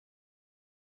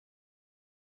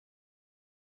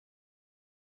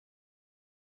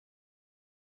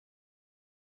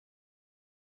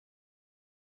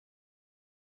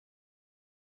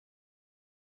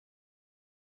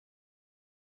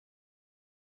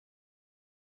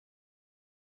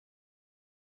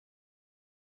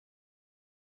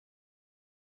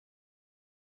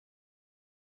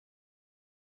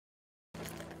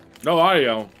No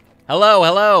audio. Hello,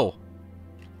 hello.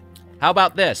 How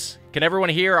about this? Can everyone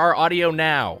hear our audio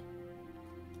now?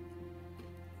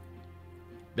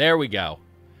 There we go.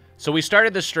 So we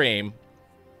started the stream.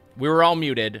 We were all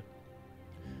muted.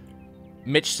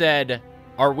 Mitch said,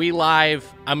 "Are we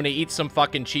live? I'm going to eat some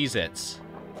fucking Cheez-Its."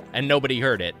 And nobody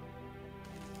heard it.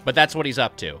 But that's what he's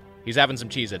up to. He's having some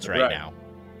Cheez-Its right now.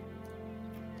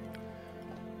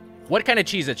 What kind of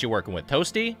Cheez-Its you working with?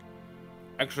 Toasty?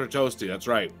 Extra toasty, that's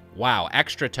right. Wow,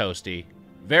 extra toasty.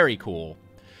 Very cool.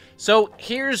 So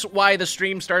here's why the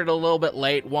stream started a little bit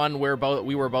late. One,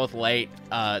 we were both late.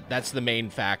 That's the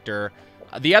main factor.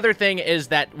 The other thing is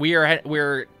that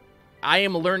I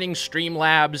am learning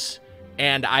Streamlabs,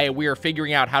 and we are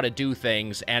figuring out how to do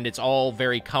things, and it's all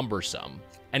very cumbersome.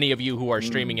 Any of you who are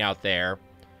streaming out there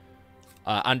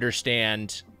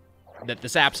understand that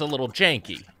this app's a little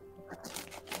janky.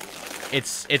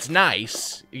 It's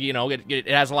nice, you know, it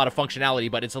has a lot of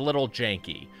functionality, but it's a little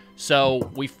janky.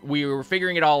 So we were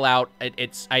figuring it all out.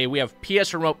 We have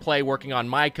PS Remote Play working on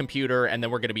my computer, and then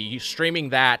we're going to be streaming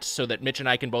that so that Mitch and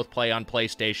I can both play on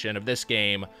PlayStation of this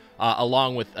game,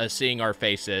 along with seeing our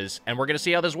faces, and we're going to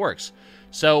see how this works.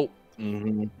 So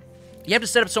you have to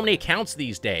set up so many accounts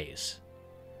these days.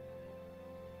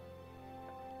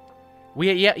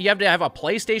 You have to have a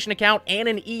PlayStation account and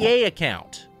an EA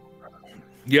account.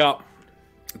 Yeah,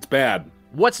 it's bad.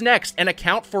 What's next? An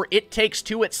account for It Takes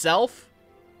Two itself?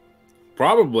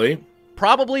 Probably.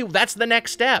 Probably that's the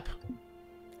next step.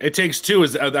 It Takes Two.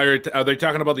 Are they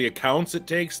talking about the accounts it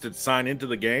takes to sign into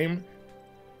the game?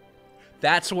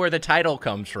 That's where the title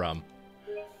comes from.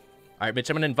 All right, Mitch,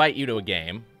 I'm going to invite you to a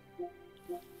game.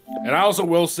 And I also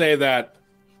will say that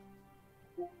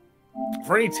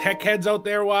for any tech heads out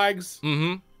there, Wags.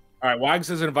 All right, Wags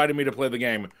has invited me to play the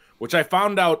game, which I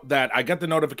found out that I got the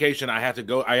notification I have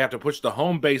to push the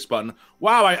home base button.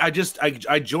 Wow, I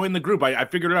joined the group. I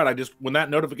figured it out. When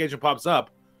that notification pops up,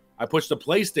 I push the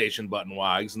PlayStation button,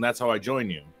 Wags, and that's how I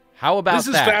join you. How about that? This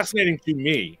is fascinating to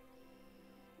me.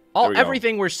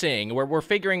 Everything we're seeing, we're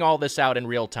figuring all this out in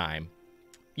real time.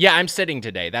 Yeah, I'm sitting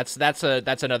today. That's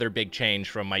another big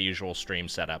change from my usual stream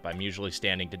setup. I'm usually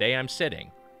standing. Today I'm sitting.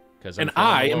 And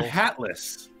I am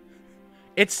hatless.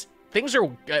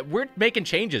 We're making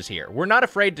changes here. We're not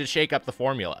afraid to shake up the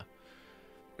formula.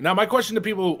 Now, my question to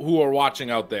people who are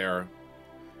watching out there,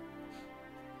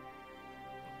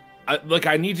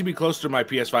 I need to be closer to my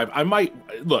PS5.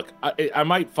 I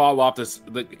might fall off this.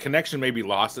 The connection may be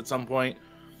lost at some point.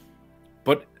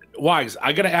 But, Wags,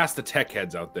 I got to ask the tech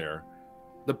heads out there.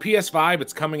 The PS5,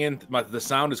 it's coming in, the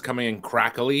sound is coming in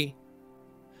crackly.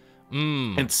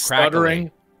 And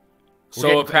stuttering.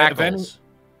 So crackles.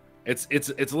 It's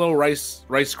a little Rice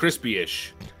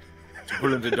Krispie-ish, to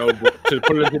put it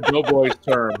into Doughboy's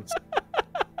terms.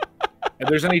 If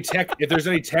there's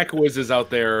any tech whizzes out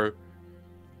there,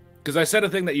 because I said a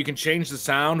thing that you can change the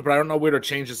sound, but I don't know where to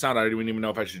change the sound. I don't even know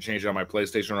if I should change it on my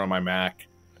PlayStation or on my Mac.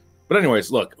 But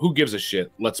anyways, look, who gives a shit?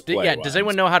 Let's play. Yeah, does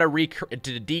anyone know how to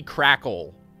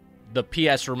decrackle the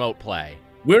PS Remote Play?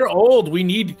 We're old. We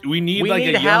need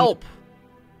help.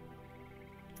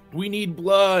 We need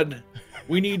blood.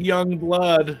 We need young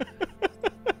blood.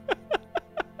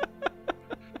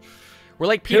 We're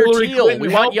like Peter Hillary Thiel. Clinton,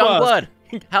 We want young us. blood.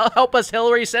 Help us,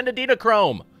 Hillary. Send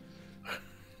Adidachrome.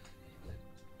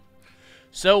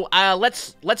 So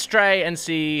let's try and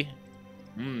see.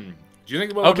 Do you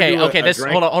think we'll okay?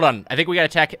 Hold on. I think we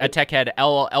got a tech head.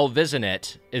 L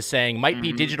Visinit is saying might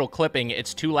be digital clipping.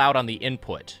 It's too loud on the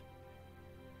input.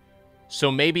 So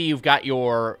maybe you've got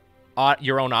your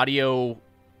own audio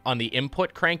on the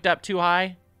input cranked up too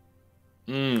high?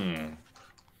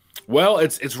 Well,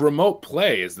 it's remote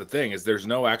play is the thing. Is there's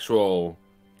no actual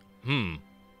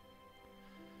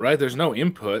right? There's no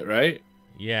input, right?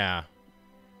 Yeah.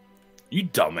 You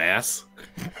dumbass.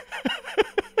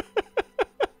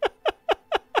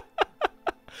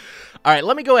 All right,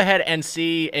 let me go ahead and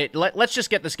see it. Let's just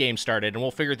get this game started, and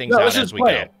we'll figure things out as we go.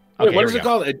 Wait, okay, what is it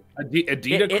called?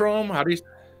 Adidachrome? How do you?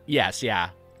 Yes, yeah.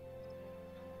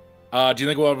 Do you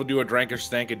think we'll ever do a Drank or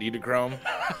Stank Adidachrome?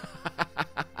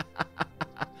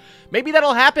 Maybe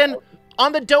that'll happen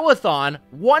on the Doathon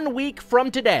 1 week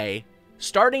from today,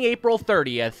 starting April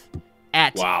 30th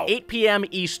at 8 p.m.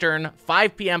 Eastern,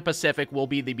 5 p.m. Pacific will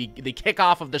be the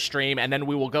kickoff of the stream, and then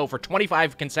we will go for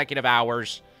 25 consecutive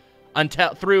hours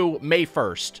through May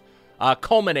 1st,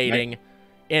 culminating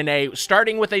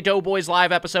starting with a Doughboys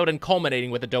Live episode and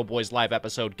culminating with a Doughboys Live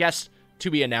episode. Guests to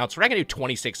be announced. We're not going to do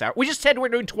 26 hours. We just said we're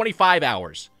doing 25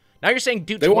 hours. Now you're saying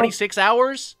do 26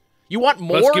 hours? You want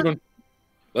more?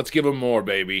 Let's give them more,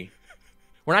 baby.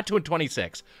 We're not doing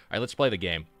 26. All right, let's play the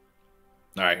game.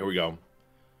 All right, here we go.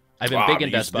 I've been big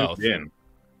into us both.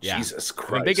 Yeah. Jesus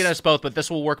Christ. I've been big into us both, but this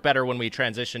will work better when we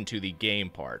transition to the game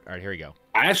part. All right, here we go.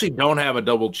 I actually don't have a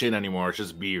double chin anymore. It's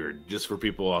just beard. Just for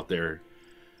people out there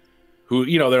who,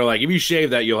 they're like, if you shave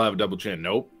that, you'll have a double chin.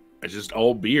 Nope. It's just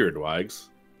all beard, Wags.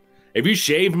 If you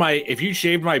shaved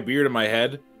my beard and my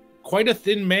head, quite a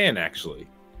thin man, actually.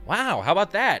 Wow, how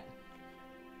about that?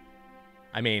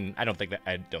 I mean, I don't think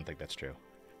that's true.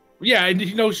 Yeah,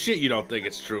 and shit, you don't think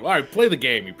it's true. All right, play the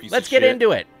game, you piece of shit. Let's get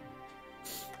into it.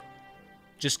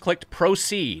 Just clicked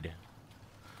proceed.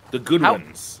 The good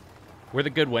ones. We're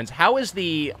the good ones. How is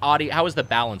the audio? How is the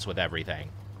balance with everything?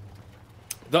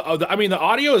 The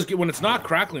audio is good. When it's not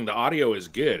crackling, the audio is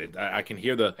good. I can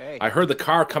hear I heard the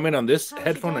car come in on this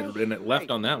headphone and it left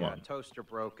on that one. Toaster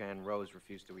broke and Rose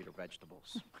refused to eat her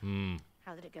vegetables.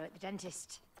 How did it go at the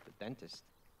dentist? The dentist?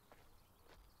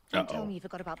 Don't tell me you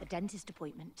forgot about the dentist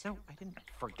appointment. No, I didn't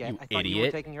forget. You I thought you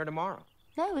were taking her tomorrow.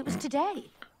 No, it was today.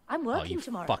 I'm working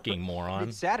tomorrow. Fucking moron.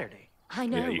 It's Saturday. I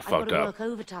know. Yeah, I've got to work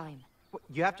overtime. What,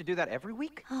 you have to do that every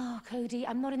week? Oh, Cody,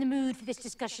 I'm not in the mood for this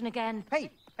discussion again.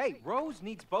 Hey, Rose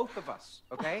needs both of us,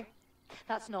 okay?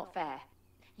 That's not fair.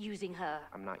 Using her.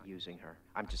 I'm not using her.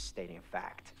 I'm just stating a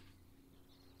fact.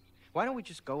 Why don't we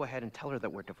just go ahead and tell her that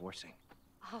we're divorcing?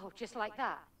 Oh, just like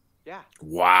that? Yeah.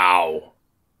 Wow.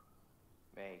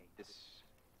 May, this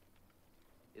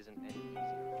isn't any easier.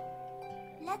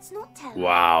 Let's not tell her.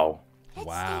 Wow. Let's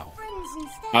wow. stay friends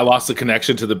instead. I lost the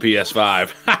connection to the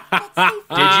PS5.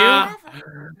 Did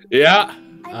you? Yeah.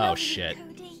 Oh, shit.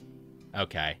 Cody.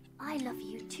 Okay. I love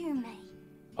you too, May.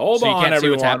 Hold so on, you can't everyone. see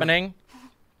what's happening?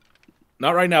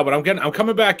 Not right now, but I'm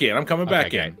coming back in. I'm coming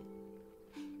back in.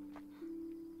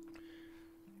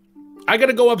 I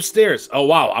gotta go upstairs. Oh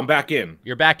wow, I'm back in.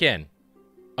 You're back in.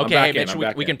 Okay, back hey, Mitch,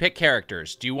 in, we can pick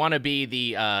characters. Do you want to be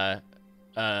the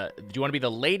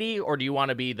lady or do you want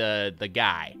to be the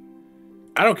guy?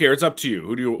 I don't care. It's up to you.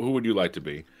 Who would you like to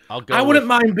be? I'll go. I wouldn't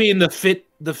mind being the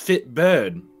fit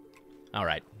bird. All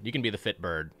right, you can be the fit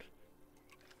bird.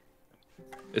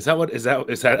 Is that what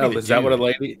a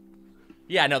lady?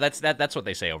 Yeah, no, that's what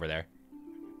they say over there.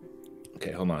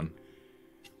 Okay, hold on.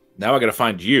 Now I gotta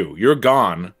find you. You're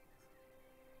gone.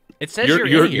 It says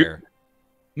you're in here.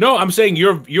 No, I'm saying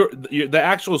you're the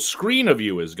actual screen of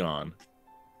you is gone.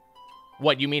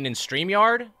 What, you mean in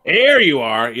StreamYard? There you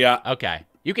are. Yeah. Okay.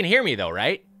 You can hear me though,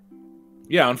 right?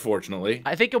 Yeah, unfortunately.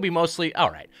 I think it'll be mostly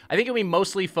all right. I think it'll be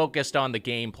mostly focused on the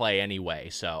gameplay anyway,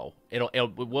 so it'll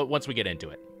once we get into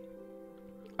it.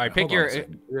 All right, pick your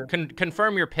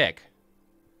confirm your pick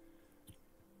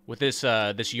with this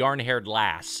this yarn-haired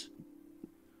lass.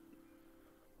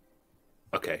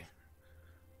 Okay.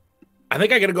 I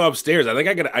think I gotta go upstairs. I think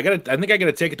I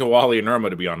gotta take it to Wally and Irma,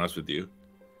 to be honest with you.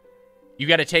 You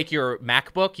gotta take your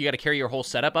MacBook, you gotta carry your whole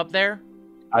setup up there?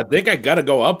 I think I gotta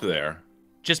go up there.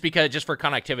 Just for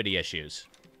connectivity issues.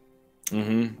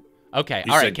 Mm-hmm. Okay,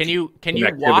 all right. Can you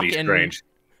walk in strange.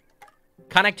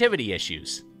 Connectivity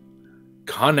issues?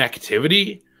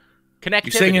 Connectivity? Connectivity.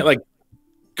 You're saying it like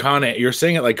You're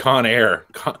saying it like Con Air.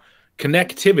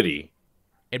 Connectivity.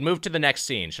 It moved to the next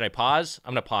scene. Should I pause?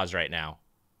 I'm gonna pause right now.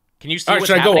 Can you see all right, what's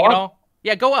should happening I go at up? all?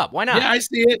 Yeah, go up. Why not? Yeah, I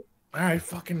see it. All right,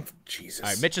 fucking Jesus. All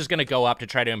right, Mitch is gonna go up to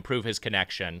try to improve his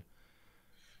connection.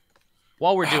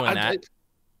 While we're doing that,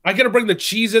 I gotta bring the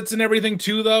Cheez-Its and everything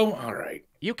too, though. All right.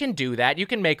 You can do that. You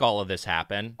can make all of this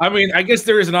happen. I mean, I guess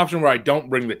there is an option where I don't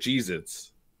bring the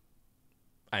Cheez-Its.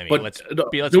 I mean, but let's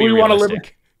be realistic. Do we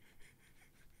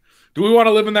want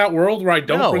to live in that world where I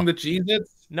don't bring the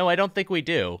Cheez-Its? No, I don't think we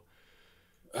do.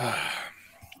 And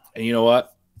you know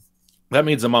what? That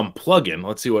means I'm unplugging.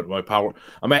 Let's see what my power...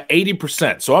 I'm at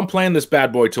 80%, so I'm playing this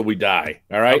bad boy till we die,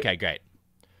 all right? Okay, great.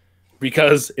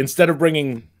 Because instead of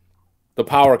bringing the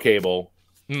power cable,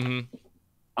 I'm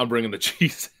bringing the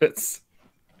Cheez-Its.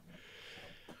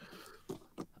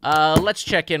 Let's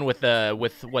check in with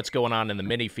what's going on in the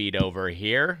mini feed over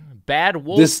here. Bad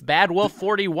Wolf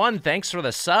 41, thanks for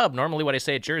the sub. Normally what I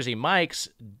say at Jersey Mike's.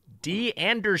 D.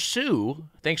 Andersoo,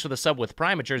 thanks for the sub with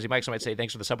Prime at Jersey Mike's. I might say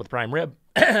thanks for the sub with Prime Rib.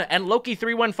 And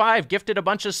Loki315 gifted a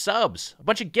bunch of subs, a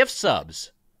bunch of gift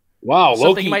subs. Wow,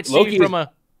 something you might see from a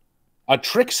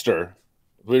trickster.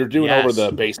 We were doing over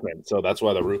the basement, so that's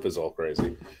why the roof is all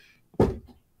crazy.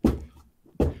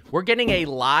 We're getting a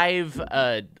live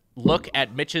look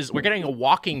at Mitch's. We're getting a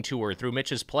walking tour through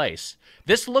Mitch's place.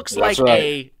 This looks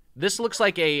This looks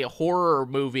like a horror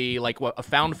movie, like a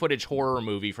found footage horror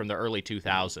movie from the early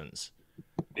 2000s.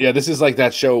 Yeah, this is like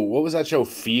that show. What was that show?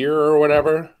 Fear or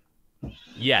whatever?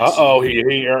 Yes. Uh-oh,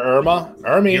 Irma?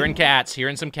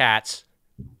 Hearing some cats.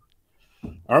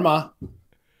 Irma.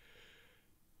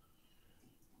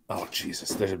 Oh,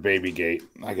 Jesus. There's a baby gate.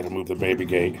 I got to move the baby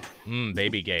gate.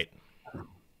 Baby gate.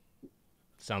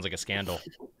 Sounds like a scandal.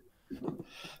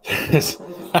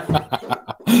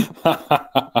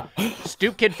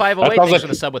 Stoop Kid 508, thanks for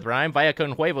the sub with Prime.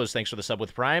 Viacon Huevos, thanks for the sub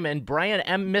with Prime. And Brian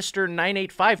M. Mr.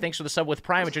 985, thanks for the sub with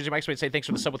Prime. And Jersey Mike's would say thanks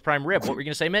for the sub with Prime Rib. What were you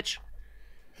going to say, Mitch?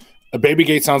 A baby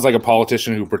gate sounds like a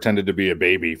politician who pretended to be a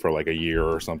baby for like a year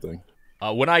or something.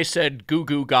 When I said goo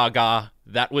goo gaga,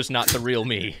 that was not the real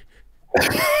me.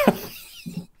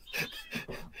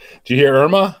 Do you hear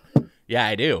Irma? Yeah,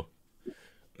 I do.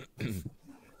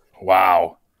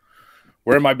 Wow.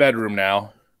 We're in my bedroom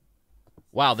now.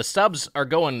 Wow, the subs are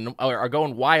going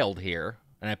wild here.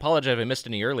 And I apologize if I missed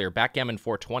any earlier. Backgammon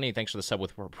 420, thanks for the sub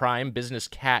with Prime. Business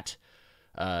Cat,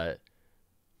 the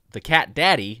Cat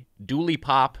Daddy, Dooley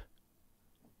Pop,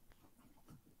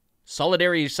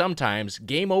 Solidarity Sometimes,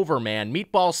 Game Over Man,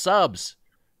 Meatball subs.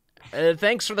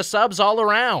 Thanks for the subs all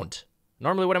around.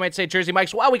 Normally what I might say, Jersey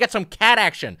Mike's, wow, we got some cat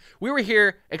action. We were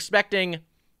here expecting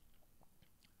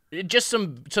just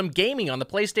some gaming on the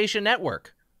PlayStation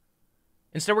Network.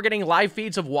 Instead, we're getting live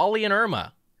feeds of Wally and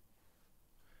Irma.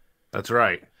 That's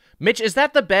right. Mitch, is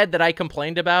that the bed that I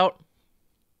complained about?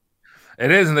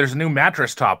 It is, and there's a new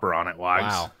mattress topper on it, Wags.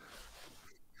 Wow.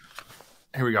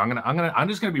 Here we go. I'm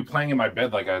just gonna be playing in my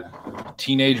bed like a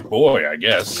teenage boy, I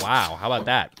guess. Wow, how about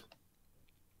that?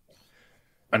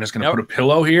 I'm just gonna put a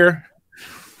pillow here.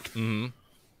 Mm-hmm.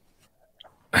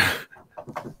 I'm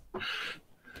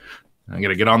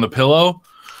gonna get on the pillow,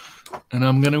 and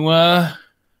I'm gonna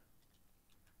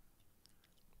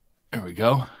there we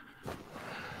go.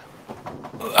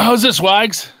 How's this,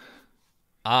 Wags?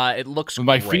 It looks with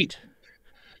my great. feet.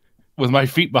 With my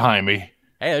feet behind me.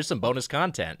 Hey, there's some bonus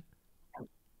content.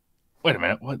 Wait a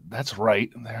minute. What? That's right.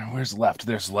 There. Where's left?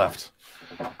 There's left.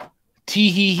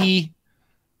 Tee hee hee.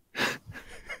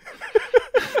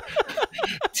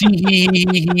 Tee hee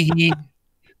hee hee.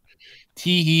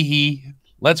 Tee hee hee.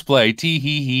 Let's play. Tee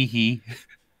hee hee hee.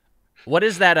 What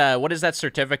is that? What is that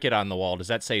certificate on the wall? Does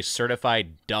that say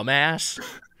certified dumbass?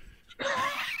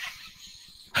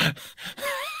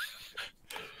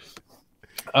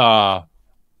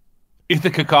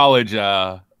 Ithaca College.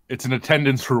 It's an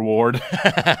attendance reward.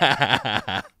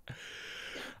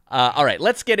 All right,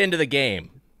 let's get into the game.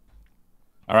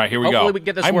 All right, here we go. Hopefully we can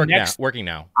get this working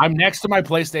now. I'm next to my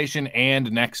PlayStation and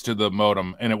next to the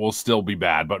modem, and it will still be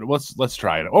bad, but let's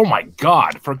try it. Oh my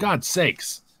God, for God's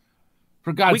sakes.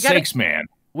 For God's sakes, man.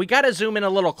 We got to zoom in a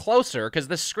little closer because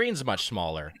the screen's much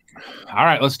smaller. All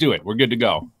right, let's do it. We're good to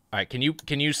go. All right, can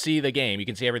you see the game? You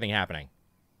can see everything happening.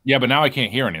 Yeah, but now I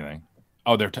can't hear anything.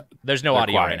 Oh, there's no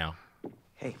audio right now.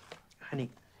 Hey, honey,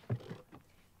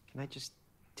 can I just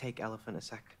take Elephant a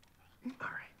sec? All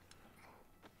right.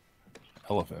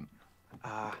 Elephant.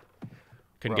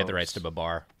 Couldn't get the rights to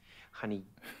Babar. Honey,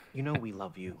 you know we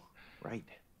love you, right?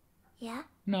 Yeah?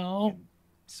 No. And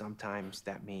sometimes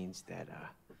that means that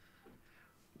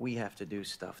we have to do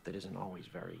stuff that isn't always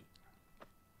very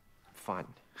fun.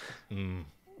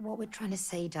 What we're trying to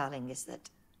say, darling, is that,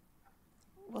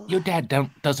 well, Your dad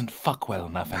doesn't fuck well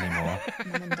enough anymore.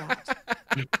 Mum and Dad.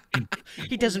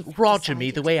 He doesn't roger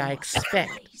me the way I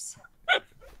expect.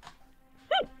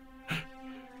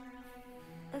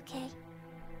 Okay.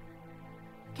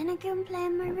 Can I go and play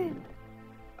in my room?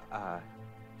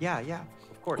 Yeah,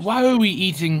 of course. Why are we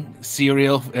eating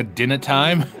cereal at dinner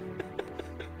time?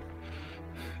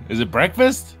 Is it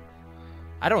breakfast?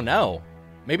 I don't know.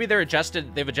 Maybe they've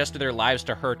adjusted their lives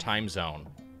to her time zone.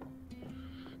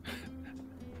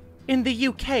 In the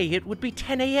UK, it would be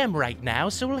 10 a.m. right now,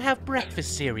 so we'll have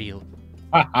breakfast cereal.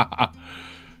 I'm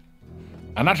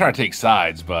not trying to take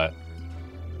sides, but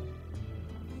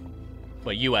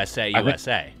USA.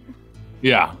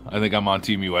 Yeah, I think I'm on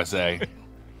Team USA.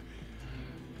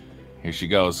 Here she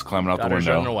goes, climbing out the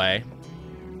window. Running away.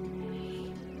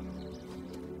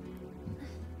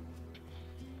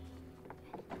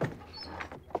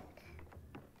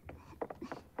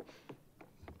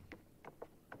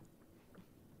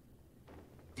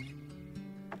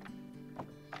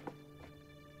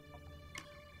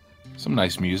 Some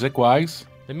nice music, Wise.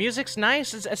 The music's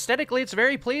nice. Aesthetically, it's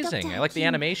very pleasing. Dr. I like the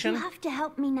Hakim, animation. You have to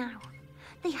help me now.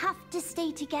 They have to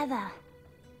stay together.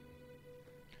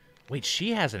 Wait,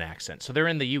 she has an accent, so they're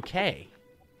in the UK.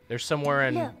 They're somewhere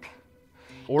in... Look.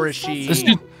 Or it is she... says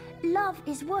here, love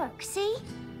is work, see?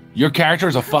 Your character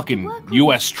is a fucking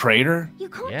U.S. trader? You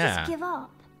can't Yeah. just give up.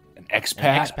 An expat?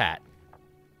 An expat.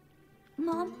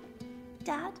 Mom,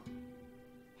 Dad,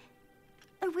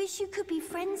 I wish you could be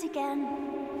friends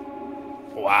again.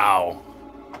 Wow.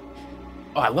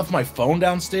 Oh, I left my phone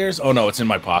downstairs? Oh, no, it's in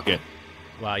my pocket.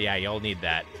 Well, yeah, you'll need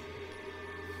that.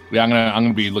 Yeah, I'm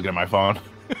gonna be looking at my phone.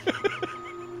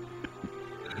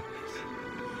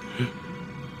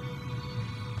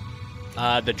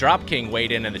 The Drop King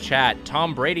weighed in the chat.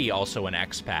 Tom Brady also an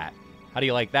expat. How do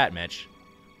you like that, Mitch?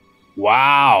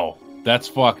 Wow, that's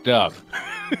fucked up.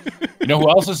 You know who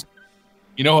else is?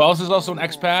 You know who else is also an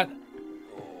expat?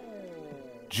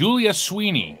 Julia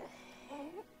Sweeney.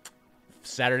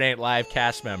 Saturday Night Live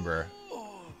cast member.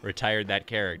 Retired that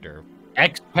character.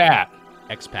 Expat.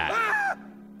 Expat.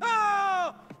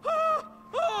 Oh! Oh!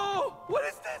 Oh! What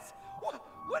is this?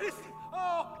 What is it?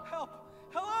 Oh, help!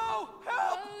 Hello!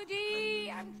 Help!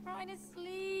 Cody, I'm trying to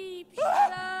sleep. Shut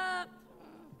up.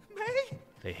 May?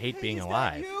 They hate being Is that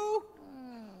alive. you?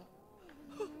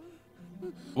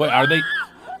 Wait, are they?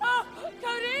 Oh,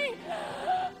 Cody!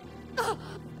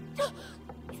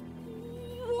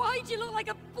 Why'd you look like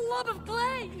a blob of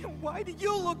clay? Why do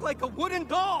you look like a wooden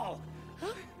doll?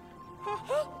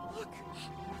 Look.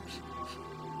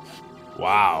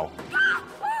 Wow.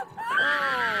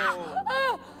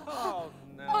 Oh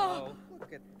no.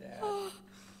 Look at that.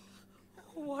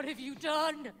 What have you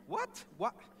done? What?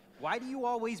 What? Why do you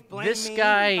always blame This me?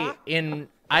 guy Huh? in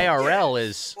IRL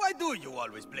is... Why do you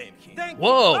always blame him? Thank you.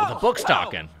 Whoa, Oh, the book's oh.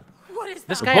 talking. What is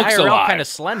This that? guy book's IRL alive. kind of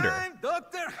slender. I'm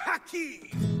Dr.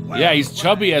 Haki. Yeah, he's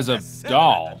chubby as a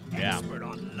doll. Yeah. Expert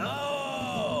on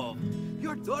love.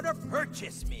 Your daughter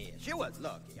purchased me. She was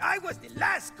lucky. I was the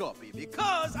last copy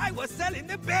because I was selling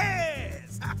the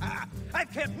best.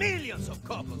 I've kept millions of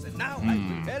couples, and now I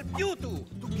will help you two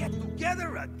to get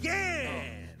together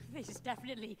again. This is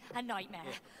definitely a nightmare.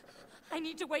 I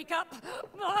need to wake up.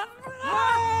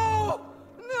 No!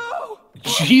 No!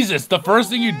 Jesus, the first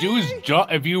thing you do is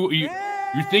jump. If you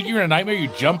think you're in a nightmare, you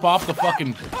jump off the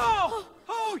fucking. Oh!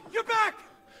 Oh! You're back!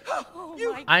 Oh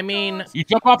You- my I mean, God. You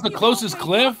jump off the You closest won't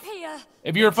wake up cliff. here.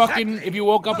 If you're fucking, if you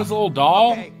woke up as a little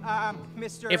doll. Okay,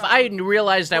 Mr. if I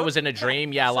realized I was in a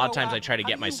dream, yeah, a lot of times I try to how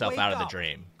get do you myself wake out of the up?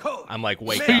 dream. Code. I'm like,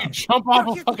 wake So you up. jump off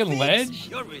You're a here to fucking fix ledge?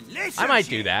 your relationship. I might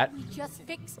do that. We just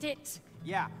fixed it.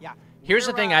 Yeah, yeah. Here's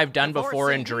the We're, thing I've done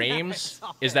before in divorcing. dreams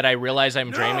is that I realize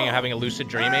I'm dreaming and having a lucid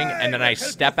dreaming, and then I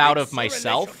step out of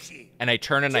myself and I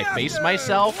turn and I face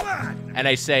myself and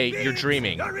I say, "You're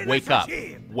dreaming. Wake up.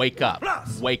 Wake up.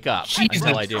 Wake up."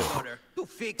 Until I do. To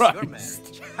fix Right. your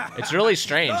marriage. It's really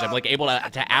strange. I'm like able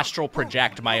to astral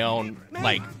project my own,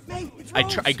 like,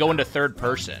 I go into third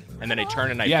person and then I turn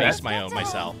and I Yeah, face that-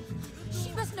 myself.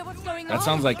 She must know what's going on. That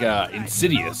sounds like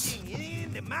Insidious.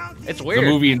 In the mountains. It's The weird.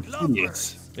 movie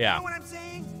Insidious. You Yeah. know what I'm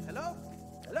saying? Hello?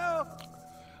 Hello?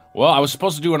 Well, I was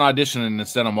supposed to do an audition, and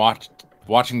instead I'm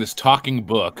watching this talking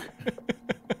book.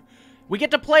 We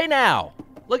get to play now.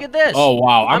 Look at this. Oh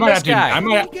wow! I I'm might this have to. guy.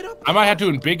 I might have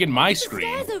to embiggen my screen,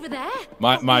 Stairs over there.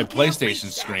 my PlayStation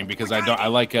screen, because I don't. I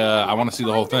like. I want to see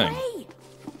the whole thing. Hey,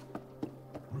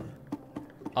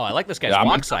 Oh, I like this guy's Yeah,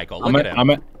 walk cycle. Look at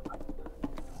him.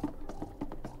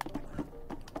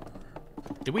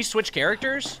 Did we switch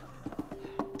characters?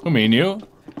 Who mean you?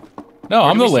 No, Or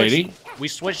I'm did the we lady. switch- We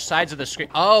switched sides of the screen.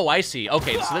 Oh, I see.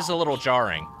 Okay, so this is a little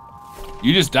jarring.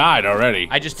 You just died already.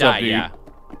 I just What's up, died, dude? yeah.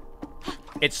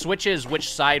 It switches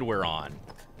which side we're on.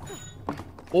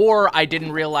 Or I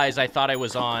didn't realize I thought I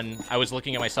was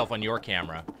looking at myself on your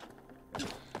camera.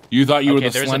 You thought you Okay, were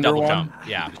the there's a slender double one? jump.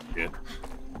 Yeah. Shit.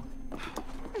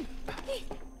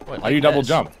 What, Why do you double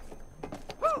jump?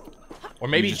 Or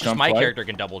maybe just just jump my twice? character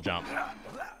can double jump.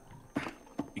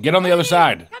 Get on the other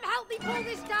side. come help me pull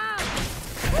this down.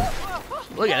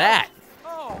 Look at that.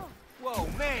 Oh, whoa,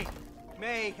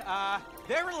 May,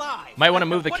 they're alive. Might want to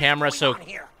move the What is camera going so on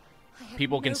here? I have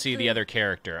people can no see clue. the other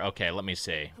character. Okay, let me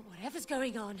see. Whatever's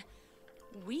going on,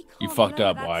 we can't You fucked lower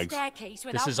up, that Wags. staircase This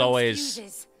without is those always-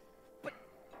 fuses.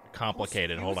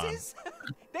 Complicated. Hold on. Fuses?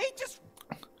 They just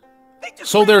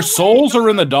So ran their away. souls are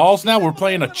in the dolls now? We're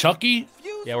playing a Chucky?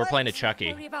 Fuse Yeah, we're playing a lights?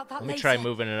 Chucky. Worry about that Let me later. try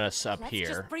moving us up Let's here.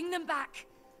 just bring them back.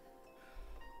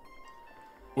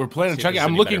 We're playing a See if Chucky. this is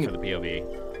I'm any better looking. for the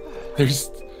POV.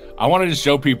 There's. I wanted to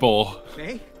show people.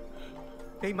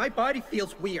 May, my body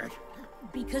feels weird.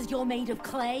 Because you're made of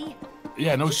clay.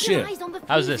 Yeah, no Keep your shit. eyes on the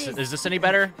How's this? fuses. Is this any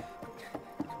better?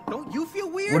 Don't you feel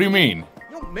weird? What do you mean?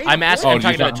 No, May, I'm asking. Oh, I'm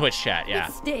talking you about thought- Twitch chat. Yeah.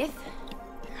 It's stiff.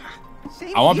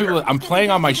 Same I want here. people. I'm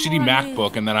playing on my shitty More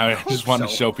MacBook, and then I just want to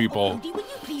so. show people Cody, will you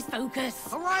please focus?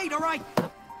 All right.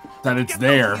 that it's Get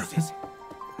there. those fuses.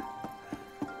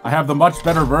 I have the much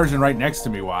better version right next to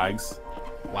me, Wags.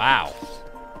 Wow.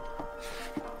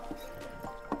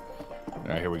 All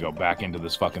right, here we go. Back into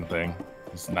this fucking thing.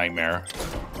 This nightmare.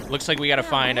 Looks like we gotta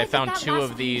find. I Where did found that 2 last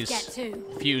of fuse these get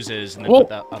to? fuses and then Whoa. put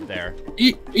that up there.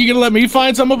 You gonna let me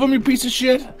find some of them, you piece of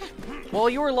shit? Well,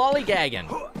 you were lollygagging.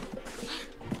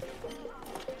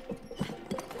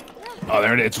 Oh,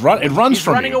 there it is. It runs He's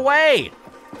from running you. away.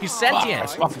 He's sentient.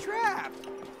 It's trapped.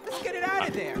 Let's get it out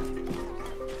of there.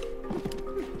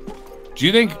 Do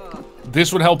you think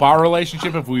this would help our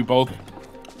relationship if we both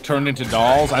turned into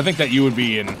dolls? I think that you would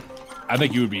be I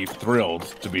think you would be thrilled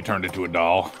to be turned into a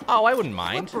doll. Oh, I wouldn't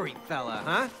mind. Slippery fella,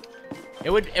 huh?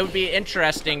 It would be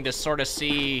interesting to sort of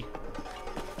see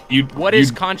what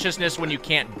is consciousness when you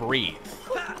can't breathe.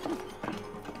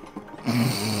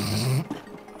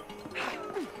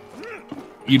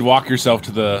 You'd walk yourself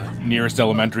to the nearest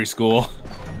elementary school.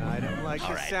 I don't like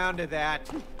the sound of that.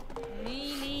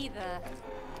 Me neither.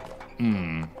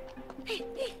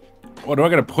 What do I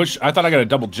gotta push? I thought I gotta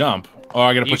double jump. Oh,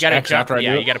 I gotta push X jump, after I do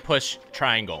Yeah, it? you gotta push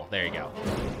triangle. There you go.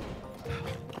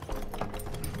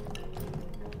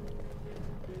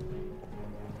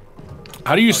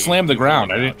 How do you slam the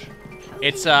ground? I didn't.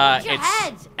 It's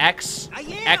head. X,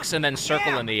 and then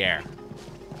circle in the air.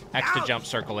 X to jump,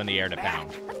 circle in the air to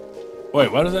pound. Wait,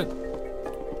 what is it?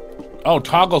 Oh,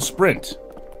 toggle sprint.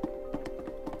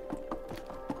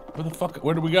 Where the fuck?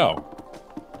 Where did we go?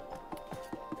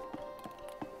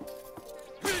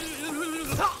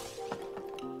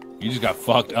 You just got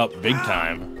fucked up big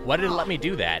time. Why did it let me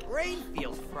do that? Brain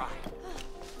feels fried.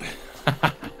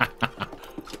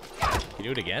 Can you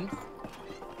do it again?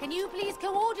 Can you please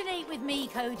coordinate with me,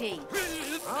 Cody?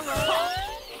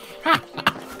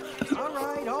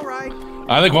 All right.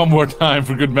 I think one more time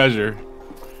for good measure.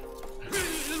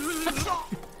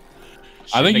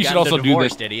 I think you should also do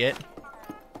this. Idiot.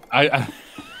 I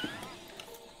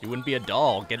You wouldn't be a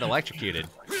doll getting electrocuted.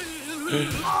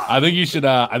 I think you should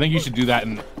do that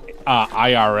in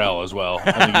IRL as well.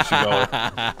 I think you should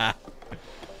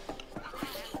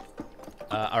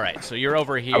go. All right, so you're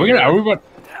over here. Are we about?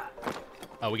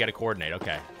 Oh, we got to coordinate.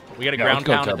 Okay, we got to Yeah, ground let's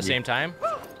go, pound at the Tubby. same time.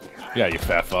 Yeah, you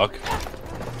fat fuck.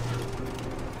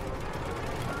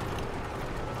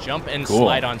 Jump and Cool.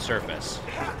 slide on surface.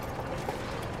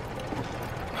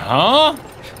 Huh?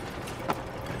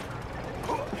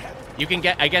 You can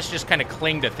I guess, just kind of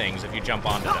cling to things if you jump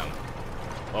onto them.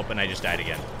 Oh, and I just died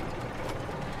again.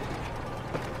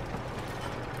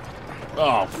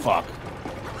 Oh fuck.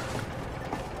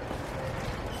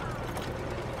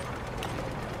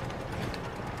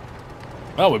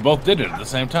 Oh, we both did it at the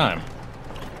same time.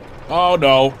 Oh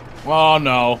no. Oh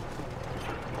no.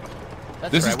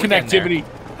 That's This right, is we're getting there.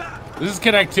 connectivity. This is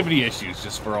connectivity issues,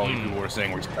 just for all you people who are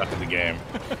saying we're stuck in the game.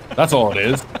 That's all it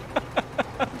is.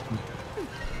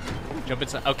 Jump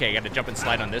and okay, you got to jump and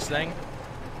slide on this thing.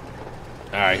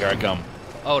 All right, here I come.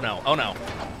 Oh no! Oh no!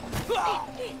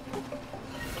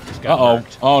 Uh-oh.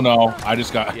 Oh no. I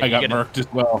got Yeah, you get it. murked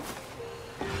as well.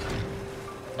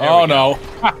 There Oh we no.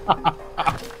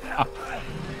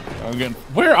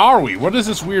 Where are we? What is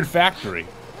this weird factory?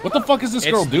 What the fuck is this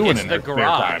girl doing it's in the her spare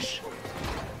time? garage.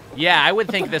 Yeah, I would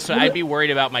think this. I'd be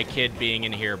worried about my kid being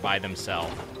in here by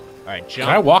themselves. All right, jump.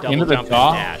 Can I walk double into the jump, and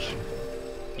top? dash.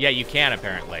 Yeah, you can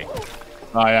apparently.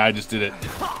 Oh yeah, I just did it.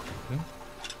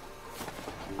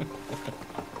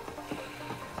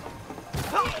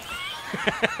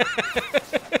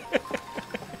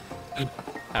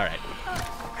 All right.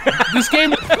 This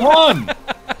game is fun.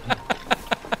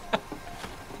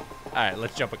 All right,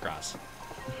 let's jump across.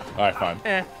 All right, fine.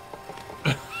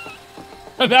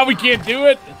 Now we can't do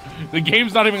it. The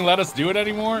game's not even let us do it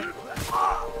anymore.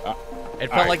 It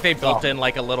felt like they built in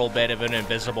like a little bit of an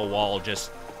invisible wall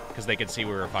just because they could see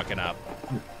we were fucking up.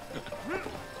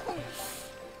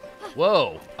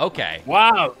 Whoa. Okay.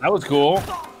 Wow, that was cool.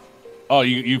 Oh,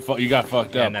 you got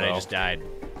fucked up. And then I bro. just died.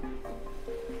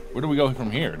 Where do we go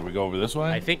from here? Do we go over this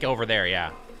way? I think over there,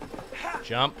 yeah.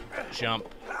 Jump, jump,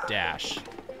 dash.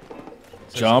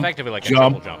 So Jump, it's effectively like a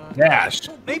jump, triple jump. dash.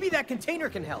 Maybe that container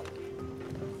can help.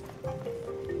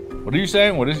 What are you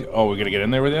saying? What is? Oh, we're gonna get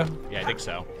in there with you? Yeah, I think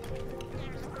so.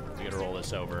 We gotta roll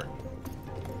this over.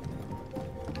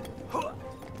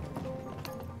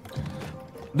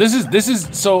 This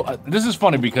is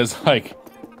funny because like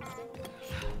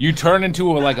you turn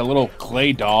into a little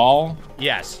clay doll.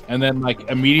 Yes. And then like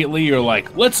immediately you're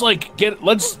like, let's go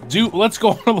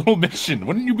on a little mission.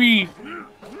 Wouldn't you be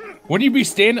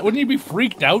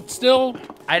freaked out still?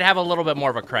 I'd have a little bit more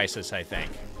of a crisis, I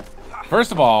think.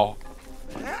 First of all,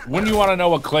 wouldn't you want to know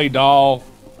what clay doll,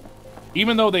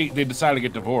 even though they decided to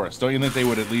get divorced, don't you think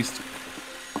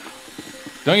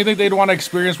they'd want to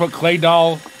experience what clay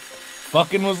doll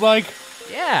fucking was like?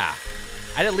 Yeah.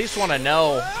 I'd at least want to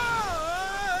know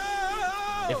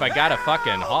if I got a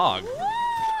fucking hog.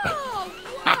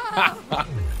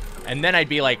 And then I'd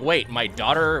be like, wait, my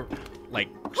daughter,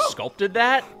 sculpted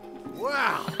that?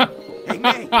 Wow. Hey,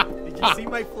 May, did you see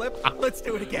my flip? Let's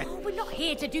do it again. Oh, we're not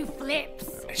here to do flips.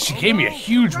 She gave me a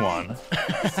huge one.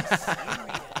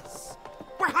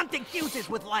 We're hunting painting fuses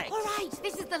with lights. All right,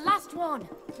 this is the last one.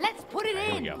 Let's put it There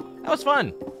in. we go. That was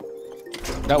fun.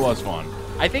 That was fun.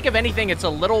 I think if anything, it's a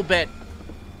little bit.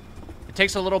 It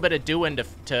takes a little bit of doing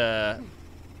to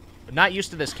not used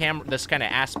to this kind of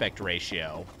aspect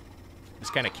ratio, this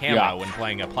kind of camo when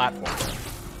playing a platform.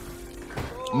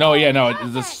 No, yeah, no.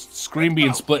 The screen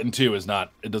being split in two is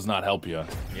not. It does not help you.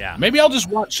 Yeah. Maybe I'll just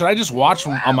watch. Should I just watch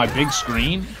on my big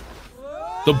screen?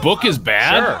 The book is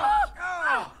bad. Sure.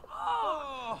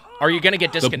 Are you gonna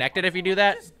get disconnected if you do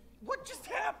that? What just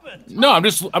happened? No, I'm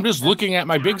just looking at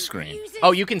my big screen.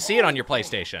 Oh, you can see it on your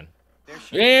PlayStation.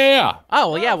 Yeah.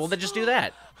 Oh, well, yeah. Well, then just do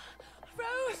that.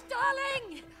 Rose,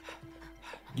 darling.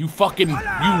 You fucking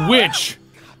witch.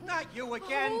 Not you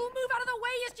again. Oh, move out of the way,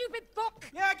 you stupid fuck.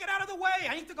 Yeah, get out of the way.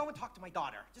 I need to go and talk to my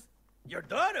daughter. Just your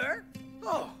daughter?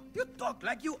 Oh, you talk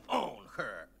like you own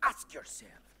her. Ask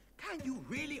yourself, can you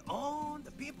really own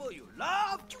the people you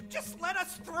love? You just let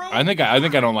us through. I think I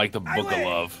don't like the Book of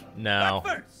Love. No.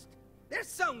 But first, there's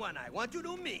someone I want you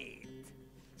to meet.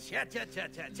 Cha cha cha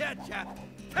cha cha cha.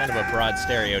 Kind of a broad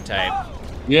stereotype.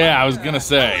 Yeah, I was gonna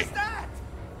say.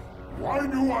 Why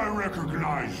do I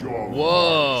recognize your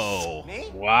Whoa. Me?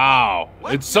 Wow.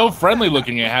 It's so friendly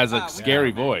looking. It has a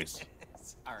scary voice.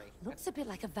 Sorry. Looks a bit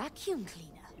like a vacuum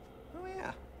cleaner. Oh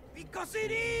yeah. Because it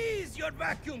is your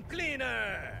vacuum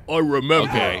cleaner. I remember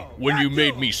Okay. when you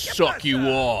made me suck you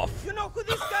off. You know who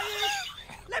this guy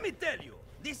is? Let me tell you.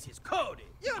 This is Cody.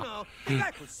 You know, the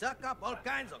guy who suck up all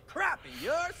kinds of crap in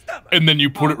your stomach. And then you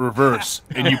put it reverse,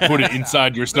 and you put it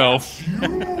inside yourself. You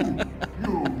ruined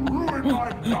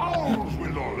my bowels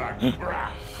with all that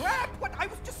crap. Crap? What? I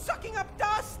was just sucking up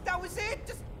dust. That was it.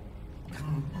 Just.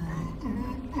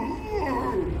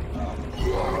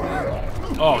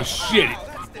 Oh shit!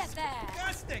 That's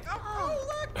disgusting. Oh,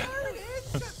 look, there it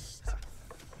is.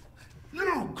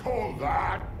 You call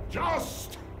that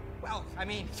just? Well, I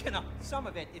mean, you know, some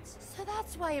of it, it's. So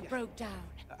that's why it broke down.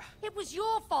 It was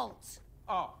your fault.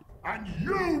 Oh, And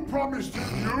you promised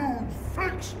that you'd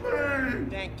fix me.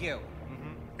 thank you.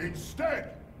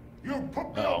 Instead, you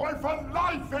put me Uh-oh. away for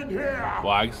life in here.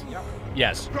 Wags?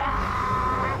 Yes. Oh,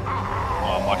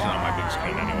 I'm watching it on my big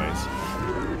screen anyways.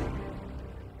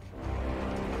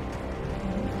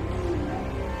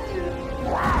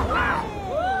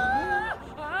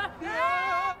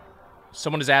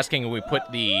 Someone is asking if we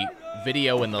put the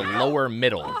video in the lower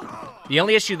middle. The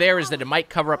only issue there is that it might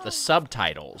cover up the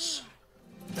subtitles.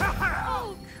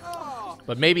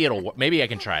 But maybe maybe I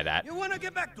can try that. You want to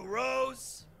get back to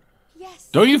Rose? Yes.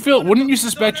 Don't you feel? Wouldn't you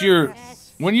suspect your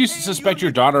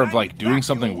daughter of like doing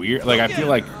something weird? Like I feel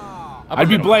like I'd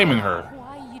be blaming her.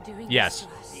 Why are you doing Yes. this to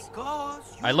us?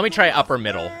 Because. All right, let me try upper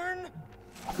middle.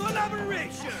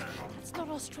 Collaboration. That's not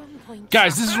our strong point.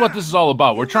 Guys, this is what this is all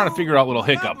about. We're trying to figure out little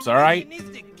hiccups, all right?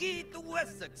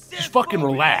 Just fucking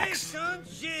relax.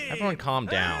 Everyone calm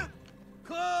down.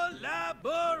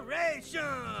 Collaboration.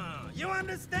 You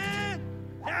understand?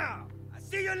 Now, I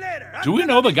see you later. Do we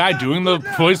know the guy doing the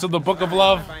voice of the Book of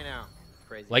Love? By now.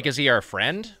 Crazy. Like, is he our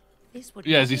friend? This would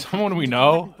Yeah, is he someone we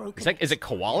know? Is it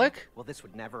Kowalik? Well, this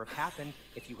would never have happened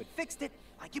if you had fixed it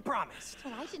like you promised.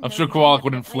 Well, I didn't I'm know sure we Kowalik had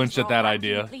wouldn't the flinch place at that for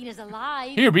idea. vacuum cleaners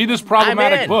alive. Here, read this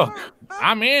problematic in. book.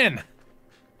 I'm in.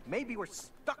 Maybe we're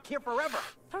stuck here forever.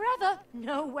 Forever?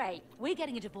 No way. We're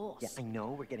getting a divorce. Yeah, I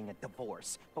know we're getting a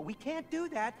divorce, but we can't do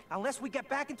that unless we get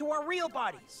back into our real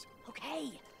bodies.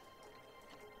 Okay.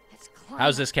 Let's climb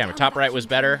How's this camera? down Top the right was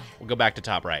vacuum better. cleaner. We'll go back to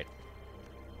top right.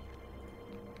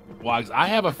 Wags, I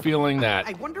have a feeling that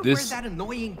I wonder this. where that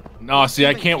annoying. No, see, I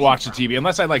feeling can't came watch the from. TV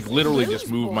unless I like literally Rose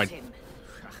just move my. bought him.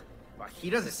 Well, he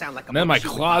doesn't sound like a. And then my butcher.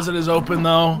 closet is open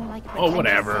though. More like Oh, pretend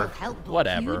whatever. self-help book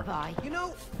Whatever. you buy. You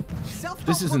know, self-help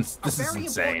This isn't- books this are is very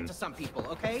insane. important to some people,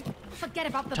 okay? Forget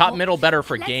about the Top book. middle better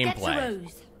for Let's get to gameplay.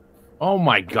 Rose. Oh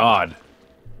my god.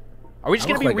 Are we just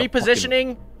I gonna look be like a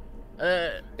repositioning?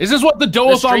 Is this what the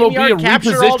Doathon will be? A StreamYard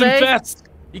capture all reposition day? fest?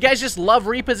 You guys just love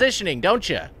repositioning, don't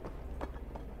you?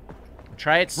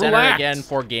 Try it center Relax. again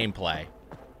for gameplay.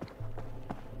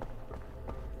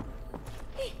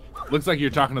 Looks like you're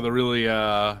talking to the really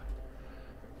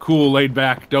cool,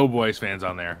 laid-back Doughboys fans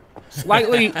on there.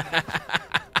 Slightly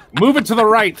move it to the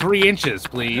right 3 inches,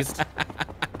 please.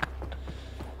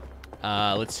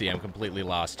 Let's see. I'm completely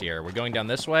lost here. We're going down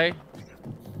this way.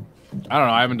 I don't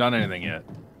know. I haven't done anything yet.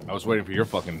 I was waiting for your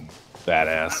fucking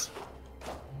badass.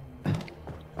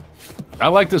 I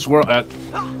like this world.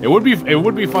 It would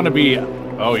be fun to be.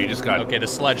 Oh, you just got Okay, the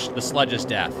sludge is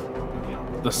death.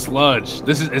 the sludge.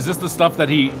 Is this the stuff that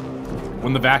he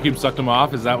when the vacuum sucked him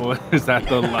off? Is that what? Is that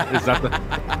the?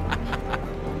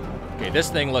 Okay, this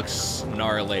thing looks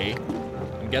gnarly.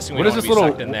 I'm guessing we What don't is want to this be little-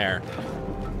 sucked in there.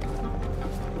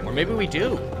 Or maybe we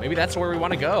do. Maybe that's where we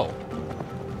want to go.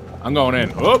 I'm going in.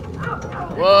 Whoop.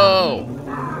 Whoa.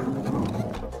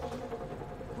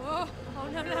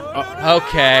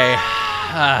 Okay.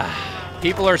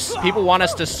 People want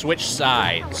us to switch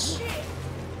sides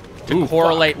to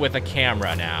correlate with a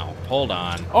camera now. Hold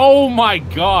on. Oh my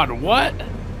God! What?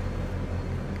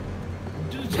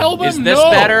 Tell them Is this no.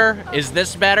 better? Is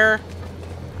this better?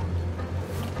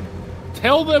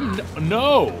 Tell them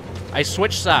no. I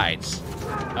switched sides.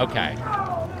 Okay.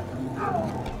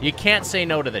 You can't say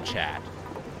no to the chat.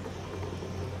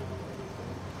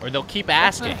 Or they'll keep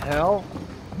asking. What the hell?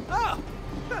 Oh,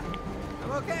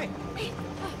 I'm okay.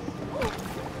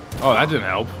 Oh, that didn't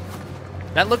help.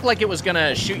 That looked like it was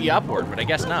gonna shoot you upward, but I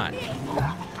guess not.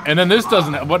 And then this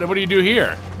doesn't. What do you do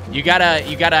here? You gotta,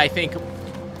 I think,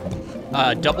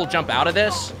 double jump out of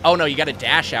this. Oh no, you gotta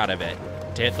dash out of it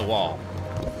to hit the wall.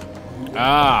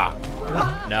 Ah.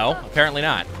 No, apparently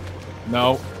not.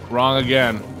 No, wrong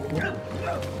again.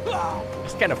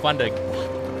 It's kind of fun to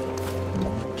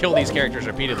kill these characters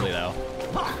repeatedly, though.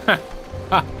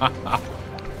 All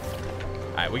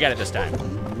right, we got it this time.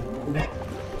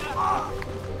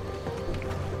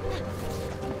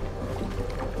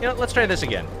 You know, let's try this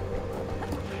again.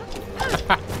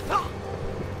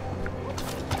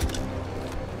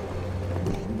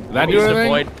 That do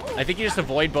anything? I think you just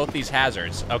avoid both these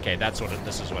hazards. Okay, that's what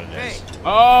this is what it is.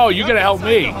 Oh, you gotta help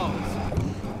me.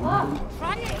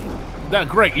 Try it. That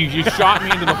great. You shot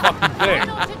me into the fucking thing.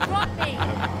 Not to drop me.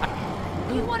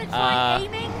 You want to try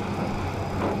aiming?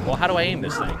 Well, how do I aim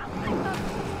this thing?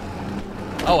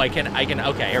 Oh, I can.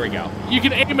 Okay, here we go. You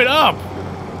can aim it up.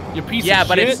 You piece of shit. Yeah,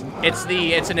 but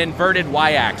it's an inverted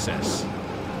y-axis.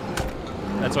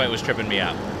 That's why it was tripping me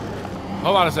up.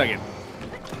 Hold on a second.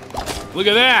 Look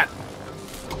at that.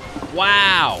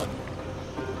 Wow.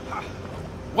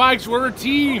 Wags, we're a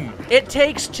team. It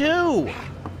takes two.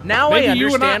 Now Maybe I you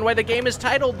and understand why the game is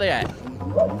titled that.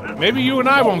 Maybe you and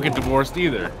I won't get divorced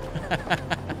either.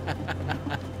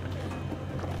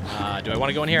 Do I want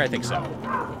to go in here? I think so.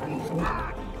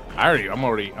 I'm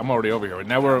already over here.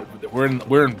 Now we're in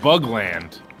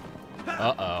Bugland.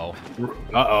 Uh-oh.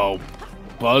 Uh-oh.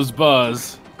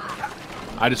 Buzz.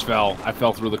 I just fell. I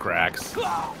fell through the cracks.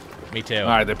 Me too. All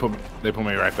right, they put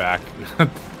me right back.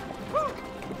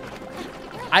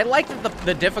 I like that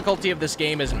the difficulty of this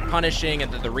game isn't punishing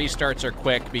and that the restarts are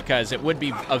quick, because it would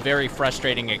be a very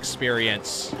frustrating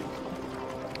experience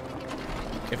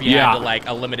if you had to, like,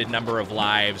 a limited number of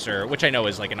lives, or which I know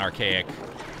is like an archaic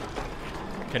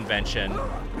convention.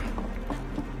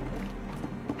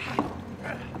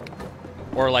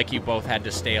 Or like you both had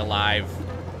to stay alive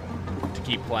to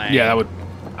keep playing. Yeah,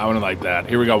 I wouldn't like that.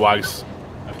 Here we go, Wags.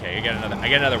 Okay, I get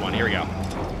another one. Here we go.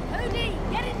 Cody,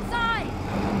 get inside.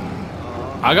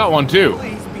 I got one too.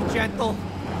 Please be gentle.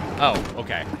 Oh,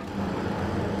 okay.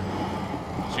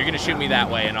 So you're gonna shoot me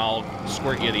that way, and I'll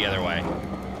squirt you the other way.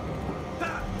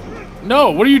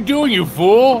 No, what are you doing, you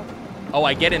fool? Oh,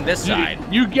 I get in this side.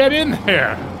 You get in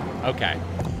there. Okay.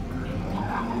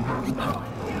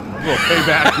 Little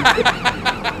payback.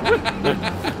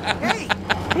 Hey,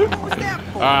 what was that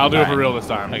for? All right, I'll do it for real this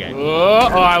time. Okay. Oh,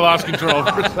 I lost control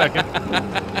for a second.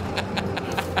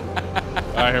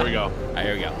 All right, here we go. All right,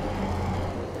 here we go.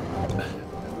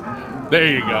 There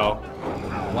you go.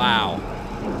 Wow.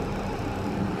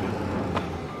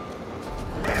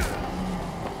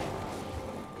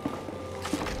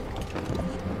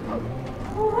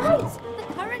 Right, the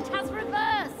current has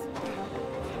reversed.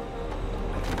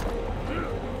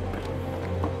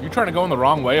 You trying to go in the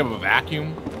wrong way of a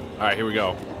vacuum? All right, here we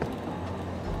go.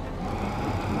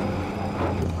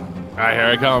 All right, here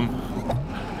I come.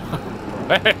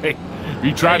 Hey,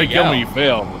 you tried to kill me, you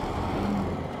failed.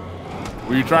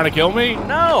 Were you trying to kill me?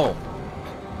 No.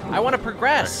 I want to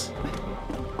progress.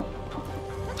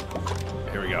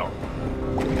 Here we go.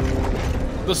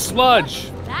 The sludge.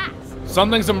 That.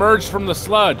 Something's emerged from the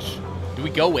sludge. Do we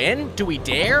go in? Do we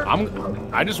dare?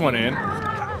 I just went in.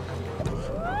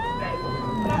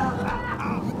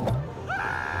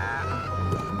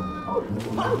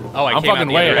 Oh, I'm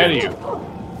fucking way ahead of you.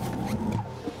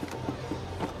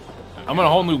 I'm on a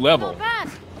whole new level. Not bad.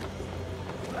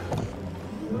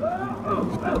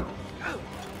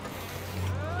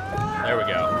 There we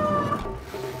go.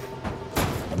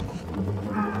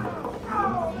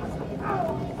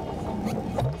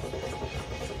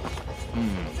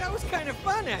 That was kind of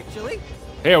fun, actually.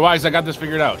 Here, Wise, I got this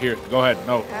figured out. Here, go ahead.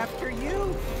 No. After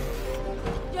you.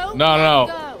 Don't No, no.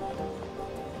 go.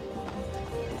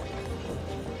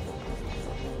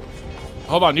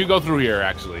 Hold on, you go through here,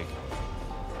 actually.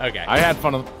 Okay. I had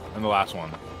fun in the last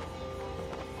one.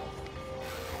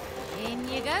 In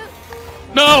you go.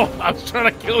 No! I was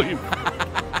trying to kill you.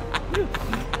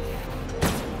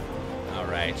 All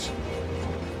right.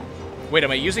 Wait,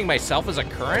 am I using myself as a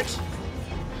current?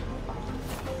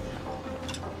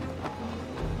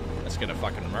 That's gonna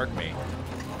fucking murk me.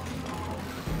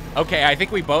 Okay, I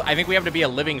think we have to be a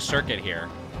living circuit here.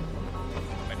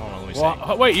 Wait, hold on, let me see.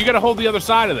 Well, wait, you gotta hold the other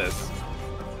side of this.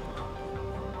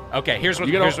 Okay, here's what.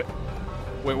 You gotta,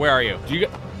 wait, where are you? Do you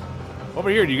get over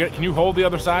here? Do you get? Can you hold the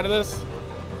other side of this?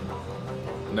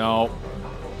 No.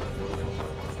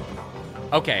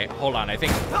 Okay, hold on. I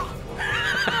think.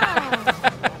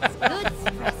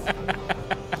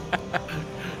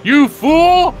 You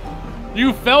fool!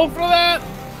 You fell for that?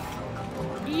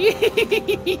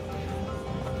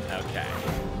 Okay.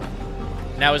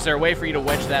 Now, is there a way for you to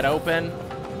wedge that open,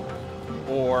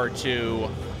 or to?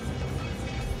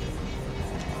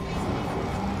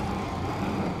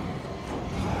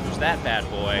 There's that bad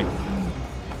boy.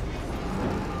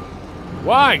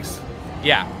 Wiges!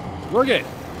 Yeah. Look it.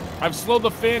 I've slowed the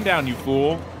fan down, you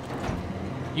fool.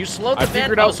 You slowed the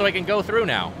fan down so I can go through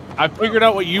now. I figured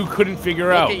out what you couldn't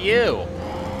figure out. Look at you.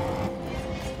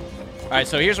 All right,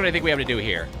 so here's what I think we have to do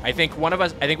here. I think we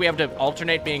have to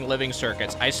alternate being living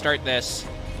circuits. I start this,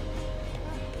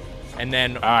 and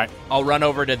then I'll run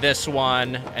over to this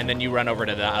one, and then you run over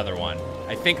to the other one.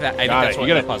 I think that's what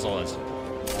the puzzle is.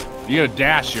 You gotta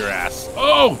dash your ass.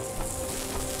 Oh!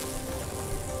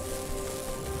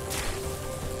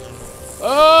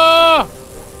 Oh!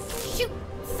 Shoot,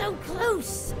 so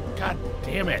close. God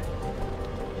damn it.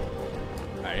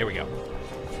 All right, here we go.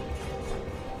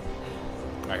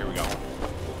 All right, here we go.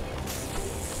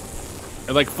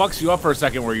 It like fucks you up for a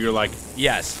second where you're like,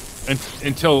 yes.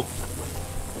 Until.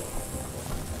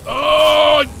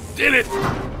 Oh, did it!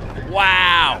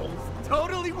 Wow.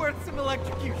 Totally worth some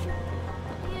electrocution.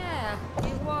 Yeah,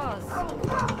 it was.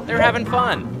 They're having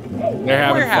fun. They're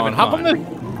having We're fun.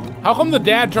 How come the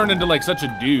dad turned into like such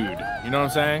a dude? You know what I'm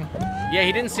saying? Yeah,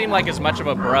 he didn't seem like as much of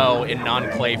a bro in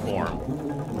non-clay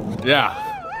form. Yeah.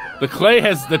 The clay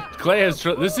has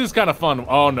this is kind of fun.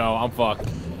 Oh no, I'm fucked.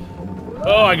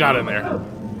 Oh, I got in there.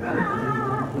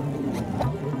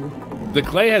 The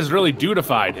clay has really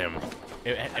dudeified him.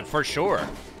 For sure.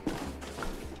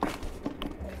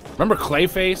 Remember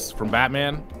Clayface from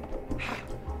Batman?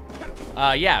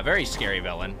 Yeah, very scary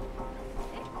villain.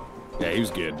 Yeah, he was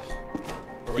good.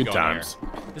 Good times. Here?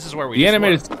 This is where we. The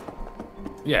animated.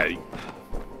 Yeah.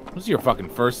 This is your fucking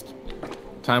first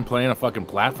time playing a fucking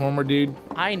platformer, dude.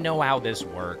 I know how this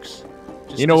works.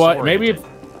 Just you know what? Maybe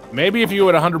if you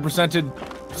had 100%ed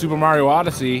Super Mario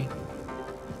Odyssey.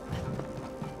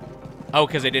 Oh,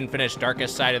 because they didn't finish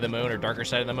Darkest Side of the Moon or Darker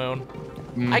Side of the Moon.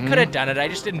 Mm-hmm. I could have done it. I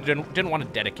just didn't want to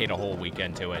dedicate a whole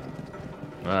weekend to it.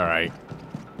 All right.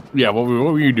 Yeah. What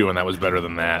were you doing that was better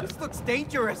than that? This looks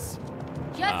dangerous.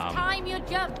 Just time your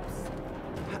jumps.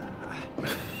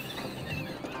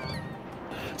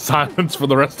 Silence for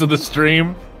the rest of the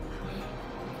stream.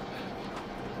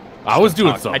 I was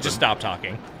doing something. I just stopped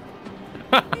talking.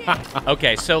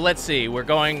 Okay, so let's see. We're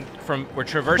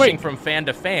traversing from fan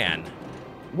to fan.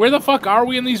 Where the fuck are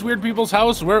we in these weird people's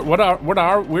house? Where are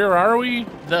we?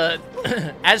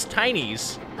 As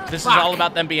tinies, this is all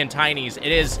about them being tinies.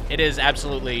 It is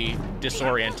absolutely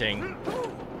disorienting.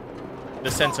 The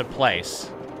sense of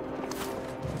place.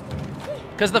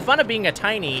 Because the fun of being a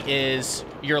tiny is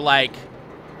you're like,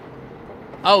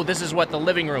 oh, this is what the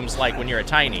living room's like when you're a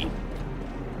tiny.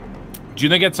 Do you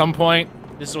think at some point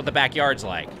this is what the backyard's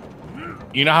like?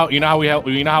 You know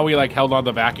how we like held on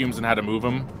the vacuums and had to move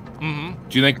them? Mm-hmm.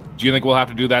 Do you think we'll have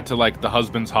to do that to like the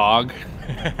husband's hog?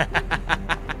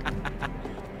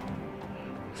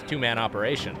 It's a two-man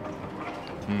operation.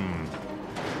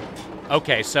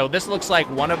 Okay, so this looks like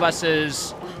one of us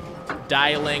is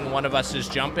dialing, one of us is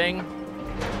jumping.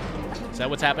 Is that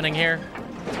what's happening here?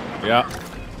 Yeah.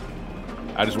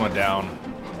 I just went down.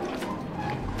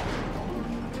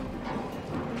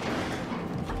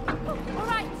 All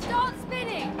right, start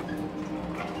spinning.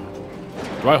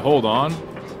 Do I hold on?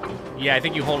 Yeah, I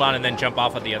think you hold on and then jump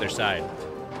off at the other side.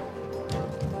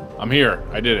 I'm here.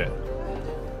 I did it.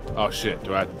 Oh shit!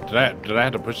 Did I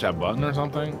have to push that button or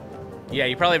something? Yeah,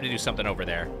 you probably have to do something over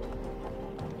there.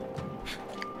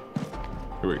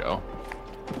 Here we go.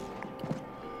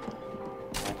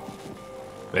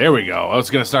 There we go. I was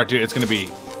gonna start to.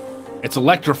 It's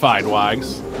electrified,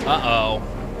 Wiges. Uh-oh.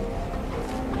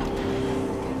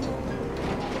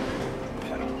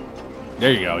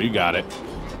 There you go. You got it.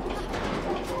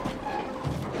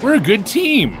 We're a good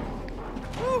team.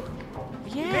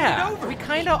 Yeah, we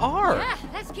kind of are. Yeah,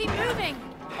 let's keep moving.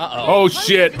 Uh-oh. Oh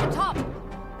shit. Top.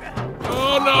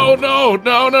 Oh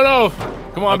no.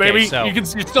 Come on, Okay, baby. so- You're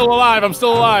still alive. I'm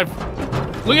still alive.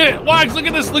 Look at it. Wags, look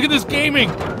at this. Look at this gaming.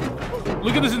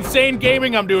 Look at this insane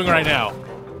gaming I'm doing right now.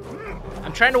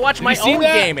 I'm trying to watch Did my you see own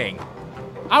that? gaming.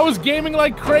 I was gaming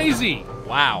like crazy.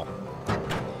 Wow.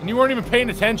 And you weren't even paying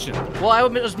attention. Well, I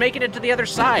was making it to the other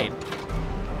side.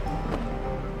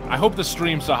 I hope the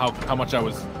stream saw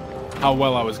how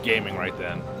well I was gaming right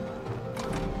then.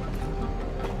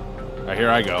 All right, here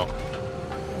I go.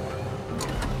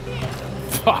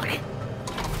 Fuck.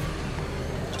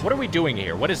 What are we doing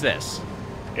here? What is this?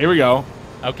 Here we go.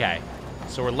 Okay.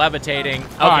 So we're levitating.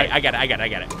 Okay, All right. I got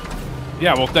it.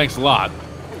 Yeah, well, thanks a lot.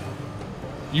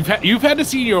 You've had to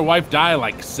see your wife die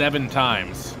like 7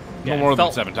 times. Yeah, No more than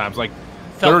felt- 7 times, like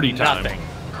Felt 30 times. nothing.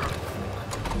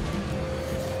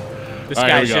 This All right,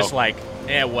 guy's here we go. just like,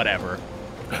 whatever.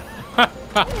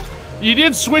 You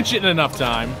did switch it in enough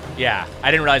time. Yeah,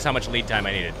 I didn't realize how much lead time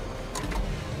I needed.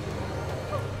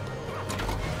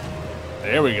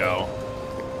 There we go.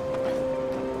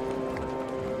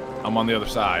 I'm on the other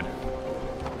side.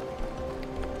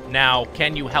 Now,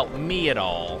 can you help me at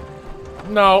all?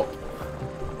 No.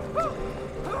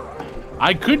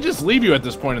 I could just leave you at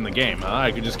this point in the game, huh?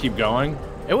 I could just keep going.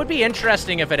 It would be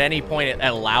interesting if at any point it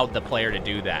allowed the player to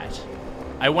do that.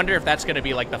 I wonder if that's going to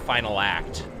be like the final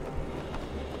act.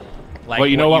 Like,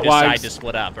 But you know what, you decide Wags? to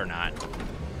split up or not.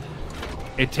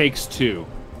 It takes 2.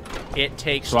 It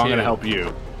takes So 2. I'm going to help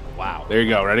you. Wow. There you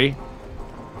go. Ready?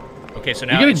 Okay, so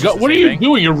You now gonna it's go? just the What are same you thing?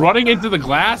 doing? You're running into the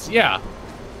glass? Yeah.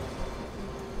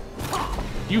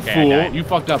 You Okay, I fool. died. You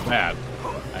fucked up bad.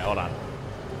 All right, hold on.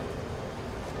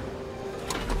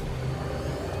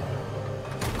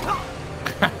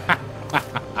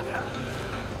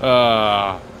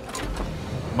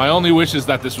 My only wish is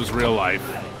that this was real life.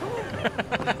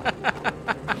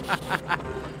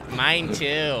 Mine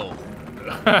too.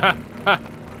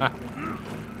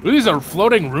 These are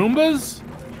floating Roombas?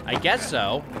 I guess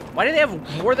so. Why do they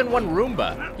have more than one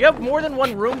Roomba? You have more than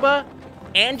one Roomba,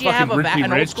 and you Fucking have Richie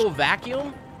an old Rich. school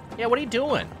vacuum? Yeah, what are you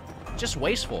doing? Just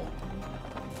wasteful.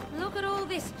 Look at all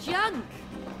this junk.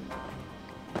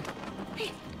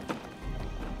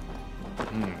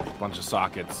 Bunch of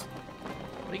sockets.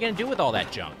 What are you gonna do with all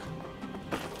that junk?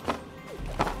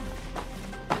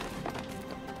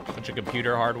 Bunch of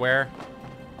computer hardware.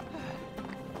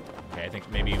 Okay, I think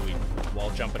maybe we wall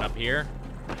jumping up here.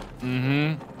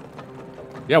 Mm-hmm.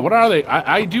 Yeah, what are they?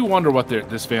 I do wonder what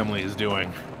this family is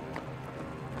doing.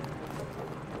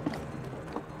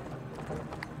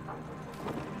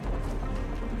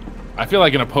 I feel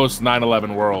like in a post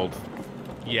 9/11 world,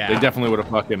 Yeah. they definitely would have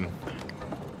fucking...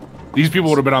 These people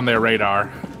would have been on their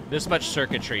radar. This much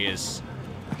circuitry is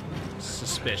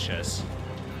suspicious.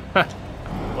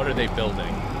 What are they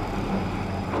building?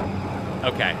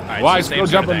 Okay, all right. Why? so same Go sort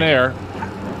jump of in thing. there.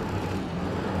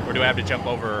 Or do I have to jump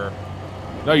over?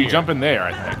 No, you Here. jump in there,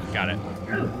 I think. Got it.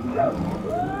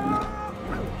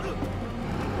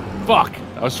 Fuck!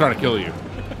 I was trying to kill you.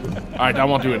 All right, I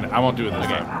won't do it. I won't do it this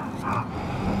time.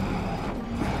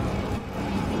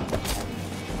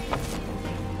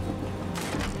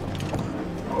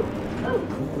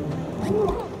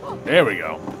 There we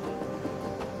go.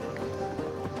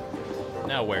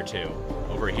 Now where to?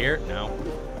 Over here? No.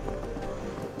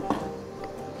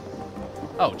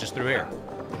 Oh, just through here.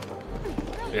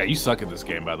 Yeah, you suck at this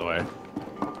game, by the way.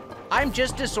 I'm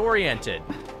just disoriented.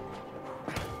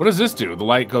 What does this do? The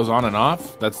light goes on and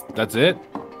off? That's it?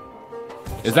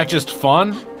 Is that just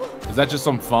fun? Is that just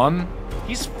some fun?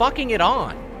 He's fucking it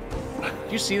on.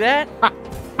 Do you see that?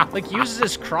 Like, uses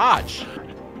his crotch.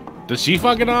 Does she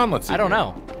fuck it on? Let's see. I don't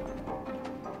know.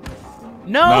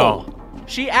 No!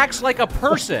 She acts like a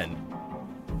person.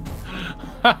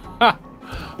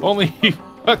 Only he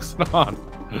fucks it on.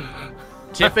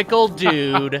 Typical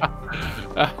dude.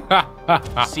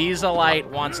 Sees a light,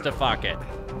 wants to fuck it.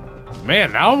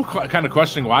 Man, now I'm kind of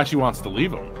questioning why she wants to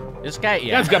leave him. This guy,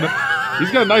 yeah.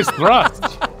 He's got a nice thrust.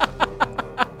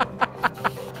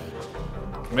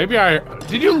 Maybe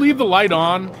did you leave the light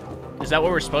on? Is that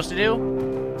what we're supposed to do?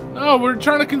 No, we're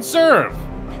trying to conserve.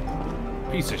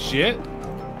 Piece of shit.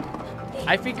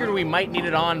 I figured we might need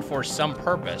it on for some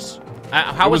purpose.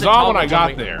 How It was it on when toggled I got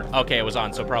when we- there. Okay, it was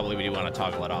on, so probably we do want to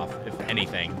toggle it off, if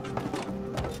anything.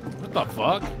 What the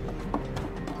fuck?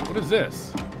 What is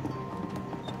this?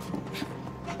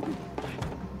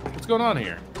 What's going on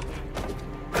here?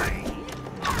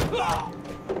 What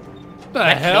the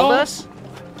That hell? killed us?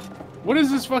 What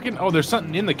is this fucking... Oh, there's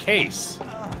something in the case.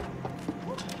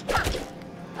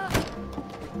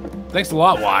 Thanks a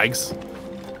lot, Wiges.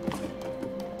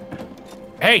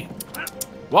 Hey!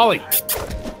 Wally!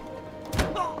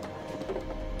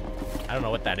 I don't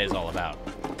know what that is all about.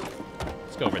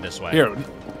 Let's go over this way. Here.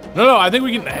 No, I think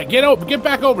we can get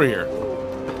back over here.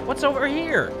 What's over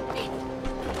here?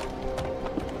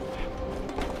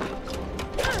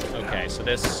 Okay, so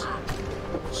this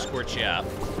squirts you up.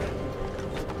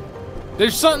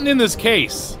 There's something in this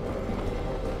case.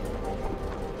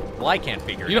 Well, I can't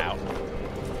figure it out.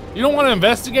 You don't want to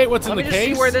investigate what's in the Let case? me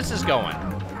just see where this is going.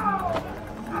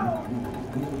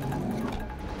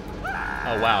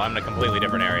 Oh, wow, I'm in a completely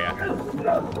different area.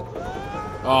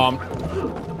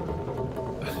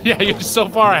 Yeah, you're so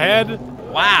far ahead.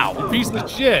 Wow. You piece of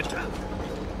shit.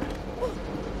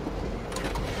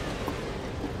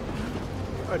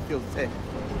 I feel sick.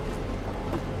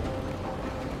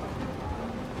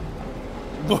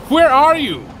 Where are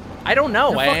you? I don't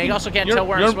know. I also can't tell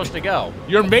where I'm supposed to go.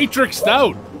 You're matrixed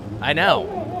out. I know.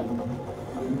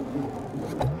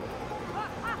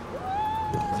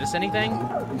 Is this anything?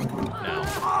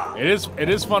 No. It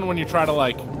is fun when you try to,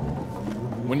 like,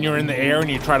 when you're in the air and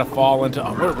you try to fall into...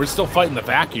 Oh, we're still fighting the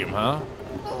vacuum, huh?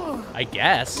 I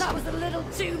guess. That was a little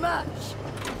too much.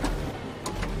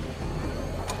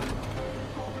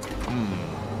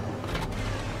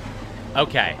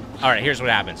 Okay. All right, here's what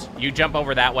happens. You jump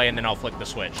over that way, and then I'll flick the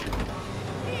switch.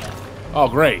 Oh,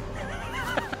 great. All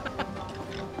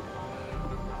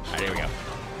right, here we go.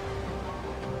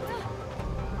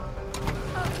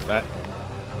 That...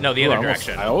 No, the other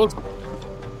direction.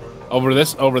 Over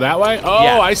that way? Oh,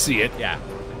 yeah. I see it. Yeah.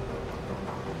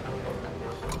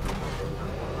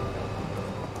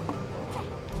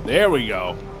 There we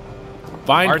go.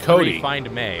 Find R3, Cody.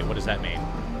 Find May. What does that mean?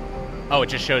 Oh, it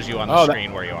just shows you on the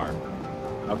screen where you are.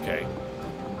 Okay.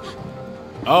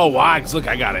 Oh, Wiges, look,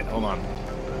 I got it. Hold on.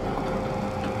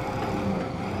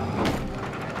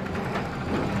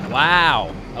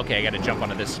 Wow. Okay, I got to jump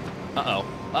onto this. Uh-oh.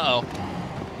 Uh-oh.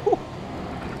 Whew.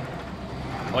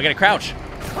 Oh, I got to crouch.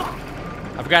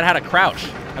 I forgot how to crouch.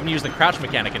 I haven't used the crouch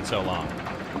mechanic in so long.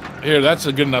 Here, that's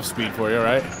a good enough speed for you,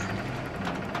 right?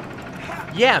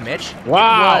 Yeah, Mitch.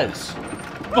 Wow. It was.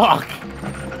 Fuck.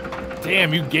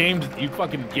 Damn, you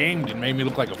fucking gamed and made me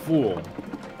look like a fool.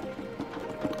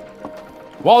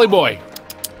 Wally boy.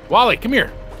 Wally, come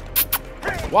here.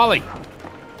 Wally.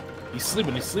 He's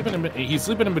sleeping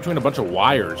in between a bunch of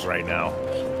wires right now.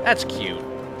 That's cute.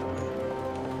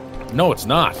 No, it's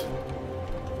not.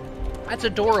 That's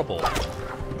adorable.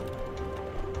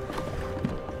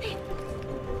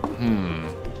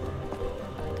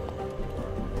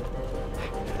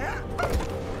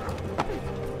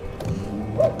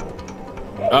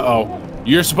 Uh-oh.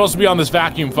 You're supposed to be on this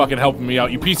vacuum fucking helping me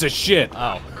out, you piece of shit.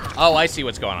 Oh. Oh, I see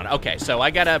what's going on. Okay, so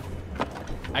I gotta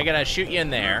shoot you in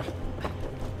there.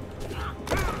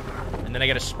 And then I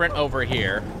gotta sprint over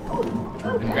here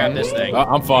and grab this thing.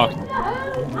 I'm fucked.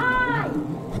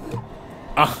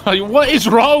 What is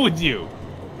wrong with you?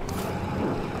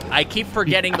 I keep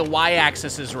forgetting the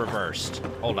y-axis is reversed.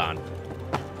 Hold on.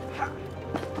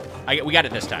 We got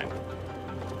it this time.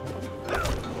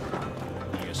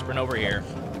 You go sprint over here.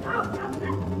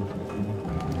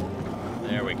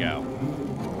 There we go.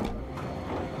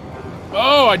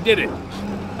 Oh, I did it.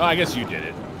 Oh, I guess you did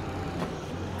it.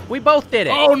 We both did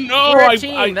it. Oh no! We're a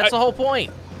team. That's the whole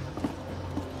point.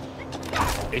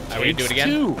 It Are we gonna do it again?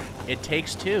 Two. It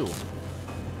takes two.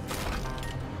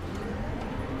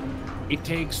 It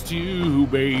takes two,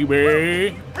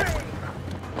 baby.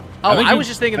 Oh, I was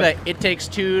just thinking that it takes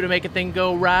two to make a thing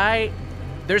go right.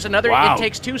 There's another It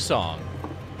Takes Two song.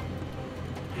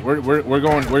 We're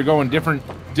going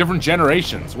different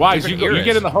generations. Why? You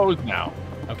get in the hose now.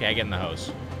 Okay, I get in the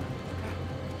hose.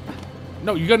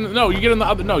 No, you get in the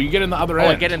other. No, you get in the other end.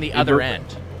 Oh, I get in the other end.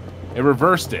 It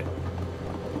reversed it.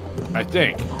 I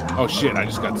think. Oh shit! I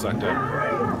just got sucked up.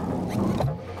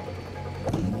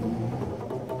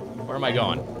 Where am I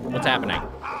going? What's happening?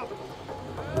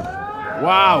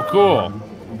 Wow, cool.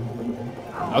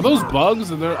 Are those bugs?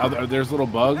 There's little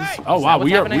bugs. Oh wow,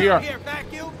 we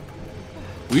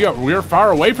are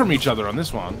far away from each other on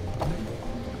this one.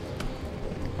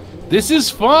 This is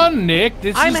fun, Nick.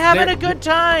 I'm having a good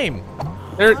time.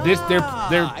 They're.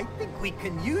 I think we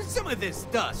can use some of this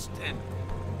dust and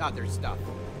other stuff.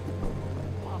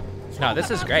 No,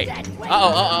 this is great.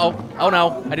 Oh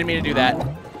no, I didn't mean to do that.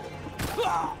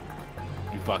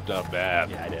 You fucked up bad.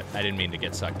 Yeah, I did. I didn't mean to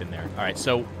get sucked in there. All right,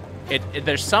 so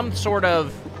there's some sort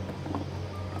of.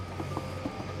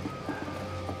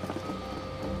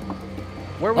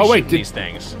 Where are we shooting these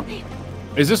things?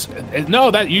 Is this no?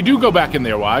 That you do go back in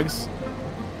there, Wiges.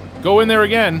 Go in there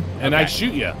again, and Okay. I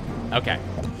shoot you. Okay.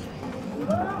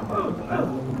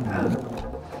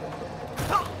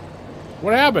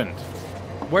 What happened?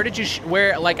 Where did you?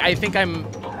 Like I think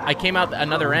I came out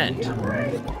another end.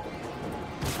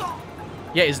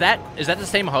 Yeah, is that the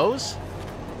same hose?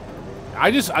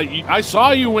 I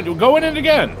saw you when go in it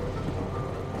again.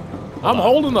 I'm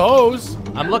holding the hose.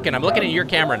 I'm looking at your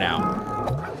camera now.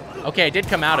 Okay, I did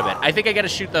come out of it. I think I gotta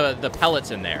shoot the pellets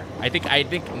in there. I think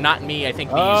not me. I think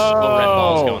these little red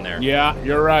balls go in there. Yeah,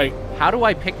 you're right. How do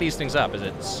I pick these things up? Is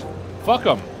it? Fuck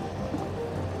them.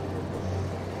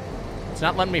 It's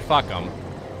not letting me fuck them.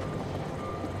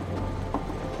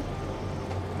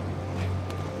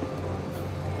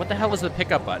 What the hell is the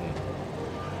pickup button?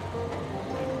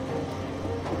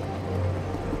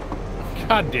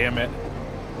 God damn it.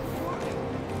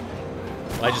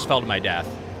 Well, I just fell to my death.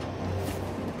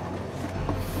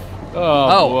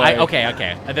 Oh, boy. Okay.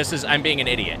 I'm being an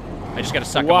idiot. I just gotta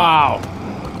suck them Wow. up.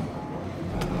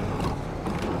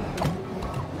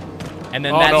 And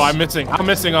then no, I'm missing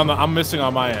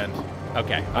on my end.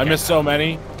 Okay. I missed so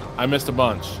many. I missed a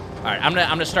bunch. All right, I'm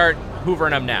gonna start hoovering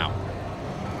them now.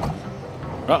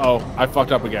 Uh-oh, I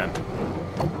fucked up again.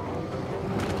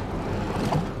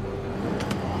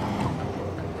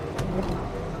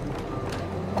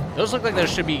 Those look like they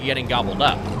should be getting gobbled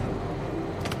up.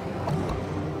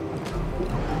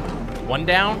 One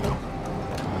down.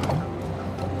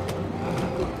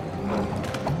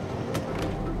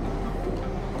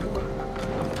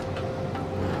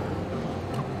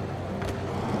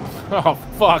 Oh,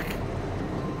 fuck.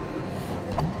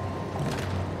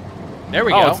 There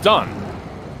we go. Oh, it's done.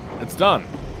 It's done.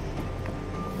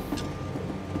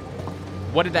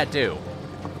 What did that do?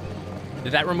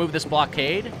 Did that remove this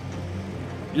blockade?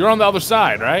 You're on the other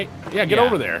side, right? Yeah, get Yeah.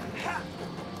 over there.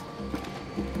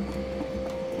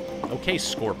 Okay,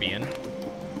 Scorpion.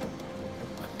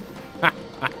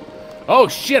 Oh,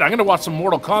 shit, I'm gonna watch some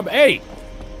Mortal Kombat. Hey!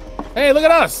 Hey, look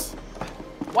at us!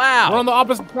 Wow! We're on the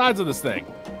opposite sides of this thing.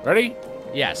 Ready?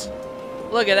 Yes.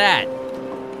 Look at that.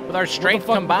 With our strength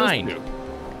What the fuck combined. does this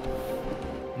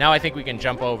do? Now I think we can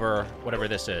jump over whatever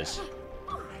this is.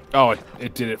 Oh,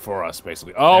 it did it for us,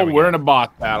 basically. Oh, we're in a boss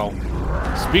battle.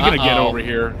 Speaking of get over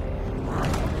here.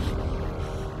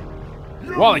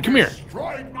 Wally, come here.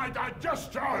 Destroyed my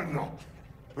digestion,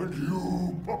 and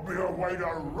you put me away to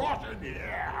rot in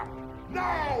here.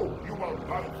 Now you will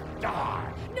both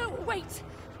die. No, wait!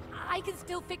 I can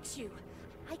still fix you.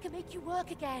 I can make you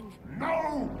work again.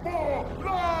 No more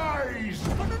lies.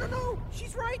 No.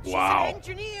 She's right. She's Wow. an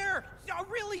engineer. A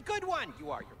really good one.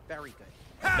 You are. You're very good.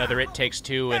 Another It Takes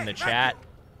Two in the chat.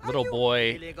 Little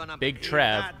boy, Big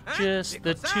Trev. Just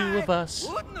the two of us.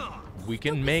 We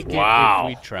can make it Wow.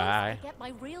 if we try. Get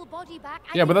my real body back.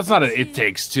 Yeah, but that's not an It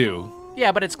Takes Two.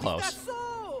 Yeah, but it's close. That's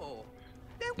so.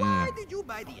 Then why did you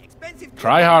buy the expensive?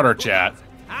 Try harder, chat.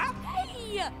 Huh?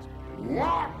 Hey!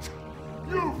 What?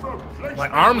 You've replaced My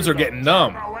me arms with are a getting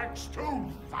numb.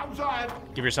 X-2000,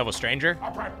 Give yourself a stranger.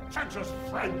 a pretentious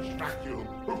French vacuum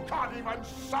who can't even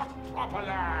suck properly.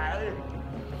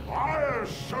 I'll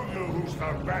show you who's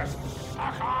the best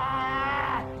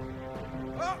sucker.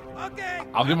 Oh, okay.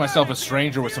 I'll give myself a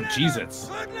stranger with some Cheez-Its.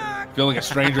 Feel like a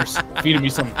stranger's feeding me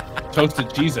some toasted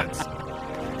Cheez-Its.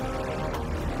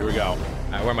 Here we go. All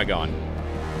right, where am I going?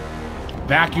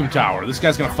 Vacuum tower. This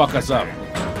guy's gonna fuck us up.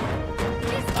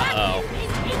 Uh-oh.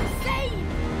 It's insane!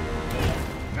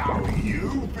 Now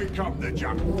you become the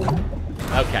jump.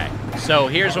 Okay, so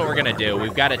here's what we're gonna do.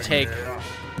 We've got to take.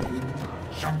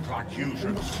 Jump like you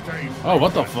should stay. Oh,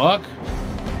 what the fuck?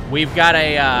 We've got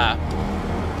a.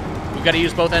 We've got to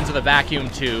use both ends of the vacuum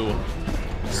to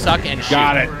suck and shoot.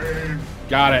 Got it.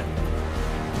 Got it.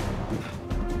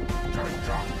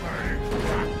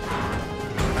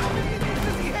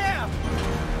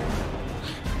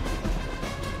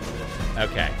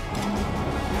 Okay.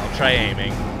 I'll try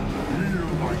aiming.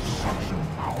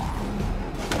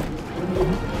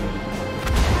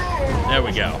 There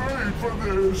we go.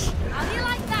 How do you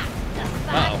like that?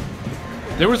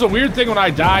 Uh-oh. There was a weird thing when I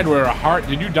died where a heart.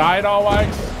 Did you die at all,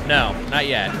 Wags? No, not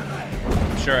yet.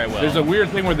 I'm sure I will. There's a weird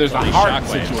thing where there's a These heart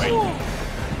shockwaves. situation.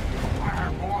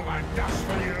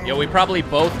 Yeah, we probably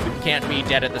both can't be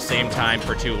dead at the same time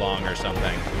for too long or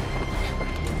something.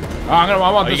 Oh,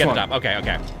 I want You this get one. the top. Okay,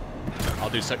 okay. I'll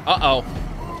do some. Uh-oh.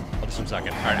 I'll do some sucking.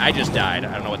 All right, I just died.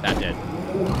 I don't know what that did.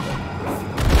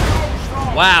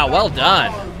 Wow, well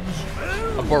done.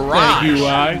 A barrage. Thank you,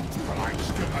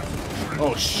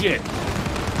 Oh, shit.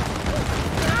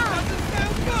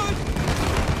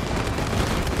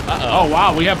 Uh-oh. Oh,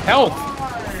 wow, we have health.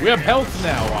 We have health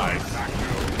now, Wags.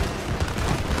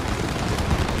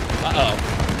 Uh-oh.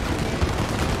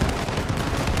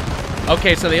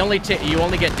 Okay, so they only you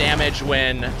only get damage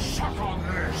when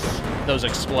those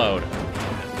explode.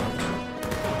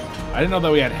 I didn't know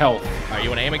that we had health. All right, you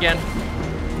want to aim again?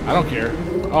 I don't care.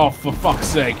 Oh, for fuck's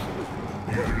sake.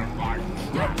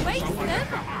 Waste them!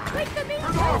 Quick them in!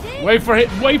 Wait for it.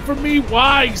 Wait for me,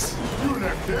 Wiges.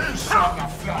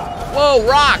 Whoa,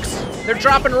 rocks! They're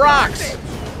dropping rocks.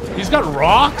 He's got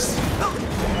rocks?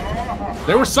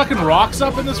 They were sucking rocks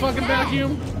up in this fucking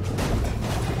vacuum?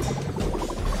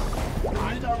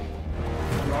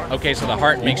 Okay, so the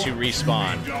heart makes you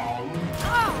respawn.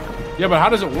 Yeah, but how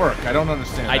does it work? I don't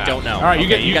understand that. I don't know. All right,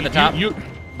 Okay, you got the top? You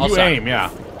I'll aim,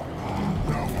 yeah.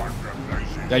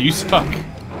 Yeah, you suck.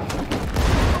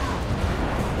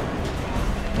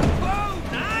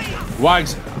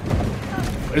 Wags,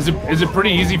 is it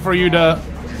pretty easy for you to?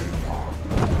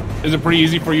 Is it pretty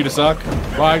easy for you to suck,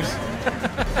 Wags?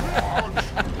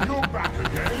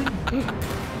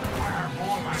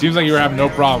 Seems like you were having no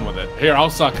problem with it. Here, I'll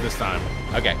suck this time.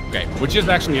 Okay, okay. Which is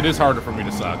actually, it is harder for me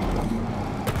to suck.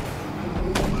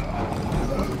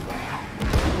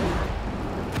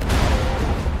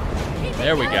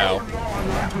 There we go.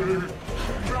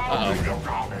 Uh-oh.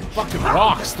 Fucking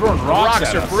rocks, throwing rocks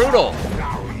at us. Rocks are brutal.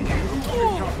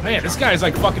 Man, this guy's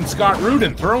like fucking Scott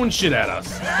Rudin throwing shit at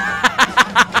us.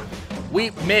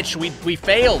 Mitch, we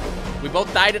failed. We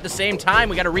both died at the same time.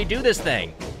 We got to redo this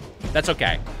thing. That's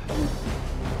okay.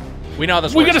 We know how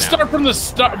this works. We gotta now. start from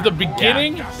the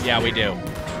beginning? Yeah, we do.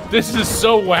 This is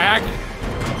so whack.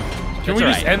 Can we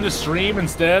just right. end the stream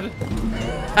instead?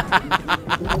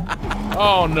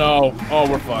 Oh no. Oh,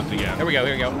 we're fucked again. Here we go,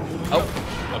 here we go. Oh,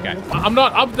 okay. I'm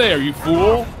not up there, you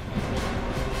fool.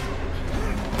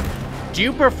 Do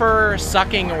you prefer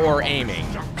sucking or aiming?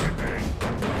 Would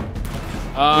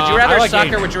you rather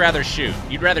suck or would you rather shoot?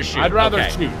 You'd rather shoot. I'd rather okay.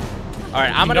 shoot. All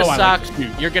right, I'm gonna suck. Like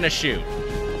to You're gonna shoot.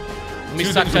 Let me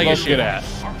Two suck things till we're you both shoot. good at.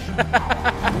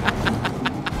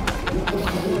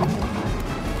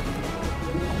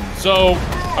 So,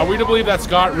 are we to believe that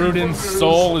Scott Rudin's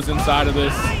soul is inside of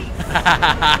this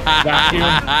vacuum?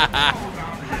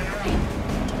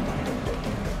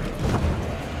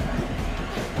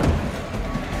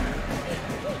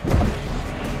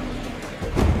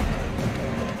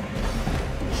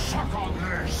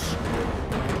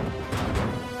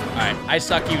 All right, I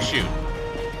suck, you shoot.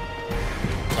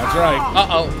 That's right.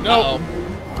 Uh-oh. No. Uh-oh.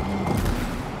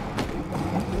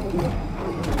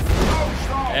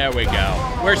 There we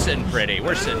go. We're sitting pretty.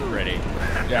 We're sitting pretty.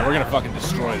 Yeah, we're gonna fucking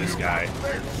destroy this guy.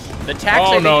 The tax.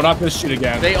 Oh no, not this shit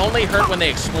again. They only hurt when they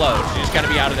explode. So you just gotta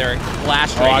be out of their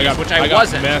blast Oh, radius, which I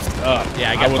wasn't. Got messed up. Yeah,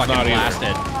 I got was fucking not blasted.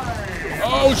 Either.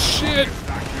 Oh shit!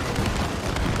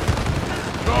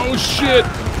 Oh shit!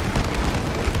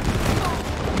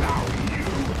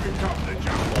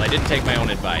 Well, I didn't take my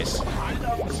own advice.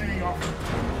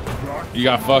 You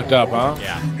got fucked up, huh?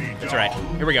 Yeah, that's right.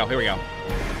 Here we go. Here we go.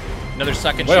 Another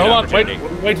suck and Wait, shoot hold on. opportunity.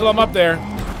 Wait till I'm up there. All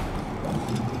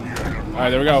right,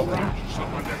 there we go.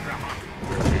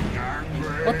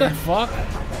 What the fuck?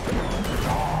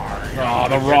 Oh,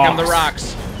 the rocks. Here come the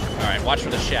rocks. All right, watch for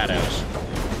the shadows.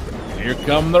 Here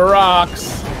come the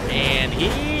rocks. And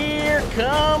here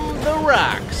come the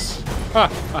rocks.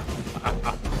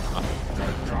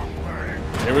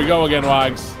 Here we go again,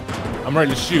 Wags. I'm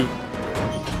ready to shoot.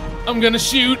 I'm gonna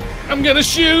shoot. I'm gonna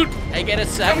shoot. I get a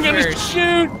suck I'm gonna first.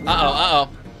 shoot. Uh-oh,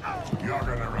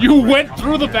 uh-oh. You went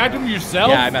through the vacuum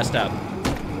yourself? Yeah, I messed up.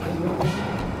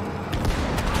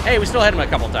 Hey, we still hit him a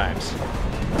couple times.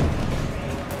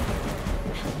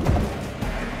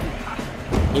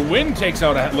 The wind takes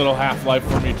out a little half-life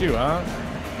for me too, huh?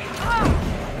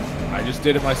 I just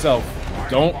did it myself.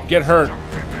 Don't get hurt.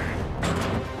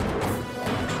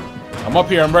 I'm up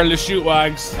here. I'm ready to shoot,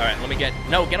 Wags. All right, let me get...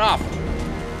 No, get off.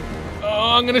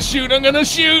 Oh, I'm gonna shoot. I'm gonna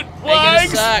shoot. I'm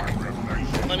Wags. gonna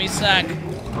suck. Let me suck.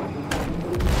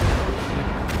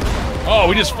 Oh,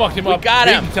 we just fucked him up got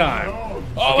big him. time.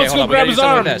 Oh, Okay, let's hold go on, we grab gotta his do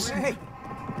something arm. with this. Hey,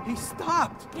 he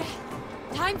stopped. Yeah.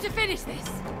 Time to finish this.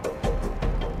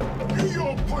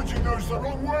 You're pointing us the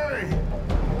wrong way.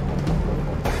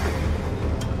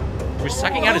 We're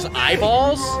sucking out his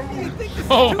eyeballs?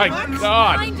 Oh my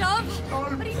god. Kind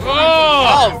of. But he's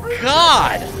Oh. Oh,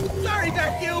 God. Sorry,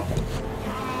 vacuum.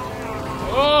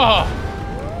 Oh.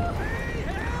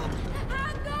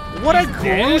 What a He's dead?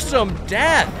 gruesome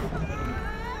death.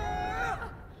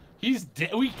 He's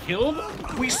dead. We killed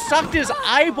him? We sucked his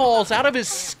eyeballs out of his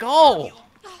skull.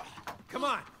 Come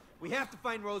on. We have to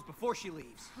find Rose before she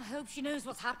leaves. I hope she knows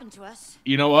what's happened to us.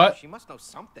 You know what? She must know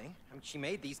something. I mean, she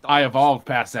made these dolls. I evolved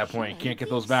past that point. Can't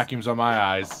get those vacuums on my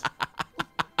eyes.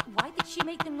 Why did she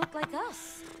make them look like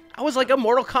us? That was like a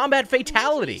Mortal Kombat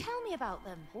fatality. Tell me about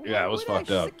them. Yeah, it was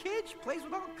fucked up. She's a kid. She plays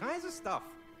with all kinds of stuff.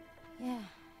 Yeah,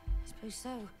 I suppose so.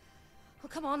 Well,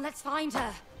 come on, let's find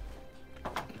her.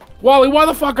 Wally, why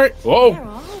the fuck are... Whoa. Where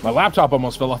are My laptop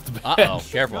almost fell off the bed. Uh-oh,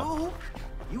 careful. No,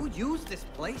 you use this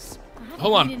place.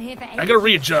 Hold on. Been in here for I gotta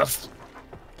readjust.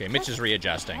 Okay, Mitch is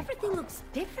readjusting. Everything looks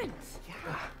different.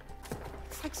 Yeah.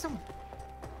 It's like some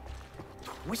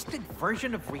twisted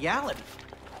version of reality.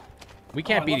 We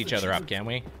can't beat each other up, can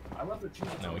we?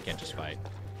 No, we can't just fight.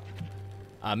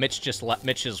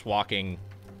 Mitch is walking,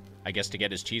 I guess, to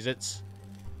get his Cheez-Its.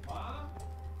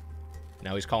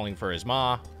 Now he's calling for his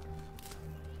ma.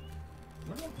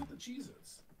 Where did I put the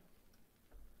Cheez-Its?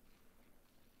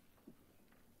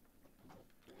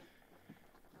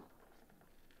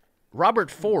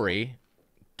 Robert Forey,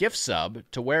 gift sub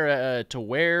to where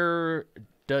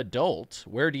the adult.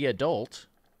 Where the adult?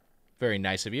 Very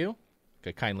nice of you.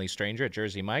 A kindly stranger at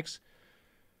Jersey Mike's.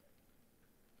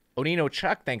 Onino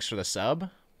Chuck, thanks for the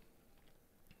sub.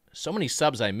 So many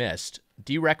subs I missed.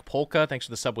 D-Rec Polka, thanks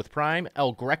for the sub with Prime.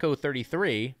 El Greco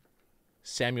 33.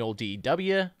 Samuel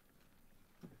D.W.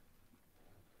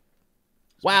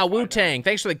 Wow, Wu-Tang,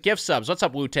 thanks for the gift subs. What's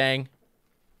up, Wu-Tang?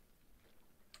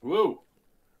 Woo.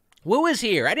 Woo is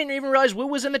here. I didn't even realize Woo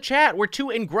was in the chat. We're too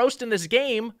engrossed in this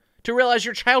game to realize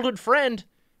your childhood friend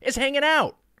is hanging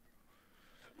out.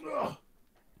 Ugh.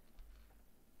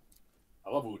 I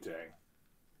love Wu-Tang.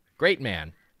 Great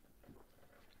man.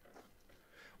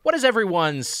 What is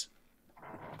everyone's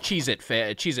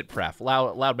Cheez-It pref?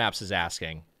 Loud Maps is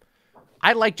asking.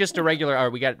 I like just a regular.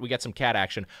 Oh, we got some cat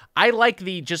action. I like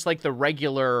the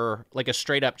regular, like a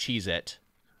straight up Cheez-It.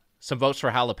 Some votes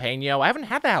for jalapeno. I haven't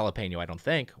had the jalapeno, I don't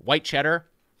think. White cheddar.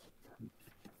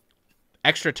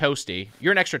 Extra toasty.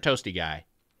 You're an extra toasty guy.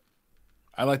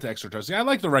 I like the extra toasty. I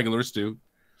like the regulars too.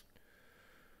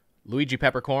 Luigi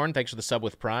Peppercorn, thanks for the sub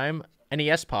with Prime.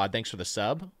 NES Pod, thanks for the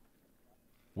sub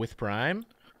with Prime.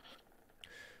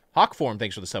 Hawkform,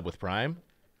 thanks for the sub with Prime.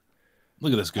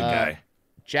 Look at this good guy.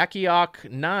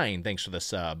 JackieOck9, thanks for the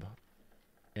sub.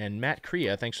 And Matt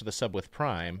Crea, thanks for the sub with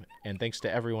Prime. And thanks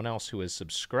to everyone else who has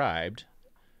subscribed.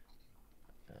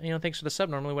 You know, thanks for the sub.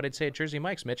 Normally what I'd say at Jersey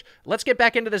Mike's, Mitch. Let's get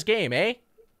back into this game, eh?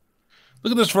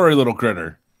 Look at this furry little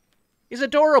critter. He's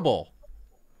adorable.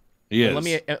 He is. Let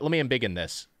me embiggen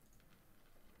this.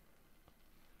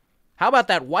 How about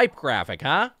that wipe graphic,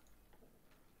 huh?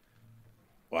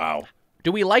 Wow.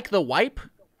 Do we like the wipe?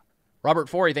 Robert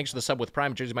Forey, thanks for the sub with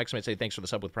Prime. Jersey Mike's might say thanks for the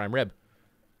sub with Prime Rib.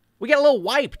 We got a little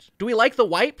wiped. Do we like the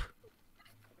wipe?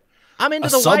 I'm into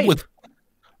the sub wipe. With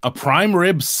a Prime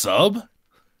Rib sub?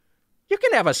 You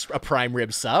can have a Prime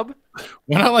Rib sub.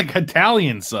 Why not like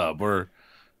Italian sub or...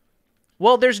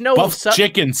 Well, there's no buff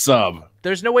chicken sub.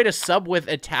 There's no way to sub with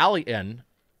Italian.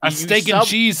 A steak and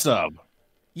cheese sub.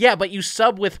 Yeah, but you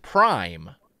sub with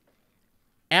Prime.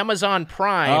 Amazon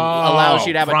Prime allows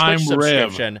you to have a Twitch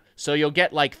subscription, so you'll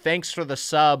get like thanks for the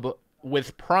sub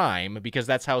with Prime because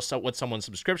that's how what someone's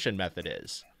subscription method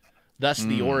is. Thus,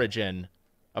 the origin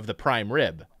of the Prime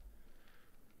Rib.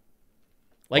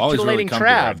 Like Titillating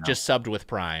Trav just subbed with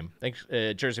Prime. Thanks,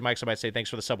 Jersey Mike. Somebody say thanks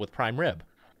for the sub with Prime Rib.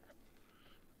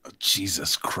 Oh,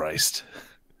 Jesus Christ!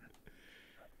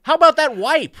 How about that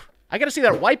wipe? I got to see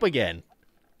that wipe again.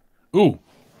 Ooh.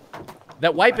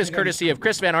 That wipe is courtesy of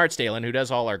Chris Van Artstalen, who does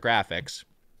all our graphics,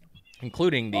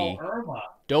 including the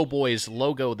Doughboys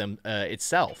logo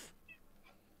itself.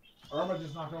 Irma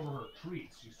just knocked over her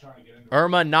treats. She's trying to get into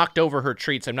Irma knocked over her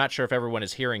treats. I'm not sure if everyone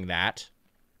is hearing that.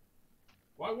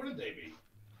 Why wouldn't they be?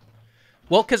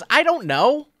 Well, because I don't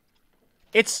know.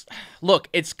 Look,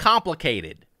 it's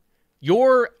complicated.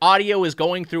 Your audio is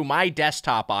going through my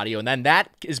desktop audio, and then that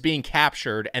is being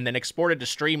captured and then exported to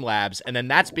Streamlabs, and then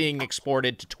that's being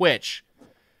exported to Twitch.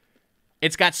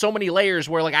 It's got so many layers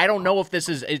where, like, I don't know if this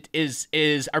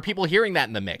are people hearing that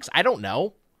in the mix? I don't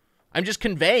know. I'm just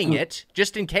conveying it,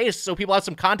 just in case, so people have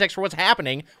some context for what's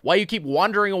happening while you keep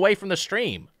wandering away from the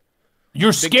stream.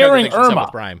 You're scaring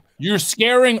Irma. You're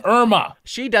scaring Irma.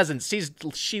 She doesn't.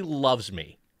 She loves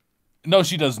me. No,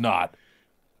 she does not.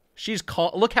 She's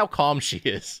calm. Look how calm she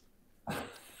is.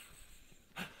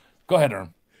 Go ahead, Irma.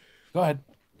 Go ahead.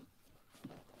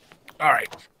 All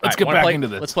right. Let's get back into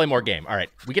this. Let's play more game. All right.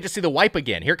 We get to see the wipe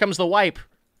again. Here comes the wipe.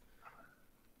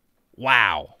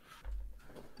 Wow.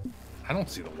 I don't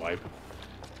see the wipe.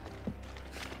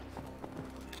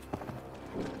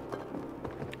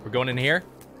 We're going in here?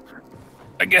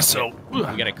 I guess so. We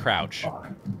gotta crouch. I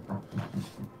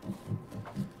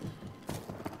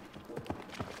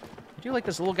do like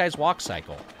this little guy's walk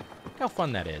cycle. Look how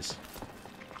fun that is.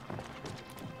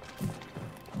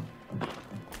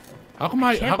 How come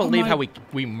I can't believe how we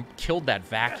killed that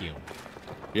vacuum.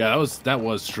 Yeah, that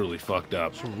was truly fucked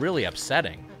up. It's really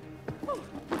upsetting.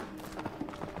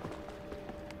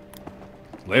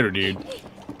 Later, dude.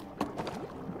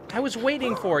 I was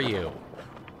waiting for you.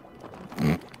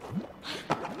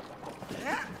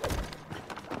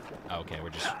 Okay, we're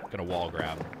just gonna wall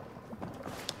grab.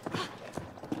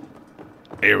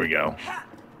 Here we go.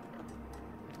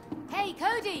 Hey,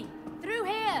 Cody, through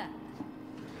here.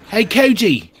 Hey,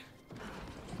 Koji.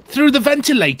 Through the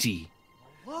ventilator.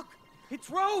 Look, it's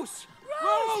Rose.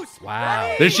 Rose.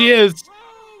 Wow. There she is.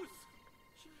 Rose.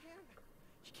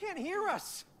 She can't hear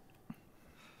us.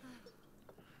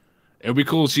 It would be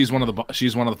cool if she's one of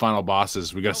the final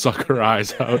bosses. We gotta suck her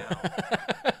eyes out.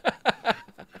 I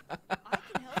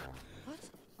can help.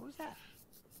 What was that?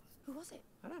 Who was it?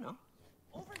 I don't know.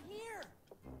 Over here.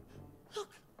 Look,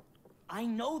 I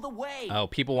know the way. Oh,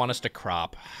 people want us to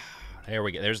crop. There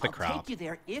we go. There's the I'll crop. take you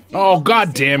there if you Oh, only God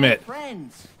save damn my it.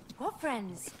 Friends. What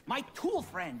friends? My tool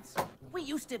friends. We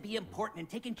used to be important and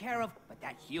taken care of, but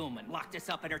that human locked us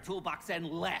up in her toolbox and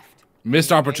left.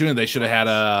 Missed opportunity. They should have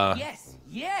had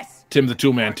Yes. Tim the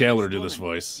Toolman Taylor do this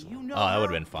voice. You know Oh, that would have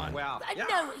her? been fun. Well,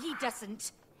 No, he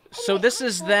doesn't. So this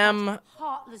is them.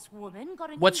 Heartless woman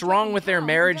got a What's new wrong job with in their town,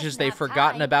 marriage doesn't is they've have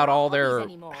forgotten time about for all hobbies their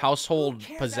anymore. household Who cares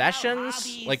about possessions.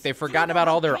 hobbies? Like they You forgotten know about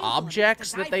all what their came from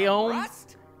objects the that they knife own.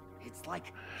 rust? It's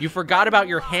like You forgot about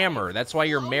your hammer. That's why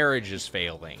your marriage is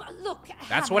failing. Look,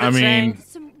 That's Hannah, what it's saying. there's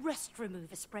some rust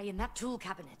remover spray in that tool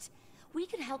cabinet. We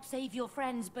can help save your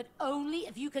friends, but only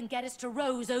if you can get us to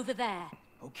Rose over there.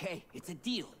 okay, it's a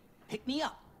deal. Pick me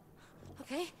up.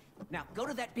 Okay? Now go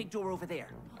to that big door over there.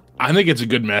 I think it's a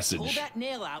good Pull message. that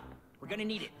nail out. We're gonna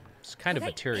need it. It's kind of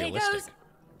Okay, here materialistic.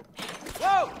 goes.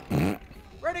 whoa!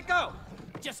 Where'd it go?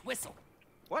 Just whistle.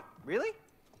 What? Really?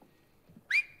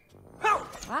 Oh,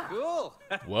 Wow. cool.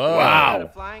 Whoa. Got a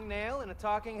flying nail and a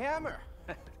talking hammer.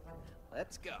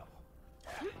 Let's go.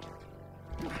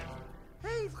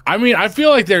 Hey, I mean, I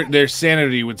feel like their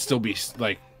sanity would still be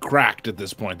like cracked at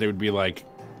this point. They would be like,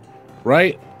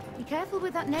 right? Be careful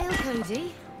with that nail,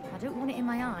 Cody. I don't want it in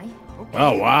my eye. okay,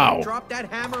 Oh, wow. Drop that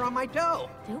hammer on my dough.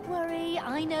 Don't worry,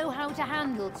 I know how to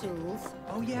handle tools.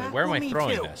 Oh yeah. Wait, where am Well, I me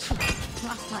throwing too. this?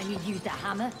 Last time you used a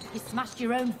hammer, you smashed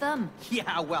your own thumb.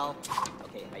 Yeah, well,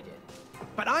 okay, I did.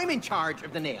 But I'm in charge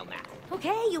of the nail now.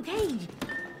 Okay.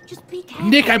 Just be careful.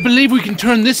 Nick, I believe we can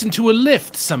turn this into a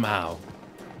lift somehow.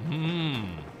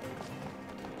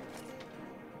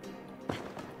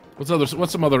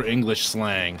 What's some other English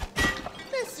slang?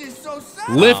 This is so sad.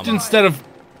 Lift instead of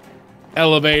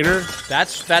elevator.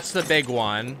 That's the big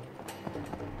one.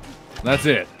 That's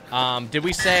it. Did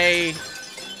we say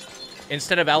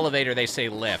instead of elevator they say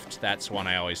lift? That's one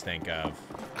I always think of.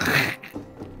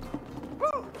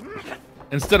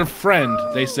 Instead of friend,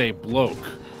 they say bloke.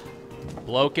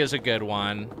 Bloke is a good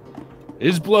one.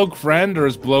 Is bloke friend or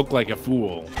is bloke like a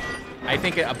fool? I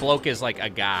think a bloke is like a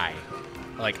guy.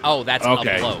 Like, oh, that's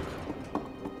Okay. a bloke.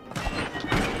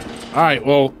 All right,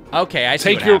 well, Okay, I see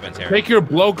take what your happens here. take your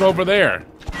bloke over there.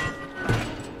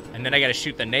 And then I gotta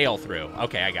shoot the nail through.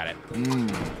 Okay, I got it.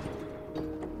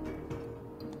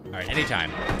 All right,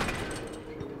 anytime.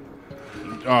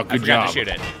 Oh, I good forgot job. to shoot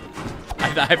it.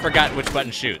 I forgot which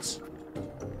button shoots.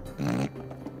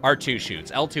 R2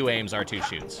 shoots. L2 aims, R2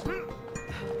 shoots.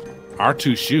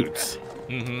 R2 shoots.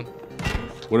 Mm-hmm.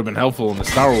 Would have been helpful in the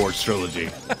Star Wars trilogy.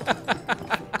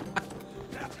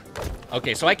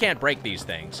 Okay, so I can't break these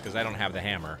things because I don't have the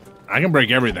hammer. I can break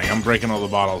everything. I'm breaking all the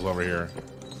bottles over here.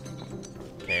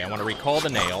 Okay, I want to recall the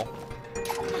nail.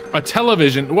 A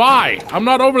television? Why? I'm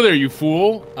not over there, you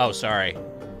fool. Oh, sorry.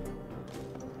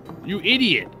 You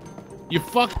idiot. You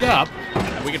fucked up.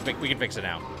 We can fix it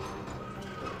now.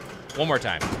 One more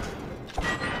time.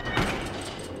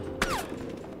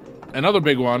 Another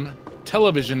big one.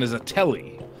 Television is a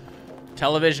telly.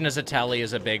 Television is a telly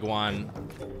is a big one.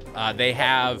 They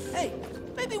have Hey,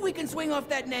 maybe we can swing off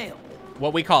that nail.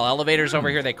 what we call elevators over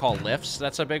here. They call lifts.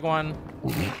 That's a big one.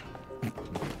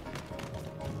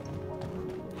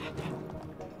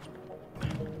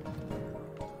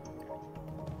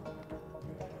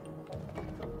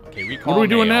 Okay, recall What are we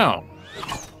doing nail. now?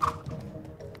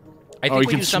 I think you we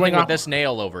can do something swing with off- this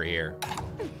nail over here.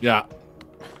 Yeah.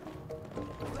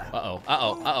 Uh-oh,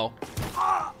 uh-oh,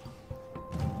 uh-oh.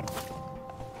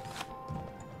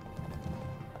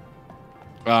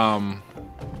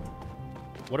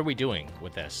 What are we doing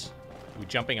with this? Are we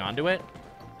jumping onto it?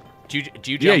 Do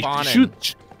you jump on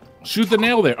shoot the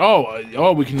nail there.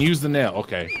 Oh, we can use the nail.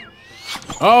 Okay.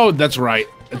 Oh, that's right.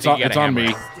 It's You on, get it's a on hammer.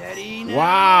 me. Steady now.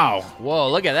 Wow. Whoa,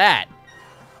 look at that.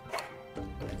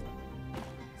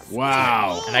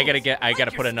 Wow. And I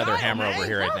gotta put another hammer over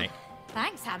here, I think.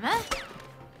 Thanks, Hammer.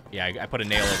 Yeah, I put a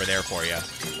nail over there for you.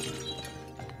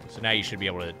 So now you should be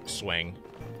able to swing.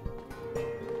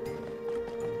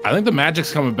 I think the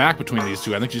magic's coming back between these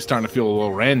two. I think she's starting to feel a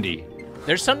little randy.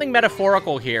 There's something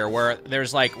metaphorical here where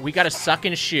there's like we gotta suck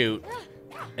and shoot,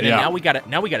 and then Yeah.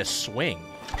 now we gotta swing.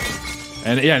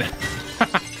 And yeah.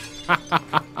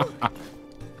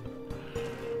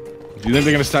 Do you think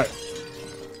they're gonna start?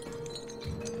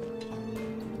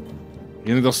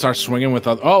 You think they'll start swinging with?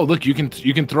 Oh, look, you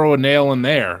can throw a nail in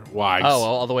there. Why? Oh,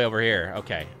 all the way over here.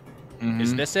 Okay.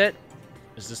 Is this it?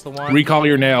 Is this the one? Recall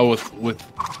your nail with,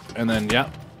 and then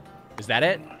yep. Is that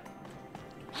it?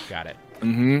 Got it.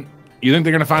 You think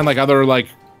they're gonna find like other like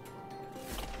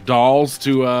dolls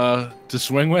to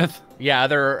swing with? Yeah,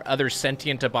 other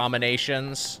sentient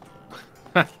abominations.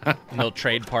 And they'll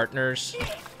trade partners.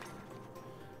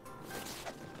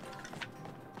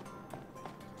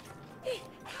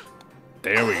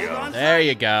 There we go. There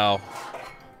you go.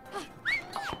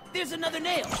 There's another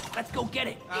nail. Let's go get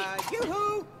it.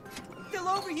 Yoo-hoo! Still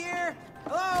over here.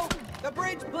 Hello? The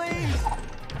bridge, please.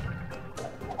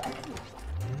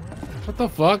 What the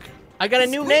fuck? I got a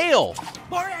new nail.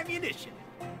 More ammunition.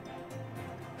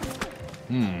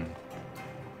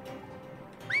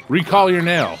 Recall your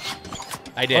nail.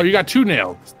 I did. Oh, you got 2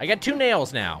 nails. I got 2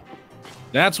 nails now.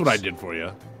 That's what I did for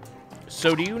you.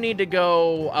 So do you need to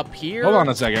go up here? Hold on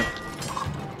a second.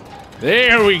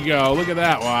 There we go. Look at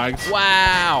that, Wags.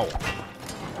 Wow.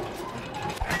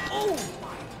 Oh,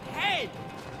 my head.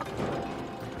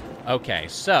 Okay,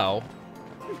 so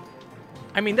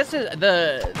I mean, this is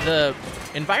the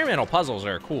environmental puzzles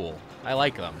are cool. I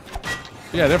like them.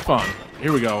 Yeah, they're fun.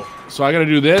 Here we go. So I got to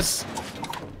do this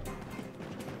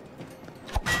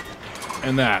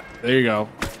and that. There you go.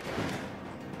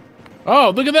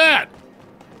 Oh, look at that.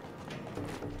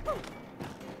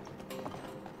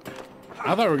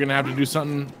 I thought we were gonna have to do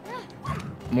something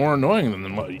more annoying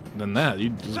than that. You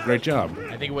did a great job.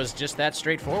 I think it was just that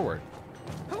straightforward.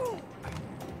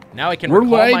 Now I can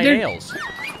recall my nails.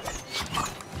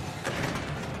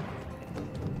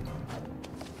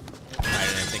 I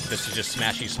think this is just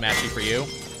smashy for you.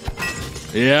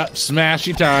 Yeah,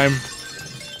 smashy time.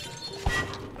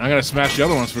 I'm gonna smash the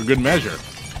other ones for good measure.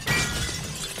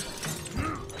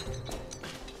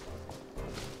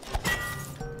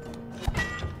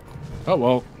 Oh,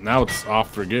 well, now it's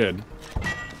off for good.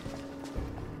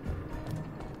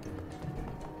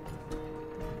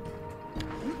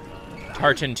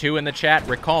 Tartan2 in the chat.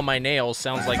 Recall my nails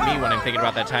sounds like me when I'm thinking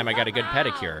about that time I got a good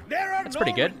pedicure. That's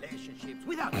pretty good.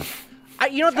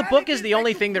 You know, the book is the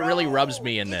only thing that really rubs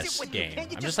me in this game.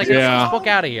 I'm just like, get this book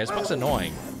out of here. This book's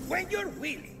annoying.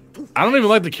 I don't even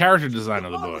like the character design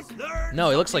of the book.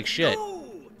 No, it looks like shit.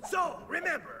 So,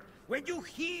 remember, when you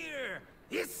hear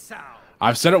this sound,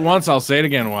 I've said it once, I'll say it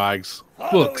again, Wags.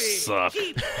 Books suck.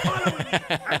 Keep following me,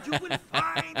 and you will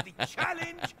find the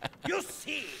challenge you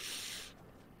see.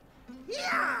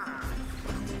 Yeah!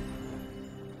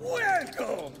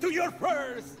 Welcome to your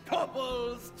first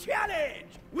couples challenge.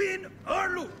 Win or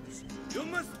lose, you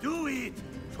must do it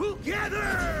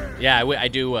together. Yeah, I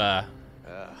do. Well,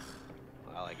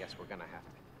 I guess we're gonna have to.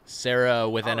 Sarah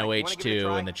with All right,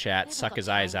 NOH2 in the chat. Suck his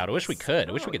eyes out. I wish we could.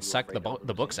 I wish we could suck the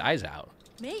book's eyes out.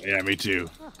 Me? Yeah, me too.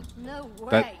 Oh, no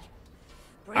way.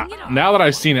 Bring it on. Now that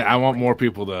I've seen it, I want more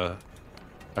people to...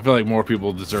 I feel like more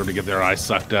people deserve to get their eyes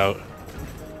sucked out.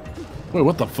 Wait,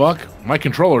 what the fuck? My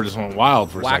controller just went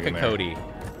wild for a second there. Cody.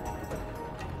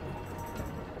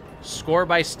 Score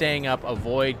by staying up,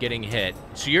 avoid getting hit.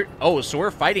 So you're... Oh, so we're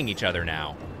fighting each other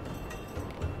now.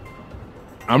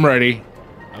 I'm ready.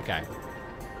 Okay.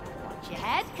 Watch your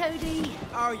head, Cody.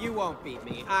 Oh, you won't beat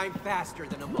me. I'm faster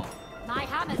than a bull. My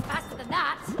hammer's faster than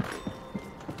that.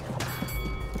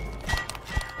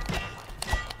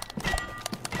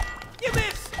 You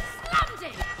missed! Slammed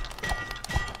it!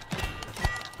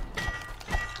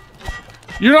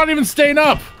 You're not even staying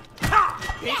up! Ha!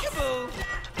 Peekaboo!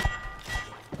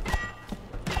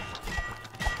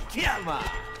 Come on!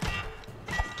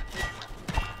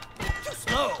 Too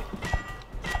slow!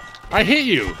 I hit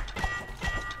you!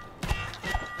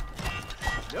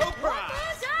 No problem!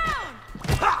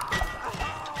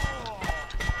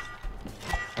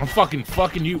 I'm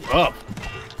fucking you up.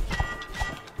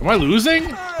 Am I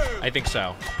losing? I think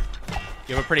so.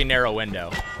 You have a pretty narrow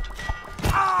window.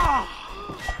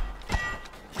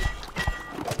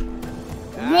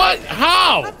 What?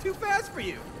 How? Not too fast for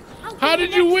you. How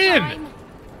did you win?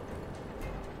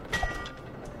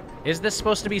 Is this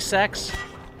supposed to be sex?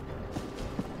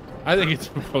 I think it's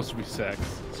supposed to be sex.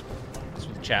 That's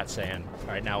what the chat's saying. All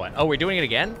right, now what? Oh, we're doing it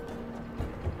again?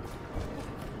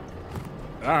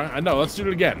 All right, I know. Let's do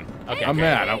it again. Okay. I'm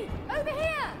mad. Over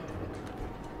here!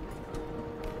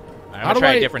 I'm gonna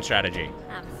try a different strategy.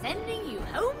 I'm sending you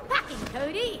home packing,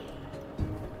 Cody.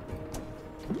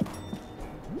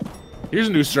 Here's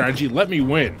a new strategy. Let me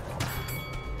win.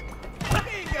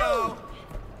 Bingo!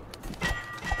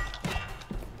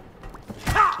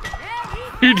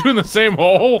 You're doing the same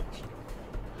hole?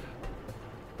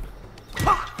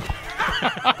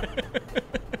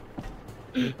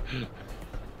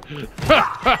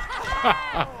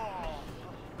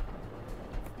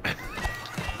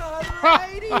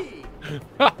 Alrighty.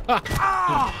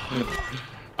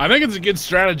 I think it's a good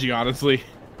strategy, honestly.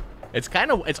 It's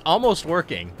almost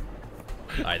working.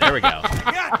 All right, there we go.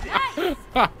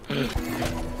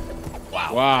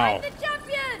 Wow. I'm the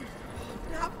champion!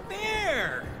 Not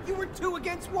fair. You were 2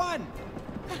 against 1.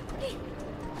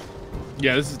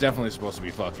 Yeah, this is definitely supposed to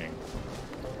be fucking.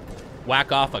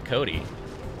 Whack off a Cody.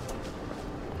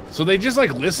 So they just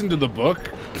like listened to the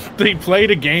book? They played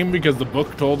a game because the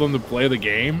book told them to play the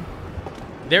game?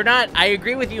 They're not. I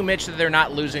agree with you, Mitch, that they're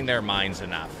not losing their minds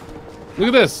enough. Look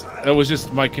at this. It was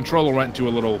just my controller went into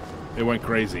a little. It went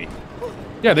crazy.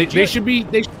 Yeah, they should be.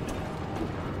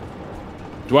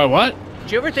 Do I what?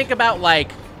 Do you ever think about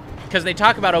like, because they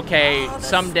talk about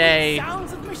someday.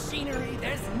 Sounds of machinery.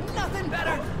 There's nothing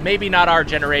better. Maybe not our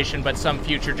generation, but some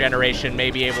future generation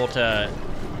may be able to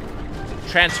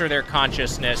transfer their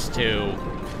consciousness to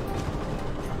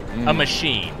a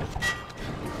machine.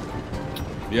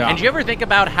 Yeah. And do you ever think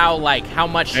about how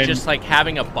much just like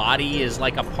having a body is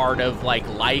like a part of like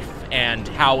life, and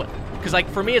how, because like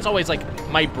for me it's always like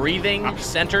my breathing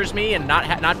centers me, and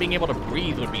not being able to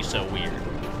breathe would be so weird.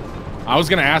 I was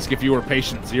gonna ask if you were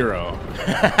patient 0.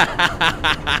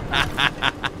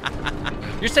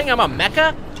 You're saying I'm a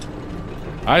mecha?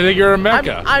 I think you're a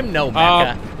mecha. I'm no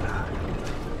mecha.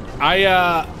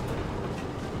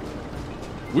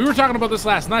 We were talking about this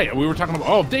last night. We were talking about.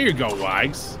 Oh, there you go,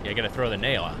 Wiges. Yeah, I gotta throw the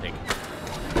nail, I think.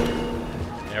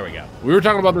 There we go. We were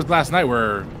talking about this last night.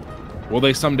 Where will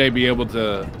they someday be able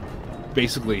to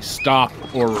basically stop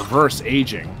or reverse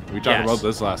aging? We talked about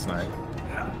this last night.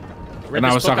 And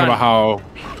I was talking about how.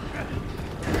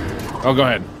 Oh, go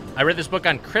ahead. I read this book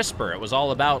on CRISPR. It was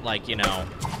all about like, you know,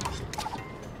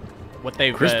 what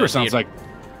they've. CRISPR sounds like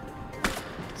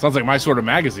my sort of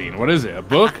magazine. What is it? A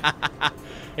book?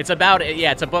 It's about,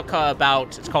 yeah, it's a book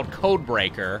about, it's called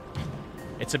Codebreaker.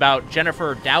 It's about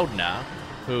Jennifer Doudna,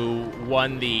 who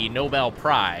won the Nobel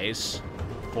Prize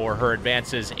for her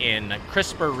advances in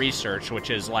CRISPR research, which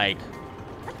is like,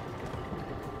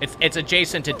 it's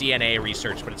adjacent to DNA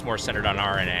research, but it's more centered on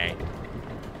RNA.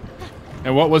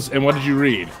 And what did you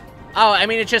read? Oh, I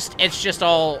mean, it's just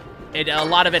all, a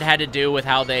lot of it had to do with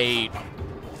how they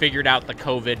figured out the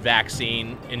COVID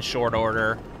vaccine in short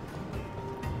order.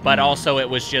 But also it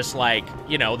was just like,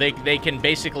 you know, they can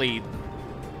basically,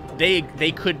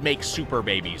 they could make super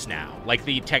babies now. Like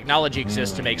the technology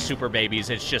exists to make super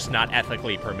babies. It's just not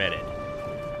ethically permitted.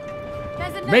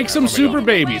 Make some super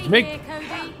babies. Make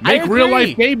real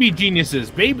life baby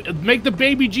geniuses. Make the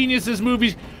Baby Geniuses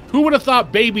movies. Who would have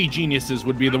thought Baby Geniuses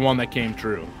would be the one that came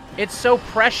true? It's so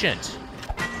prescient.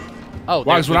 Oh,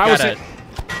 well, what I was saying.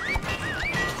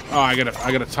 Oh, I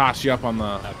gotta toss you up on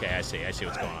the. Okay, I see what's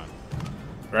going on.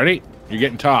 Ready? You're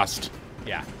getting tossed.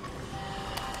 Yeah.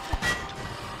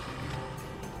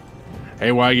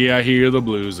 Hey, Wiggy, I hear the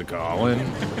blues are calling.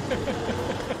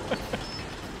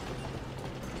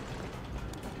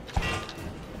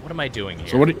 What am I doing here?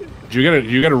 So what?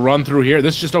 You gotta run through here.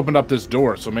 This just opened up this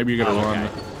door, so maybe you gotta run.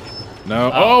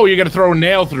 No. Oh, you gotta throw a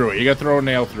nail through it. You gotta throw a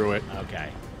nail through it. Okay.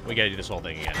 We gotta do this whole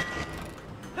thing again.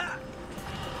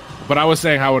 But I was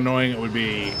saying how annoying it would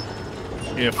be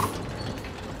if.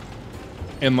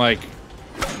 And like,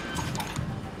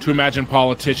 to imagine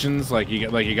politicians like you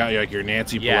got your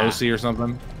Nancy Pelosi or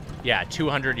something. Yeah,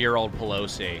 200-year-old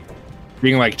Pelosi.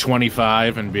 Being like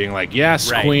 25 and being like,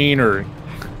 yes, right. Queen, or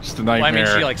just a nightmare. Well, I mean,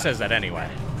 she like says that anyway.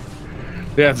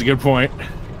 Yeah, that's a good point.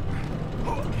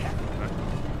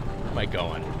 Where am I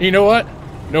going? You know what?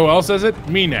 No one else says it?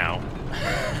 Me now.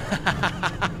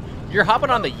 You're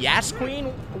hopping on the Yas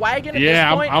Queen wagon at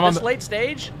this point? I'm at on this late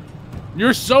stage?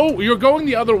 You're going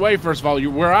the other way, first of all.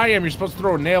 Where I am, you're supposed to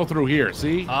throw a nail through here,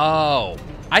 see? Oh.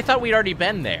 I thought we'd already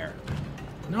been there.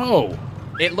 No.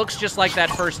 It looks just like that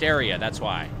first area, that's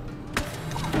why.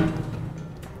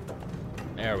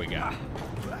 There we go.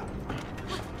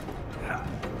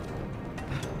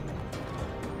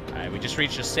 Alright, we just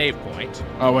reached a save point.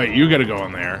 Oh, wait, you gotta go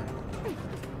in there.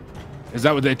 Is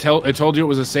that what it told you it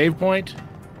was a save point?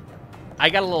 I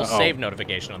got a little save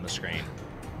notification on the screen.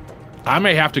 I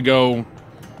may have to go.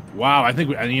 Wow, I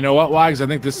think. And you know what, Wags? I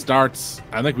think this starts.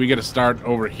 I think we got to start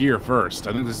over here first.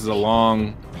 I think this is a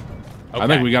long. Okay. I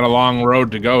think we got a long road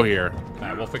to go here. All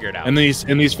right, we'll figure it out. And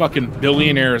these fucking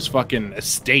billionaires' fucking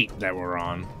estate that we're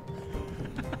on.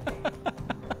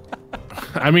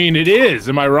 I mean, it is.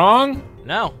 Am I wrong?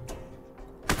 No.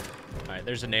 All right,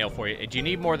 there's a nail for you. Do you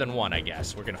need more than one? I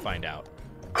guess we're gonna find out.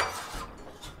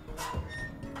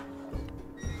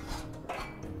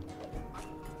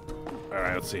 All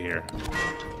right, let's see here.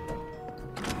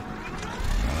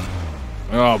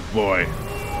 Oh boy.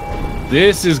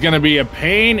 This is gonna be a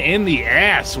pain in the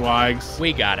ass, Wags.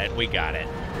 We got it. We got it.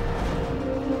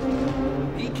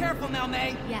 Be careful now,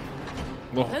 May. Yeah.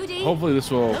 Well, Cody, hopefully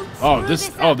this will. don't Oh, screw this.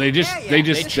 this Oh, up. they just. Yeah, yeah. They They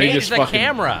just. changed the fucking.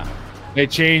 camera. They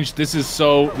changed. This is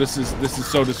so. This is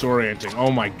so disorienting. Oh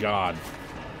my god.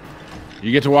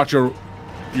 You get to watch your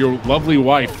lovely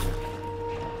wife.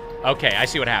 Okay, I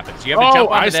see what happens. You have to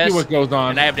jump onto I this. see what goes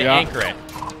on. And I have to Yeah. anchor it.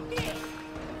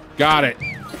 Got it.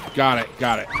 Got it.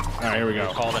 Got it. All right, here we go.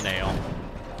 Call the nail.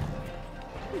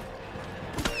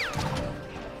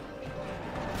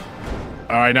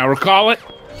 All right, now recall it.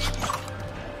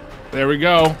 There we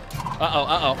go. Uh-oh,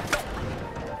 uh-oh.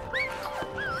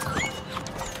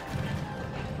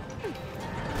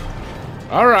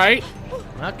 All right.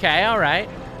 Okay, all right.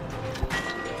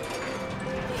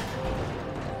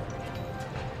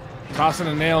 Tossing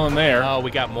a nail in there. Oh,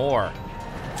 we got more.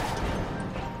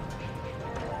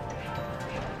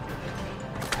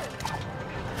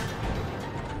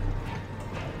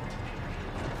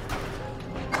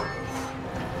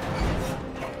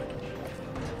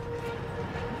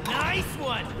 Nice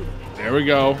one. There we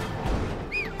go.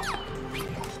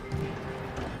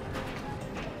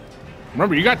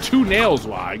 Remember, you got 2 nails,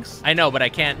 Wags. I know, but I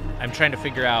can't. I'm trying to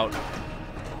figure out.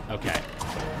 Okay.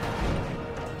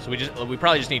 So we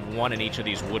probably just need one in each of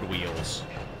these wood wheels.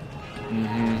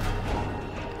 Mm-hmm.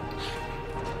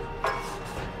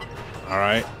 All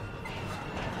right.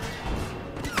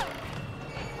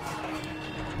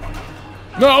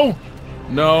 No!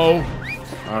 No!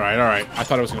 All right, all right. I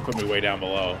thought it was going to put me way down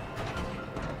below.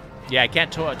 Yeah, I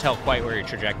can't tell quite where your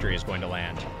trajectory is going to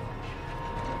land.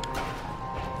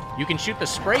 You can shoot the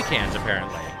spray cans,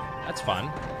 apparently. That's fun.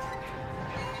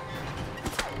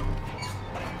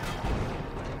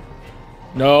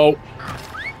 No.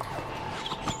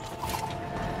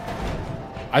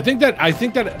 I think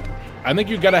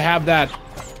you gotta have that.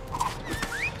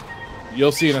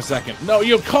 You'll see in a second. No,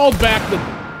 you called back the.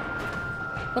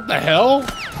 What the hell?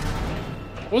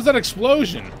 What was that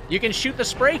explosion? You can shoot the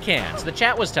spray cans. The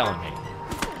chat was telling me.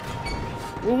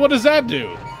 Well, what does that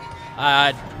do?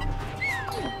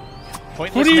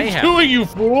 Pointless What are you mayhem. doing, you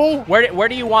fool? Where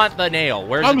do you want the nail?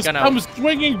 Where's it gonna? I'm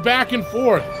swinging back and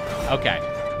forth. Okay.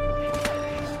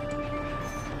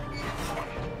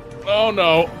 Oh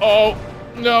no! Oh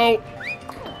no!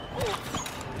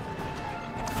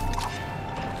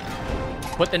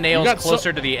 Put the nails got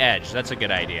closer to the edge. That's a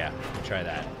good idea. Try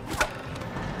that.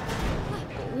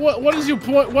 What is your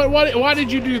point? Why did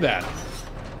you do that?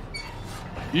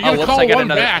 You gotta whoops, call I got one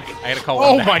another- back. I gotta call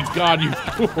one back. Oh my god, you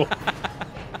fool!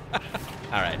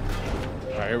 All right.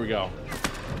 All right, here we go.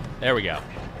 There we go.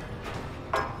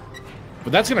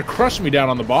 But that's gonna crush me down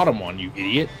on the bottom one, you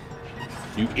idiot!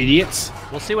 You idiots!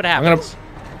 We'll see what I'm happens.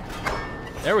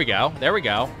 There we go. There we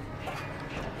go.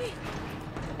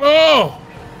 Oh!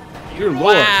 Dear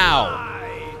Lord! Wow.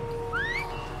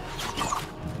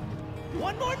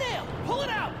 One more nail. Pull it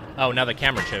out. Oh, now the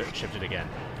camera shifted again.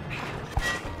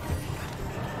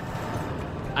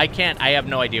 I can't. I have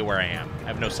no idea where I am. I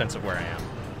have no sense of where I am.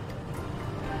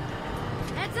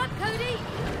 Heads up, Cody.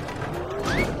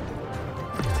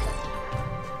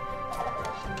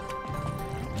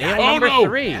 Nail Oh, number no.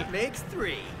 3. That makes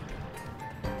 3.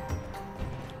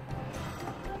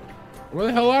 Where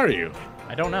the hell are you?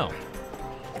 I don't know.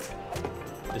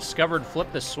 Discovered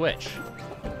flip the switch.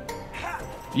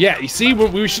 Yeah, you see,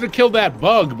 we should have killed that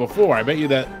bug before. I bet you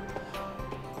that.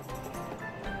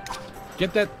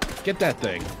 Get that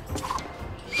thing.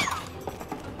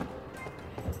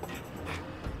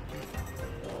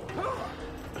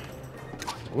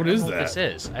 What is I don't know that? what this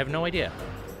is. I have no idea.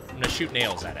 I'm gonna shoot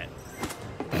nails at it.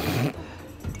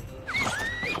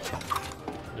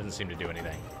 Doesn't seem to do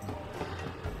anything.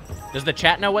 Does the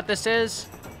chat know what this is?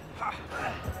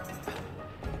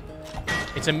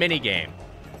 It's a mini game.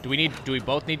 Do we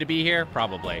both need to be here?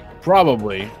 Probably.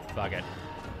 Probably. Fuck it.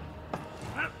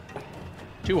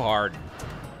 Too hard.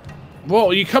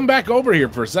 Well, you come back over here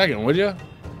for a second, would you?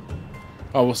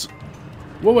 Oh,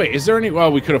 well, wait. Is there any?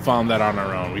 Well, we could have found that on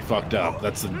our own. We fucked up.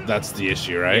 That's the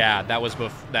issue, right? Yeah, that was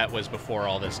before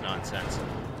all this nonsense.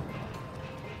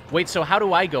 Wait, so how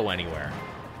do I go anywhere?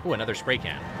 Ooh, another spray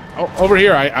can. Oh, over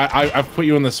here. I've put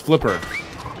you in this flipper.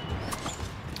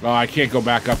 Oh, I can't go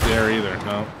back up there either.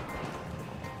 No.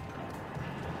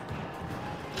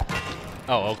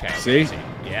 Oh, okay. See?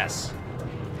 Yes.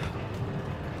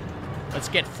 Let's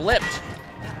get flipped.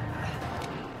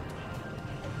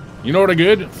 You know what are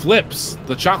good? Flips.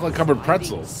 The chocolate-covered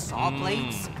pretzels. Saw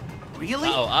blades? Really?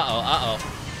 Uh-oh.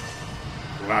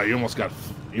 Wow, you almost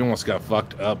got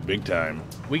fucked up big time.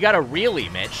 We got a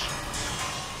reelie, Mitch.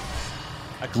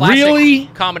 A classic Really?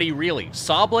 comedy reelie.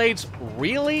 Saw blades,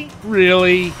 really?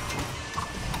 Really?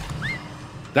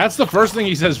 That's the first thing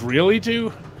he says really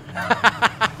to?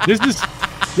 This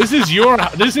is your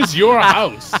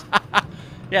house.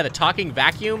 Yeah, the talking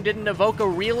vacuum didn't evoke a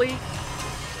really?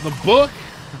 The book?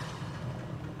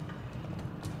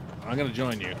 I'm gonna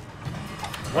join you.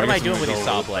 What am I doing with these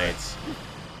saw blades?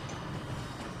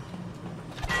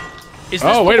 Is this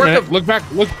oh, wait a minute. Of... Look back.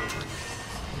 Look.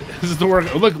 This is the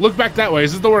work. Look back that way.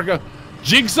 Is this the work of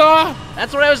Jigsaw?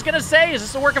 That's what I was gonna say. Is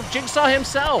this the work of Jigsaw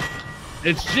himself?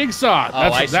 It's Jigsaw.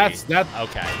 Oh, I see. That's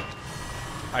okay.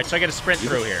 All right, so I got to sprint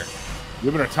through here.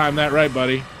 You better time that right,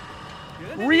 buddy.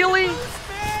 Really? Look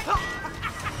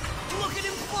at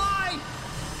him fly!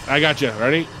 I got you.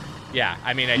 Ready? Yeah.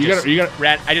 I mean, I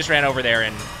just ran over there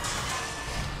and.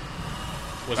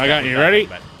 I got you. Ready?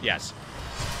 But yes.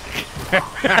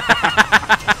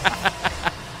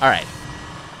 All right.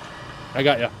 I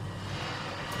got you.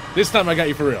 This time I got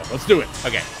you for real. Let's do it.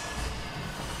 Okay.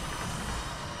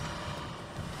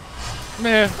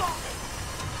 Man.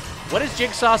 What does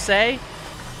Jigsaw say?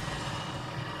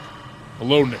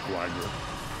 Hello, Nick Wiger.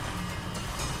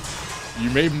 You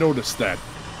may have noticed that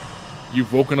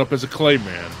you've woken up as a clay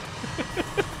man.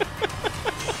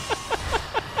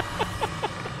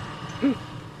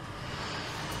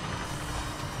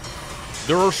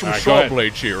 There are some saw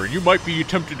blades here, and you might be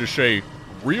tempted to say,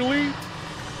 really?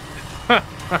 But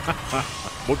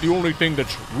the only thing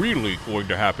that's really going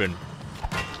to happen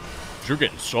is you're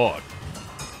getting sawed.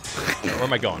 Where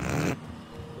am I going?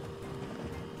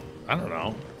 I don't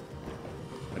know.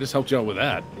 I just helped you out with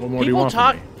that. What more do you want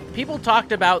from me? People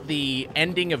talked about the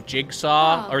ending of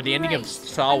Jigsaw, or the ending of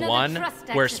Saw 1,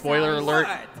 where, spoiler alert,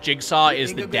 Jigsaw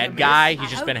is the dead guy. He's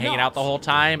just been hanging out the whole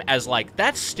time, as like,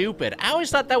 that's stupid. I always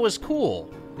thought that was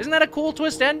cool. Isn't that a cool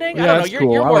twist ending? Yeah, I don't know. that's You're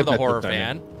cool. more like of the horror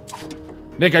fan.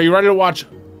 Nick, are you ready to watch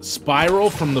Spiral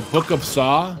from the Book of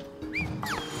Saw?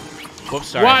 Whoops,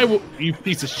 sorry. Why, you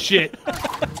piece of shit?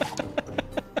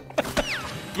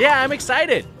 Yeah, I'm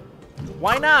excited.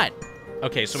 Why not?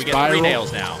 Okay, so we get 3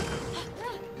 nails now.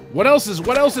 What else is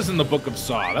in the Book of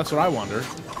Saw? That's what I wonder.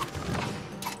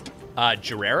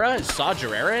 Gerrera? Is Saw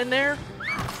Gerrera in there?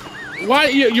 Why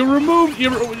you removed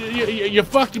you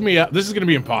fucked me up. This is gonna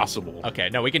be impossible. Okay,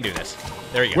 no, we can do this.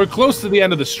 There you go. We're close to the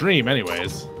end of the stream,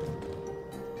 anyways.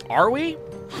 Are we?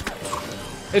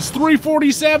 It's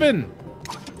 3:47.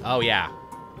 Oh yeah.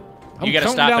 You gotta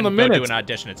stop and go do an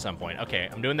audition at some point. Okay,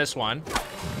 I'm doing this one.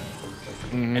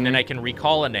 And then I can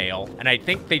recall a nail, and I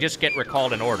think they just get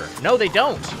recalled in order. No, they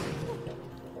don't.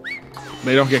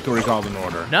 They don't get recalled in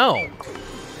order. No.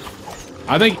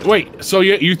 I think. Wait. So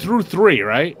you threw 3,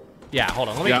 right? Yeah. Hold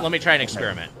on. Let me try an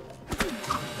experiment.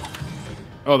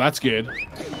 Oh, that's good.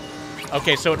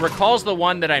 Okay, so it recalls the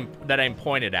one that I'm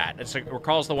pointed at. It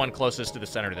recalls the one closest to the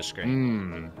center of the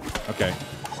screen. Okay.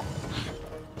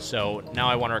 So now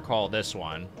I want to recall this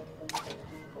one.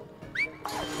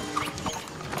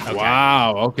 Okay.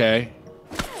 Wow, okay.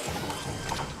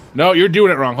 No, you're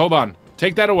doing it wrong. Hold on.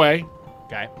 Take that away.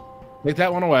 Okay. Take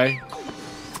that one away.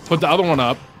 Put the other one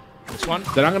up. This one?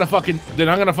 Then I'm gonna fucking jump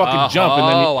and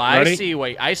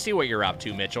then I see what you're up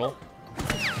to, Mitchell.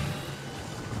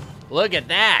 Look at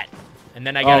that. And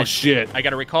then I gotta shit. I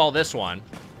gotta recall this one.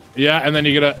 Yeah, and then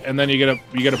you gotta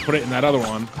put it in that other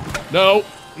one. No.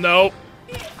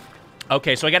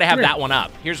 Okay, so I gotta have that one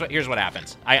up. Here's what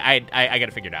happens. I got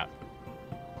it figured out.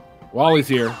 Wally's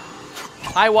here.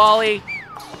 Hi, Wally.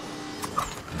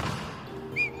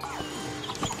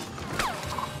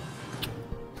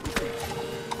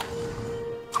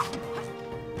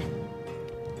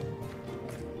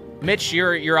 Mitch,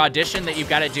 your audition that you've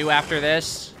got to do after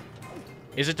this,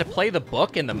 is it to play the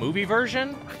book in the movie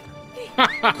version?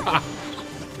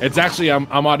 It's actually I'm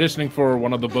auditioning for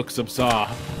one of the books of Saw.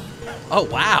 Oh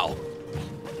wow.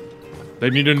 They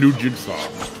need a new Jigsaw.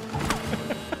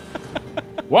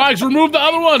 Wags, remove the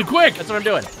other one, quick! That's what I'm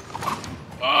doing.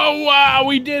 Oh wow,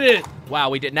 we did it! Wow,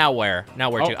 we did. Now where? Now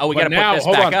where to? Oh, we gotta put this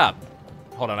back up.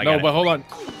 Hold on, I got it. But hold on.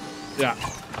 Yeah.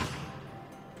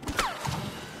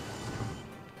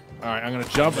 All right, I'm gonna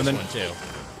jump and then one too.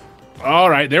 All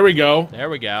right, there we go. There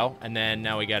we go. And then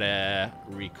now we gotta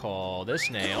recall this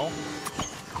nail.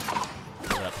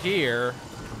 Put it up here.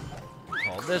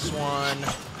 Call this one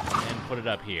and put it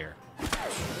up here.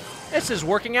 This is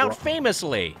working out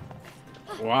famously.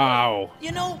 Wow.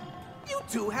 You know, you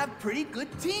two have pretty good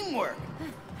teamwork.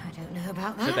 I don't know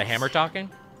about that. Is it the hammer talking?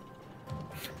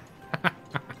 I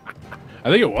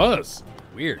think it was.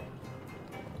 Weird.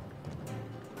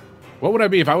 What would I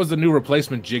be if I was the new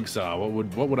replacement Jigsaw? I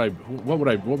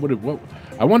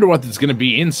wonder what it's going to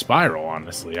be in Spiral,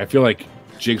 honestly. I feel like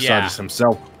Jigsaw just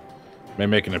himself may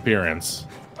make an appearance.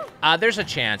 There's a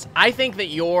chance. I think that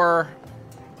you're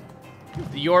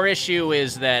Your issue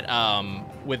is that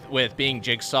with being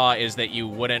Jigsaw is that you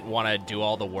wouldn't want to do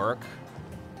all the work.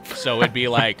 So it'd be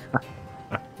like,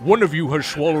 one of you has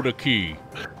swallowed a key.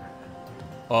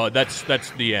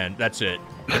 That's the end. That's it.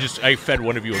 I fed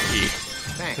one of you a key.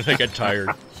 Thanks. I get tired.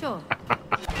 Sure.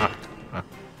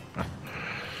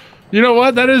 You know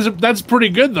what? That's pretty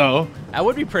good though. That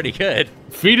would be pretty good.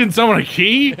 Feeding someone a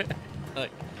key?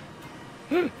 Like,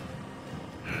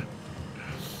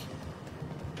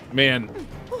 man.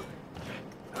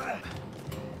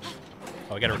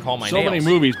 I gotta recall my so nails. many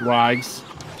movies, Wiges.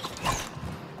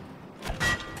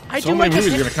 So many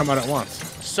movies are gonna come out at once.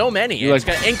 So many,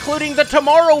 including the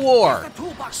Tomorrow War.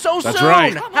 So That's soon!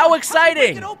 right. How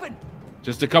exciting!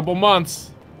 Just a couple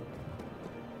months.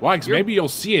 Wiges, maybe you'll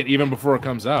see it even before it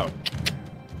comes out.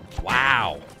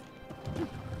 Wow.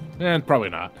 And probably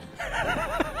not.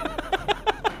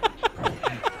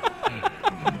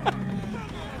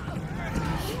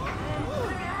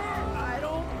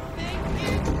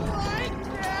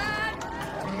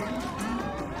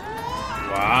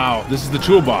 Wow, this is the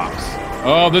toolbox.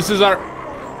 Oh, this is our...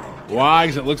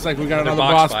 Wiges, it looks like we got another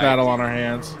boss battle on our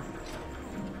hands.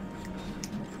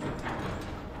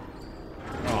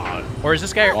 Oh. Or is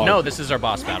this guy... No, this is our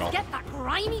boss battle. Get that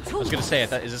grimy I was gonna say,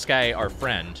 is this guy our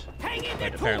friend?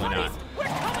 But apparently not.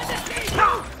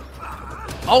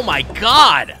 Oh my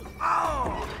god!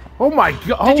 Oh my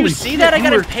god! Did you see that? I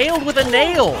got impaled with a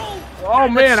nail! Oh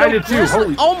man, so I did too.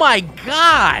 Holy... Oh my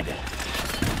god!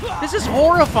 This is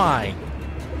horrifying.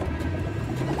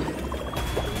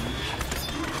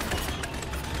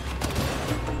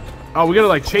 Oh, we gotta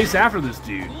like chase after this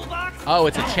dude. Oh,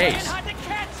 it's a chase.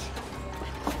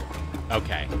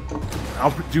 Okay.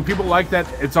 Do people like that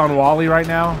it's on Wally right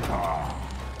now?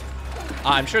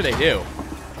 I'm sure they do.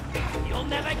 You'll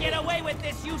never get away with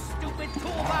this, you stupid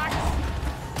toolbox!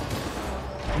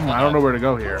 I don't know where to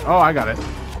go here. Oh, I got it.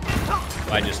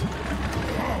 I just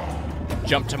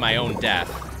jumped to my own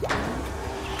death.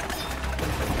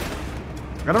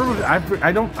 I don't know.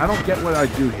 I don't get what I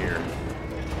do here.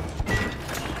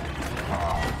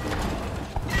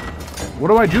 What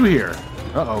do I do here?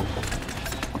 Uh-oh.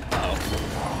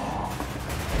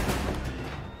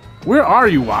 Where are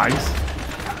you, Wiges?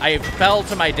 I fell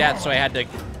to my death, so I had to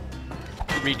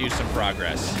redo some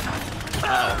progress.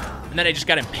 Uh-oh. And then I just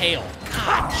got impaled.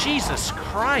 God, Jesus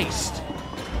Christ.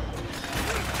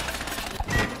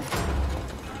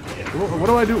 What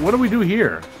do I do? What do we do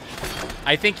here?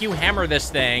 I think you hammer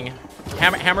this thing.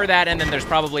 Hammer that, and then there's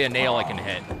probably a nail I can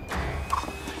hit.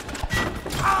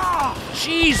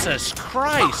 Jesus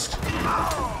Christ!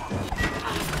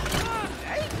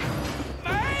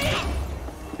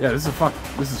 Yeah, this is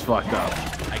fucked up.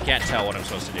 I can't tell what I'm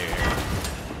supposed to do here.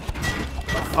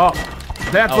 Oh,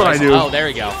 that's what I do. Oh, there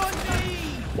we go.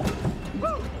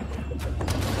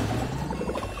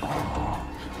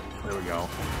 There we go.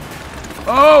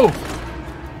 Oh!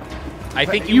 I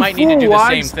think you might need to do the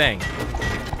same thing.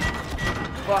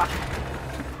 Fuck.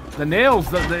 The nails,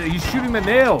 he's shooting the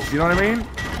nails, you know what I mean?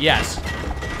 Yes.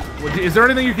 Is there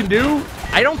anything you can do?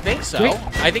 I don't think so.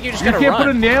 I think you just gotta run. You can't put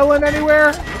a nail in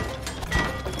anywhere?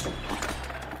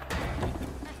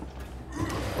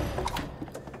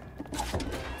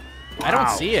 I don't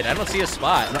see it. I don't see a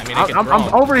spot. I mean,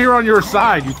 I'm over here on your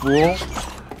side, you fool.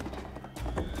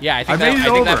 Yeah, I think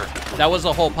that was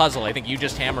the whole puzzle. I think you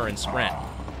just hammer and sprint.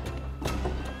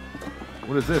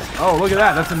 What is this? Oh, look at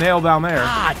that. That's a nail down there.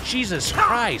 Ah, Jesus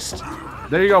Christ.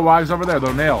 There you go, Wiges, over there,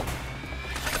 the nail.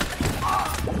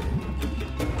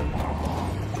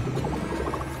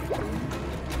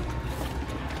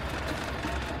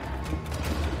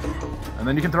 And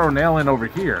then you can throw a nail in over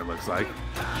here, it looks like.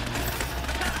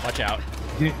 Watch out.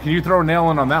 Can you throw a nail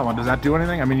in on that one? Does that do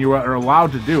anything? I mean, you are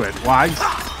allowed to do it. Wiges?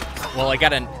 Well, I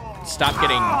gotta stop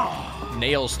getting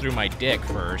nails through my dick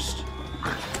first.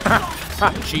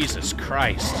 Jesus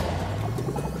Christ.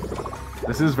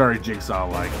 This is very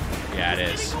Jigsaw-like. Yeah,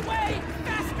 it is.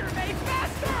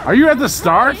 Are you at the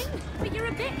start? But you're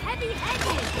a bit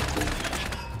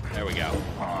heavy-headed. There we go.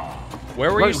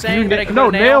 Where were you saying that I could No,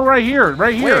 put a nail right here.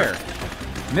 Right here. Where?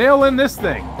 Nail in this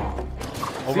thing.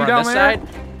 Over See on down this there? side?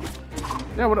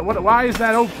 Yeah, why is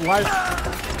that open? Why?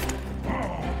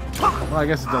 Well, I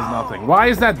guess it does nothing. Why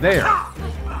is that there?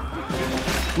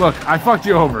 Look, I fucked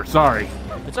you over. Sorry.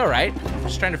 It's all right. I'm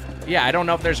just trying to... Yeah, I don't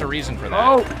know if there's a reason for that.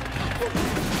 Oh!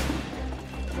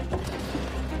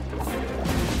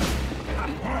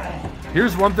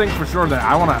 Here's one thing for sure that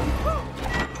I wanna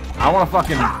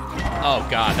fucking... Oh,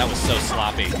 God, that was so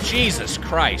sloppy. Jesus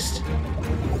Christ.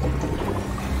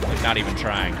 Like, not even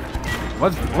trying.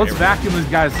 Let's vacuum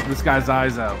this guy's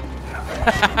eyes out.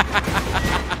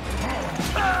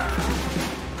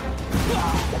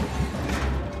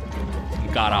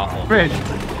 god awful. Mitch,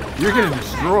 you're getting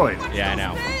destroyed. Yeah, I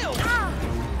know.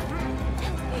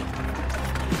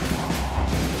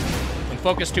 When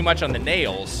focused too much on the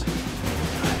nails,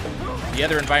 the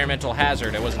other environmental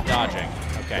hazard I wasn't dodging.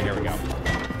 Okay, here we go.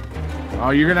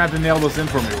 Oh, you're gonna have to nail this in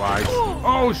for me, Wise.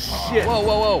 Oh shit! Whoa,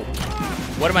 whoa, whoa!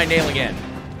 What am I nailing in?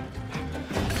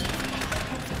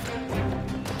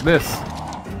 This.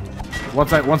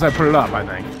 Once I put it up, I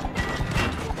think.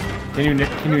 Can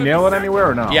you nail it anywhere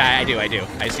or no? Yeah, I do.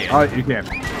 I see it. Oh, you can.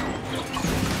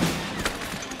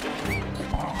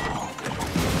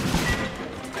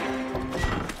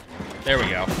 There we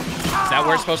go. Is that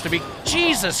where it's supposed to be?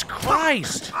 Jesus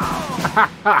Christ!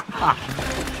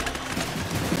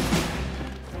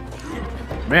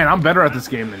 Man, I'm better at this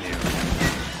game than you.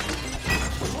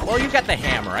 Well, you got the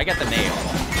hammer. I got the nail.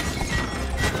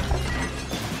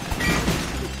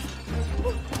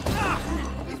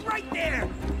 He's right there.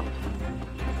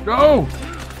 No!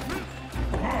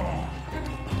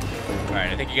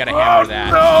 Alright, I think you gotta hammer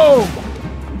that. No!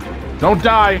 Don't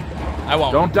die. I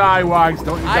won't. Don't die, Wags.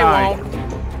 Don't you die. I won't.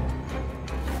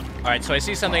 Alright, so I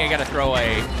see something I gotta throw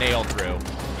a nail through.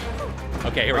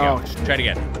 Okay, here we go. Shit. Try it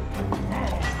again.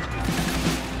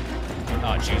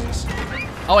 Oh, Jesus.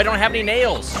 Oh, I don't have any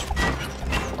nails.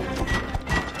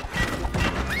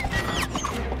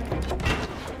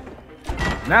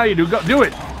 Now you do. Go, do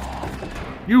it.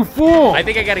 You fool! I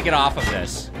think I gotta get off of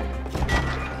this.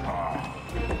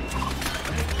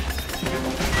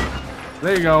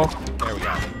 There you go. There we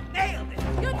go. Nailed it.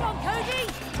 Good one, Cody.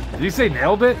 Did he say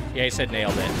nailed it? Yeah, he said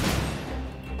nailed it.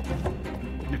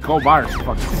 Nicole Byers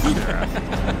fucking see their ass.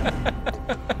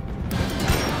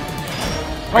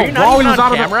 Are you not even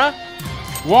on camera?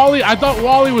 Wally, I thought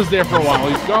Wally was there for a while.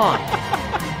 He's gone.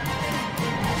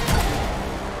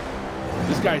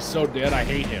 This guy's so dead. I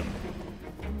hate him.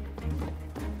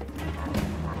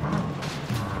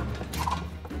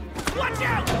 Watch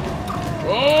out!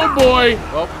 Oh boy!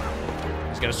 Oh,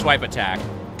 he's got a swipe attack.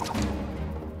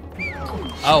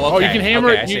 Oh, okay. Oh, you can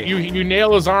hammer okay, it. You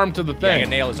nail his arm to the Yeah, I thing. can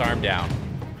nail his arm down.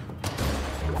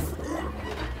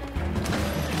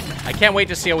 I can't wait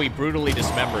to see how we brutally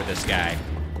dismember this guy.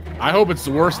 I hope it's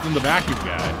worse than the vacuum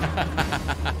guy.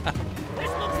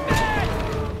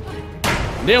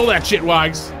 Nail that shit,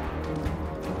 Wags.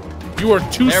 You are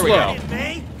too There we slow. go.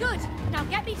 Good. Now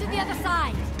get me to the other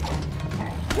side.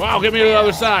 Wow, get me to the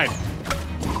other side.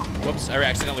 Whoops, I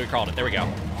accidentally recalled it. There we go.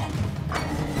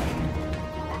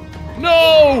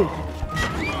 No!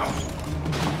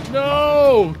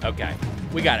 No! Okay.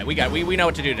 We got it. We know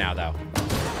what to do now, though.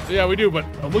 Yeah, we do, but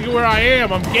look at where I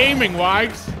am. I'm gaming,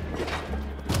 Wags.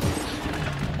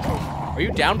 Are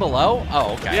you down below?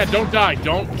 Oh, okay. Yeah, don't die.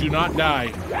 Do not die.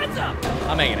 Heads up!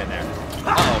 I'm hanging in there.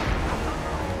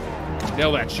 Uh-oh.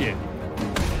 Nail that shit.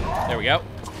 There we go.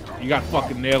 You got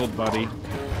fucking nailed, buddy.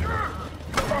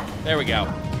 There we go.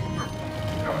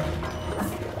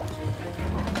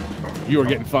 You are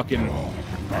getting fucking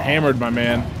hammered, my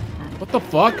man. What the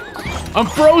fuck? I'm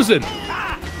frozen.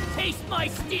 Ah! Taste my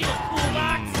steel,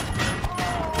 toolbox!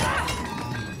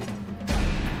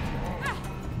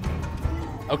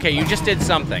 Okay, you just did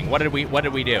something. What did we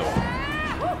do?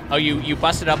 Oh, you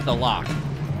busted up the lock.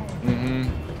 Mm-hmm.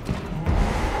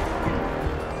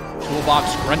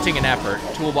 Toolbox grunting in effort.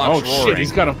 Toolbox roaring. Shit,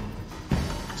 he's got a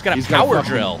power fucking-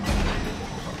 drill.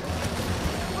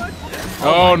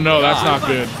 Oh no, that's not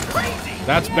good.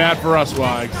 That's bad for us,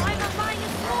 Wags. I'm a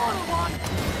minus 4 one.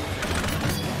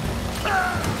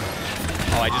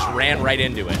 Oh, I just ran right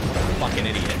into it. Fucking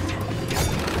idiot.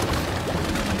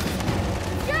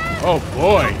 Oh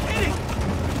boy.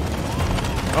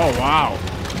 Oh wow.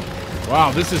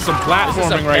 Wow, this is some platforming This is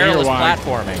some right here, perilous Wags.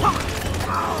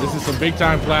 platforming. This is some big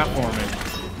time platforming.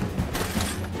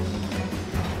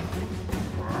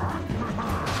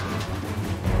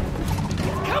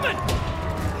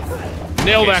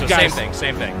 Nail Okay, that so guy.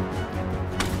 Same thing.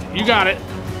 You got it.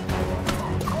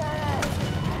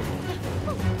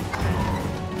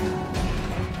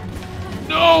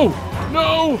 No!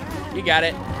 No! You got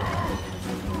it.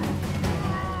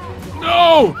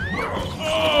 No!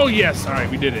 Oh, yes. All right,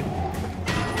 we did it. You're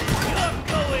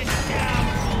going down,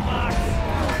 toolbox!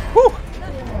 Whew.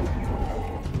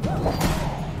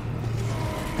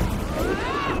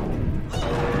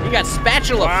 You got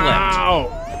spatula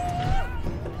Wow.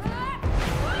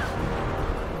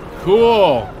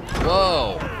 Cool. flipped.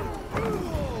 Whoa.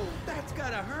 That's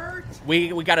gotta hurt!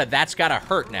 We gotta. That's gotta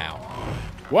hurt now.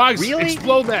 Wags, Really?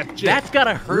 explode that shit. That's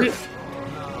gotta hurt.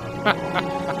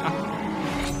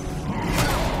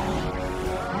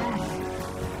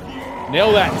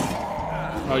 Nail that.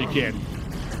 Oh, you can't.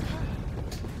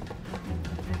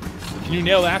 Can you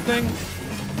nail that thing?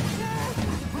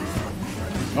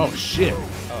 Oh shit!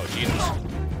 Oh Jesus!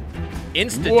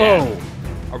 Insta Whoa!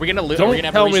 death. Are we gonna lose? Don't Are we gonna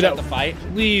have tell to me restart that. the fight?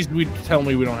 Please, tell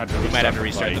me we don't have to. We might have to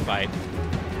restart the fight.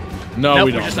 No, nope,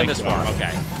 we don't. We're just on this farm.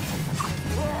 Okay.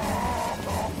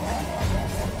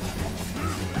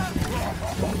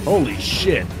 Holy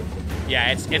shit!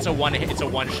 Yeah, it's a one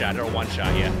shot or a one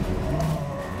shot. Yeah.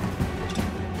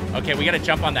 Okay, we gotta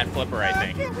jump on that flipper. I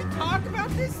think. Can't we talk about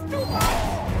this stupid?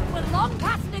 We're long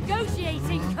past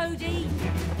negotiating, Cody.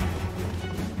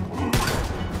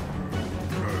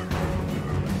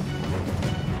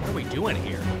 What are we doing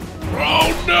here?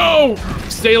 Oh no!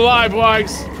 Stay alive,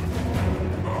 Wags.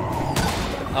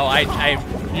 Oh, I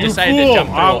You decided fool. to jump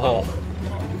through a hole.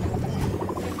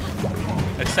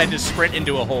 I decided to sprint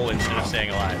into a hole instead of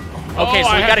staying alive. Okay,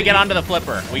 so we gotta get onto the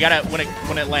flipper. We gotta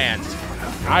when it lands.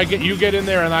 You get in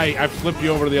there and I flip you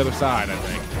over to the other side. I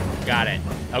think. Got it.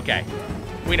 Okay,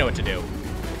 we know what to do.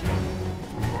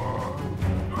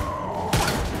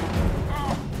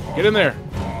 Get in there.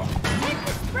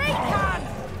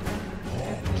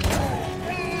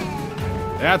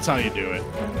 That's how you do it.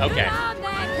 Okay.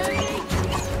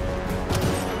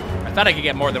 I thought I could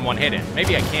get more than one hit in.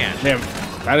 Maybe I can. Man,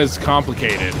 that is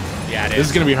complicated. Yeah, it is. This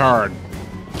is gonna be hard.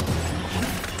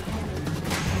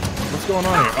 What's going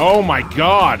on here? Oh my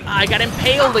god! I got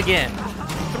impaled again.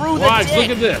 Through the Wags, dick. look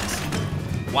at this.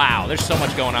 Wow, there's so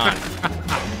much going on.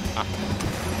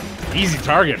 Easy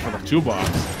target for the toolbox.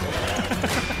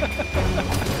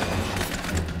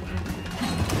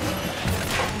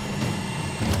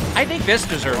 I think this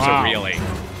deserves a really.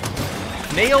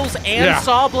 Nails and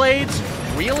saw blades?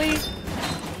 Really?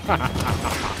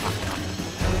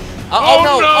 Oh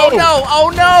no! Oh no!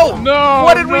 Oh no! No!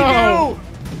 What did we do?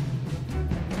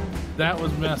 That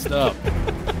was messed up.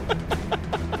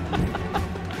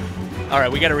 All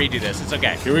right, we got to redo this. It's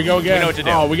okay. Here we go again. We know what to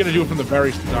do. Oh, we got to do it from the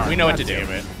very start. We know what to do.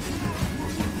 Damn it.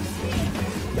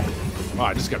 Oh,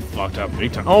 I just got fucked up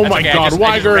big time. Oh That's my okay, god, I just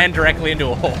Wiger! ran directly into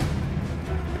a hole.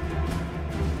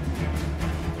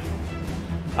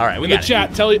 All right, we In the got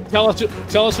chat, tell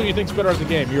us who you think's better at the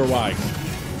game. You're Wig.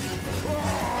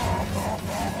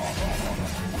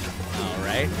 All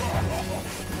right.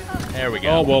 There we go.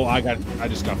 Oh well, I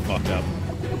just got fucked up.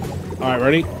 All right,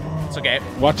 ready? It's okay.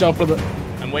 Watch out for the.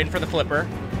 I'm waiting for the flipper.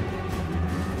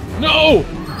 No!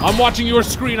 I'm watching your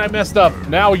screen. I messed up.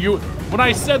 Now you. When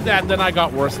I said that, then I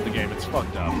got worse at the game. It's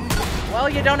fucked up. Well,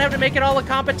 you don't have to make it all a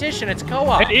competition. It's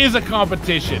co-op. It is a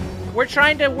competition. We're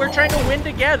trying to win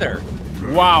together.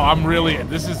 Wow, I'm really.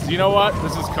 This is. You know what?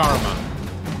 This is karma.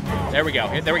 There we go.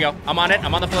 There we go. I'm on it.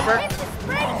 I'm on the flipper.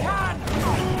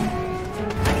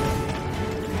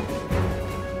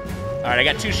 All right, I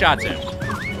got 2 shots in. All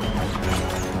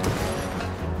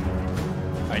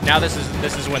right, now this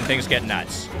is when things get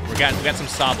nuts. We got some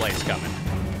saw blades coming.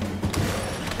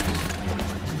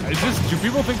 Do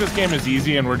people think this game is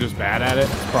easy and we're just bad at it?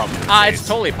 It's probably the case. It's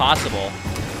totally possible.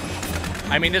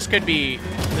 I mean, this could be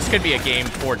a game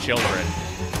for children.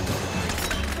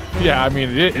 Yeah, I mean,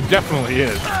 it definitely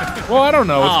is. Well, I don't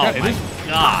know. Oh my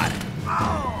god!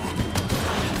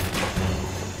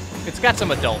 It's got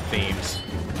some adult themes.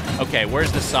 Okay,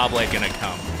 where's the saw blade gonna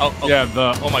come? Oh yeah,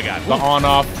 oh my god, the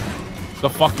on-off, the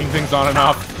fucking things on and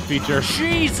off feature.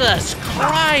 Jesus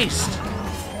Christ!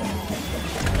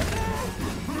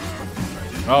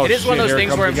 Oh, it is one of those here it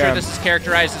things where I'm comes sure again. this is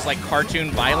characterized as like cartoon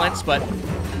violence, but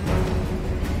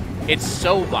it's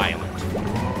so violent.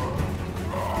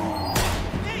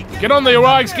 Get on there,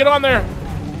 Wags! Get on there!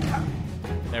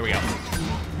 There we go.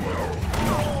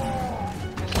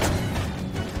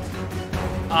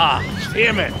 Ah,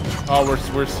 damn it! Oh,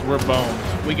 we're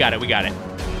boned. We got it. We got it.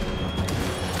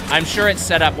 I'm sure it's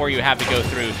set up where you have to go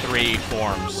through 3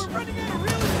 forms.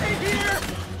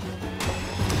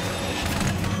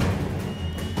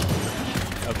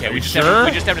 Okay, we just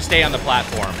have to stay on the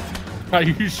platform. Are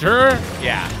you sure?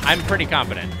 Yeah, I'm pretty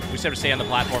confident. We just have to stay on the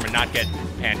platform and not get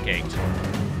pancaked.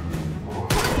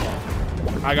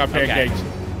 I got pancakes.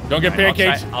 Okay. Don't get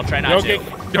pancakes. I'll try not to.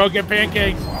 Don't get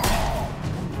pancakes. All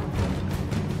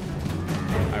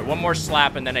right, one more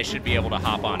slap and then I should be able to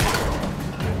hop on it.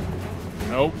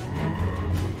 Nope.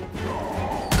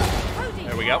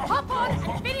 There we go. Hop on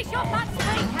and finish off that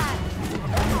snake hand.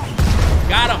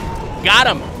 Got him. Got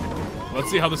him. Let's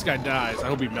see how this guy dies. I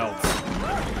hope he melts.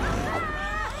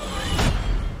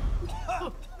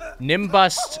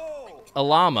 Nimbust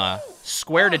Alama,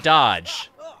 square to dodge.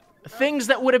 Things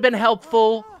that would have been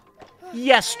helpful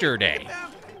yesterday.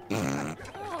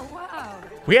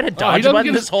 We had a dodge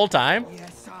button this whole time?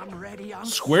 Yes, I'm ready.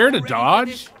 Square to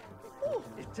dodge?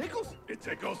 It tickles. It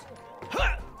tickles.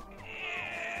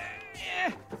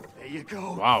 There you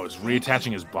go. Wow, it's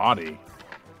reattaching his body.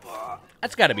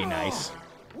 That's got to be nice.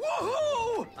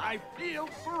 I feel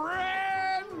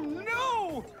brand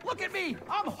new. Look at me.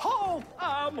 I'm whole.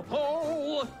 I'm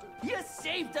whole. You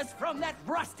saved us from that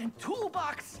rusted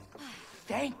toolbox.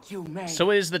 Thank you, man.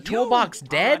 So is the toolbox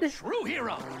dead? A true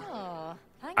hero. Oh,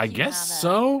 thank I you, guess Mama.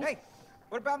 so. Hey,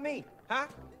 what about me? Huh?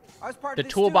 I was part The of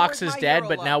this toolbox too. Where's is my dead, hero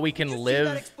but love? now we can Did you see live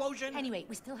that explosion? Anyway,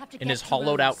 we still have to in get his to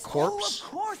hollowed out Rose. corpse.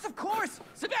 Oh, of course.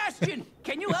 Sebastian,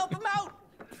 can you help him out?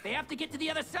 They have to get to the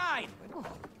other side.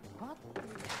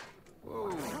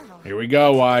 Here we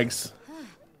go, Wiges.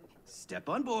 Step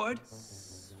on board.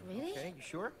 Really? Okay, you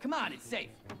sure? Come on, it's safe.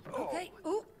 Okay.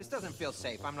 Ooh. This doesn't feel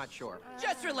safe. I'm not sure.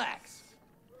 Just relax.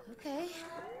 Okay.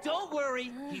 Don't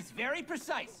worry, he's very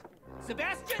precise.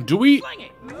 Sebastian, Do we- sling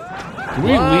it. Do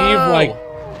we leave like?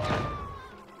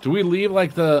 Do we leave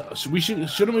like the?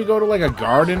 Shouldn't we go to like a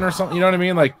garden or something? You know what I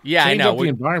mean? Like Yeah, I change know. up the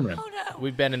environment. Oh no.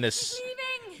 We've been in this Leaving.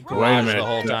 Wait a garage minute. the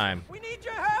whole time. We need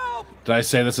your help. Did I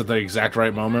say this at the exact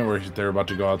right moment where they're about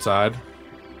to go outside?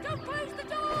 Don't close the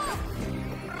door.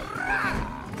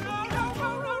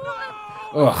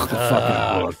 Ugh, the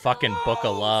fucking book. Fucking Book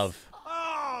of Love.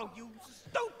 Oh, you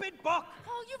stupid book!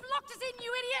 Oh, you've locked us in,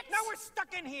 you idiots. Now we're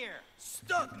stuck in here.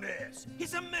 Stuckness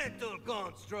is a mental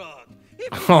construct.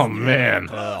 If Oh man,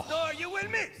 closed door, you will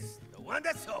miss the one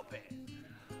that's open.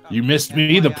 you missed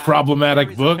me, the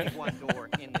problematic book. One door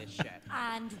in this shed.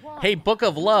 And one. Hey, Book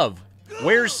of Love.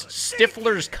 Where's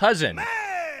Stifler's cousin?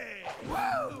 Hey!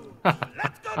 Woo!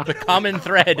 Let's go to The common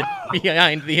thread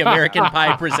behind the American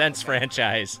Pie Presents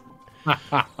franchise.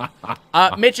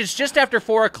 Mitch, it's just after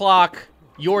 4 o'clock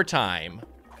your time,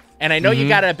 and I know you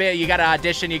got an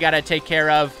audition you got to take care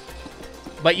of,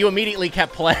 but you immediately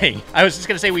kept playing. I was just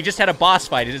gonna say we just had a boss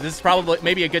fight. This is probably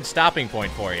maybe a good stopping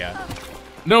point for you.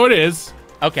 No, it is.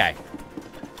 Okay.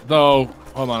 Though,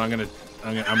 hold on,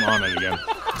 I'm on it again.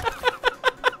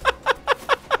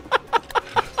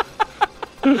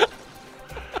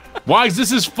 Wiges,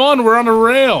 this is fun. We're on a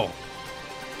rail.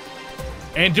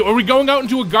 And are we going out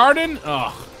into a garden?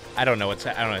 Ugh. I don't know what's.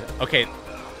 I don't know. Okay.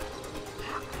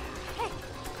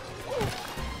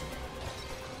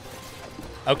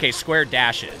 Okay, square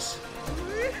dashes.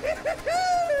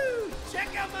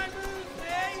 Check out my moves,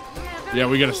 eh? Yeah,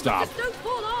 we gotta stop. Just don't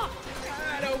fall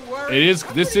off. Don't worry. It is.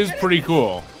 This is pretty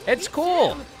cool. It's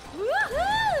cool.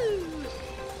 Woohoo!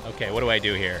 Okay, what do I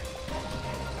do here?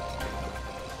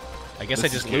 I guess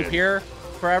This I just is loop good. here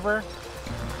forever.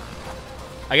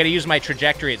 I gotta use my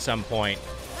trajectory at some point.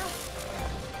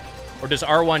 Or does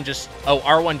R1 just... Oh,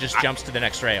 R1 just jumps to the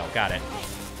next rail. Got it.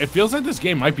 It feels like this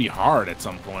game might be hard at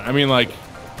some point. I mean, like,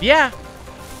 Yeah.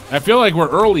 I feel like we're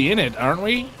early in it, aren't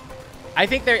we? I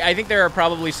think there are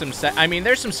probably some... I mean,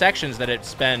 there's some sections that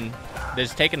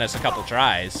that's taken us a couple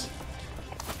tries.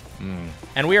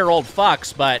 And we are old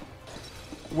fucks, but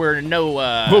we're no...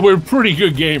 But we're pretty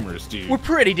good gamers, dude. We're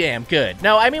pretty damn good.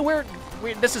 No, I mean,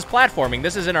 this is platforming.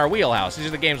 This is in our wheelhouse. These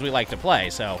are the games we like to play,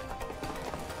 so...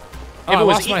 Oh, I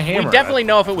lost my hammer. We definitely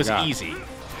know if it was Yeah. easy.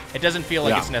 It doesn't feel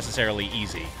like Yeah. it's necessarily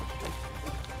easy.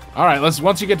 All right,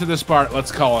 once you get to this part,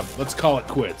 let's call it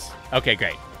quits. Okay,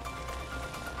 great.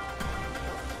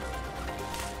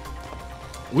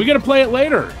 We gotta play it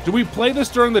later. Do we play this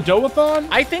during the Doathon?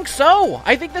 I think so.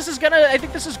 I think this is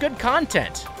good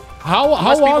content. How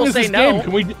Unless long people is say this no.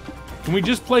 game? Can we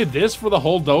just play this for the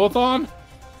whole Doathon?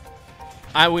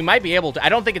 We might be able to. I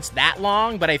don't think it's that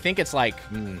long, but I think it's like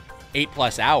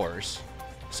 8+ hours.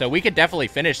 So we could definitely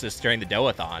finish this during the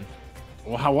Doathon.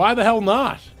 Well, why the hell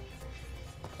not?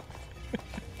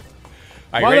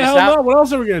 Are you Why ready the to hell stop? not? What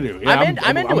else are we gonna do? Yeah,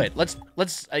 I'm into it.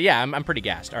 Let's. Yeah, I'm pretty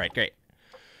gassed. All right, great.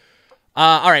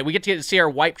 All right, we get to see our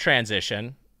wipe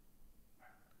transition.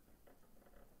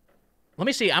 Let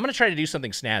me see. I'm gonna try to do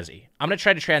something snazzy. I'm gonna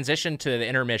try to transition to the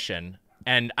intermission,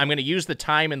 and I'm gonna use the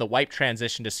time in the wipe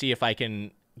transition to see if I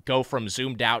can go from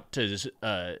zoomed out to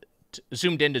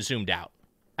zoomed in to zoomed out.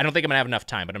 I don't think I'm gonna have enough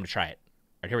time, but I'm gonna try it.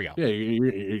 All right, here we go. Yeah,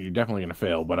 you're definitely gonna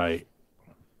fail, but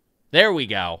There we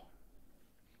go.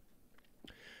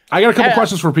 I got a couple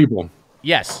questions for people.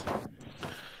 Yes.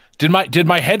 Did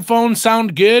my headphones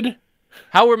sound good?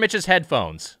 How were Mitch's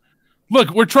headphones? Look,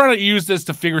 we're trying to use this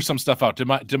to figure some stuff out.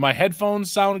 Did my headphones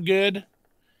sound good?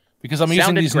 Because I'm using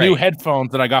Sounded these great. new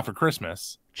headphones that I got for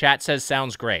Christmas. Chat says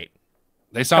sounds great.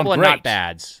 They sound Couple great. of not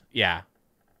bads. Yeah.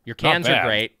 Your cans Not are bad.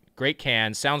 great. Great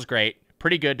cans. Sounds great.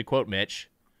 Pretty good, to quote Mitch.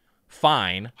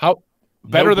 Fine. How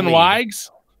better than bleed. Wiges?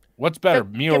 What's better,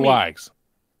 me or Wiges?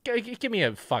 Give me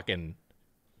a fucking...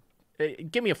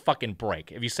 Give me a fucking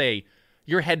break. If you say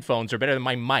your headphones are better than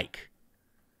my mic.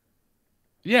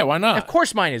 Yeah, why not? Of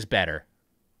course mine is better.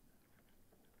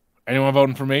 Anyone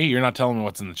voting for me? You're not telling me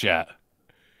what's in the chat.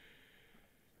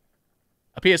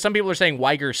 Some people are saying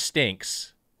Wiger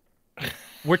stinks.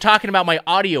 We're talking about my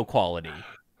audio quality.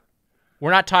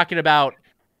 We're not talking about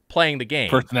playing the game.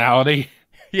 Personality.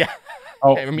 Yeah.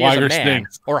 Oh, Me as a Wiger man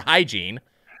stinks. or hygiene.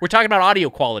 We're talking about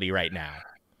audio quality right now.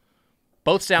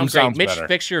 Both sound Who great. sounds Mitch, better?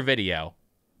 fix your video.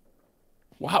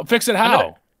 Wow, fix it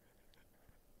how?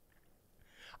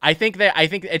 I think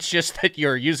it's just that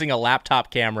you're using a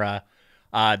laptop camera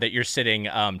that you're sitting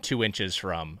 2 inches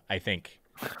from. I think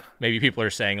maybe people are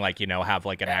saying like, you know, have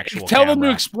like an actual Tell camera. them to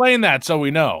explain that so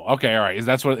we know. Okay, all right. Is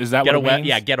that what it means?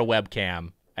 Yeah, get a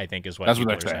webcam, I think is what That's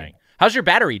people what they're are saying. saying. How's your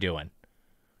battery doing?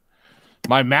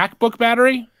 My MacBook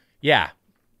battery? Yeah.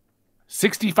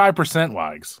 65%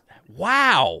 Wags.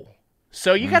 Wow.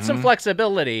 So you got some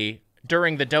flexibility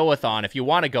during the doathon if you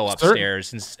want to go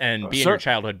upstairs and be in your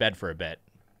childhood bed for a bit.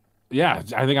 Yeah,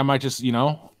 I think I might just,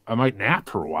 I might nap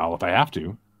for a while if I have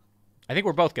to. I think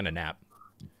we're both going to nap.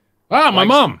 Ah, my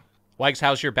mom. Wags,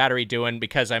 how's your battery doing?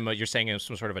 Because you're saying it's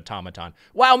some sort of automaton.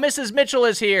 Wow, Mrs. Mitchell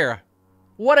is here.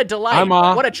 What a delight. Hi,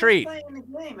 Ma. What a treat. Playing the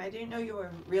game. I didn't know you were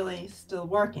really still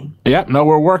working. Yeah, no,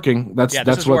 we're working. That's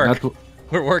work. what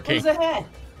We're working. Who's ahead?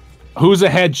 Who's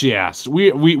ahead? She asked.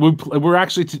 We're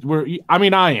actually I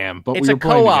mean, I am, but it's we a were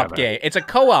playing co-op together. game. It's a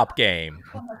co-op game.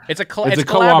 It's a co-op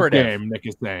co-op game. Nick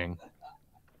is saying.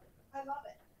 I love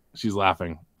it. She's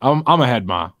laughing. I'm ahead,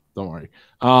 Ma. Don't worry.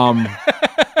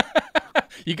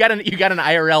 You got an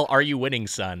IRL. Are you winning,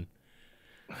 son?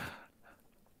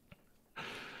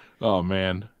 Oh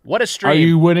man. What a stream. Are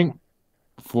you winning?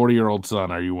 40-year-old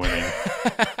son, are you winning?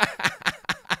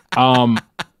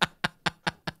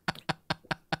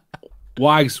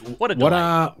 Wags,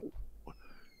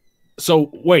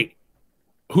 so wait,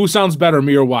 who sounds better,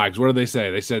 me or Wags? What do they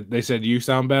say? They said you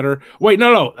sound better. Wait,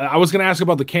 no. I was gonna ask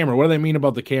about the camera. What do they mean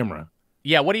about the camera?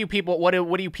 Yeah, what do you people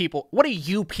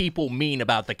mean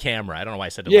about the camera? I don't know why I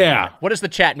said it. Yeah. Like that. What does the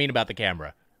chat mean about the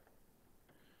camera?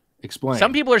 Explain.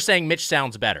 Some people are saying Mitch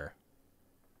sounds better.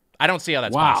 I don't see how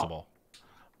that's possible.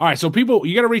 All right, so people,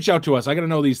 you got to reach out to us. I got to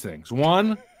know these things.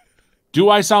 1, do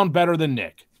I sound better than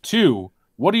Nick? 2,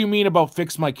 what do you mean about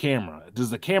fix my camera? Does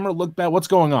the camera look bad? What's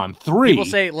going on? 3, people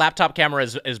say laptop camera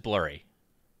is blurry.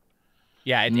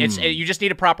 Yeah, you just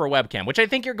need a proper webcam, which I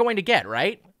think you're going to get,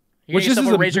 right? Which is a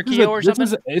Razer Keyo or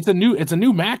something. It's a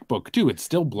new MacBook too. It's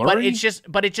still blurry.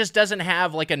 But it just doesn't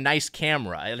have like a nice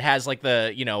camera. It has like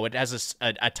it has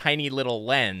a tiny little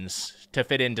lens to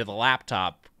fit into the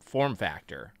laptop form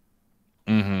factor.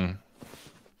 Mm-hmm.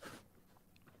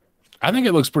 I think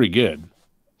it looks pretty good.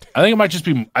 I think it might just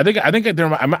be. I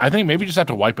think maybe just have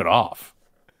to wipe it off.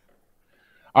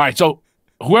 All right, so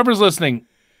whoever's listening,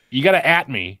 you got to @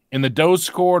 me in the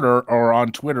Discord or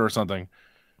on Twitter or something.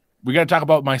 We got to talk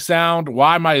about my sound,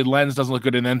 why my lens doesn't look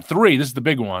good, and then 3. This is the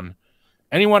big one.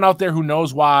 Anyone out there who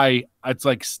knows why it's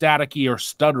like staticky or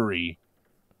stuttery,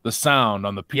 the sound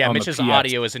on the Mitch's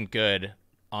audio isn't good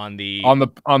on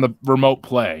the remote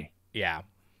play. Yeah.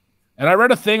 And I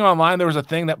read a thing online. There was a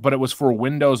thing but it was for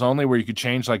Windows only, where you could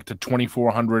change like to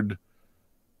 2400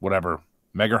 whatever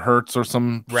megahertz or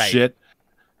some shit.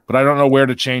 But I don't know where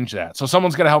to change that. So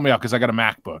someone's got to help me out because I got a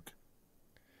MacBook.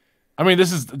 I mean,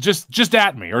 this is just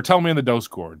 @ me or tell me in the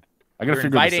Discord. I got to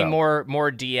figure this out. Inviting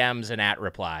more DMs and @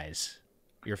 replies.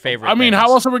 Your favorite. I mean, things.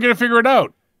 how else are we going to figure it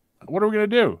out? What are we going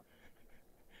to do?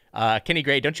 Kenny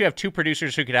Gray, don't you have 2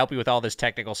 producers who could help you with all this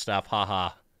technical stuff?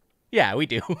 Haha. Yeah, we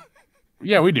do.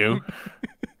 Yeah, we do.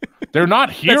 They're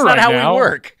not here That's right not how now. we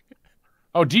work.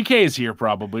 Oh, DK is here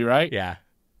probably, right? Yeah.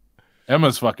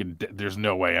 Emma's fucking. There's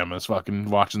no way Emma's fucking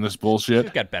watching this bullshit.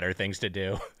 She's got better things to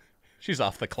do. She's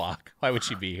off the clock. Why would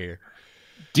she be here?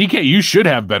 DK, you should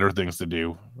have better things to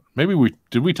do. Maybe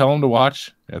did we tell him to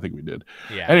watch? I think we did.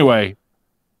 Yeah. Anyway,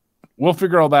 we'll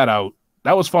figure all that out.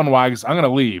 That was fun, Wags. I'm gonna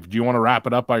leave. Do you want to wrap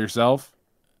it up by yourself?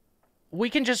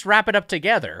 We can just wrap it up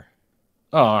together.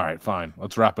 Oh, all right, fine.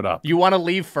 Let's wrap it up. You want to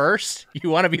leave first? You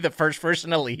want to be the first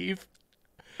person to leave?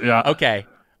 Yeah. Okay.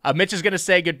 Mitch is gonna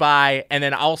say goodbye, and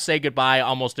then I'll say goodbye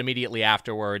almost immediately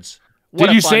afterwards.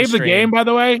 Did you save the game, by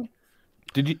the way?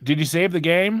 Did you save the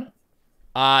game?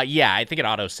 Yeah, I think it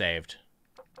auto-saved.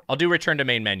 I'll do return to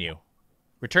main menu.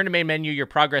 Return to main menu, your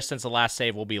progress since the last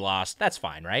save will be lost. That's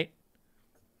fine, right?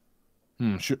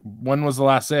 When was the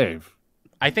last save?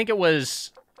 I think it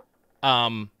was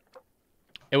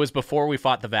before we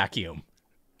fought the vacuum.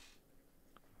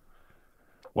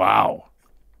 Wow.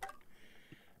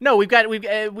 No, we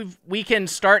can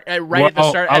start right at the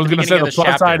start. I was going to say the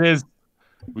plus side is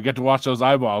we get to watch those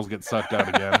eyeballs get sucked out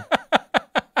again.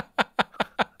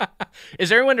 Is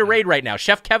there anyone to raid right now?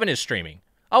 Chef Kevin is streaming.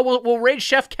 Oh, we'll raid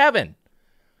Chef Kevin.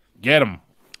 Get him.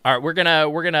 All right, we're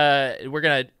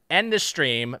gonna end this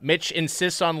stream. Mitch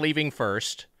insists on leaving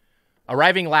first,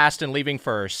 arriving last and leaving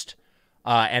first.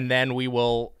 and then we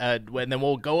will, and then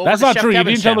we'll go over. That's to not Chef true.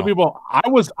 Kevin's You didn't tell the channel.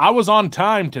 people. I was on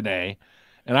time today,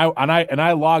 and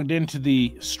I logged into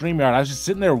the StreamYard. I was just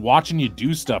sitting there watching you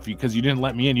do stuff because you didn't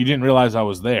let me in. You didn't realize I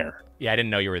was there. Yeah, I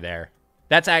didn't know you were there.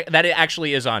 That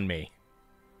actually is on me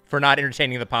for not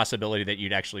entertaining the possibility that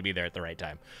you'd actually be there at the right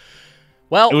time.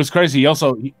 Well, it was crazy. You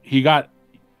got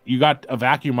a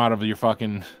vacuum out of your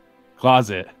fucking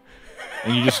closet,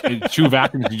 and you just 2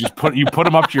 vacuums. You put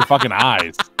them up to your fucking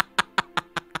eyes.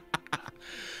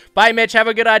 Bye, Mitch. Have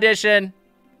a good audition.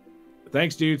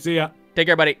 Thanks, dude. See ya. Take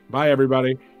care, buddy. Bye,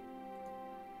 everybody.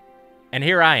 And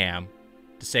here I am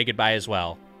to say goodbye as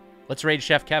well. Let's raid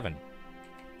Chef Kevin.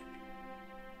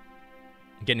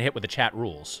 I'm getting hit with the chat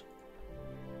rules.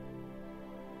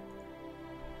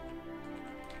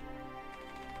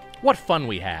 What fun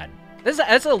we had. That's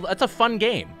a fun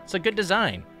game. It's a good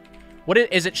design. What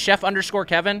is it?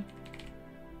 Chef_Kevin?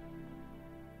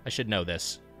 I should know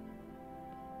this.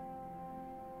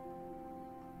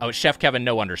 Oh, it's Chef Kevin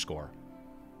no underscore.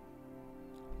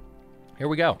 Here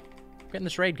we go. Getting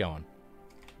this raid going.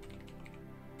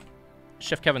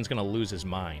 Chef Kevin's gonna lose his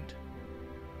mind.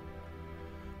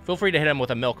 Feel free to hit him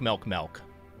with a milk.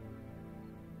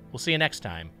 We'll see you next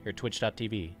time here at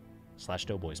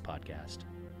twitch.tv/Doughboys Podcast.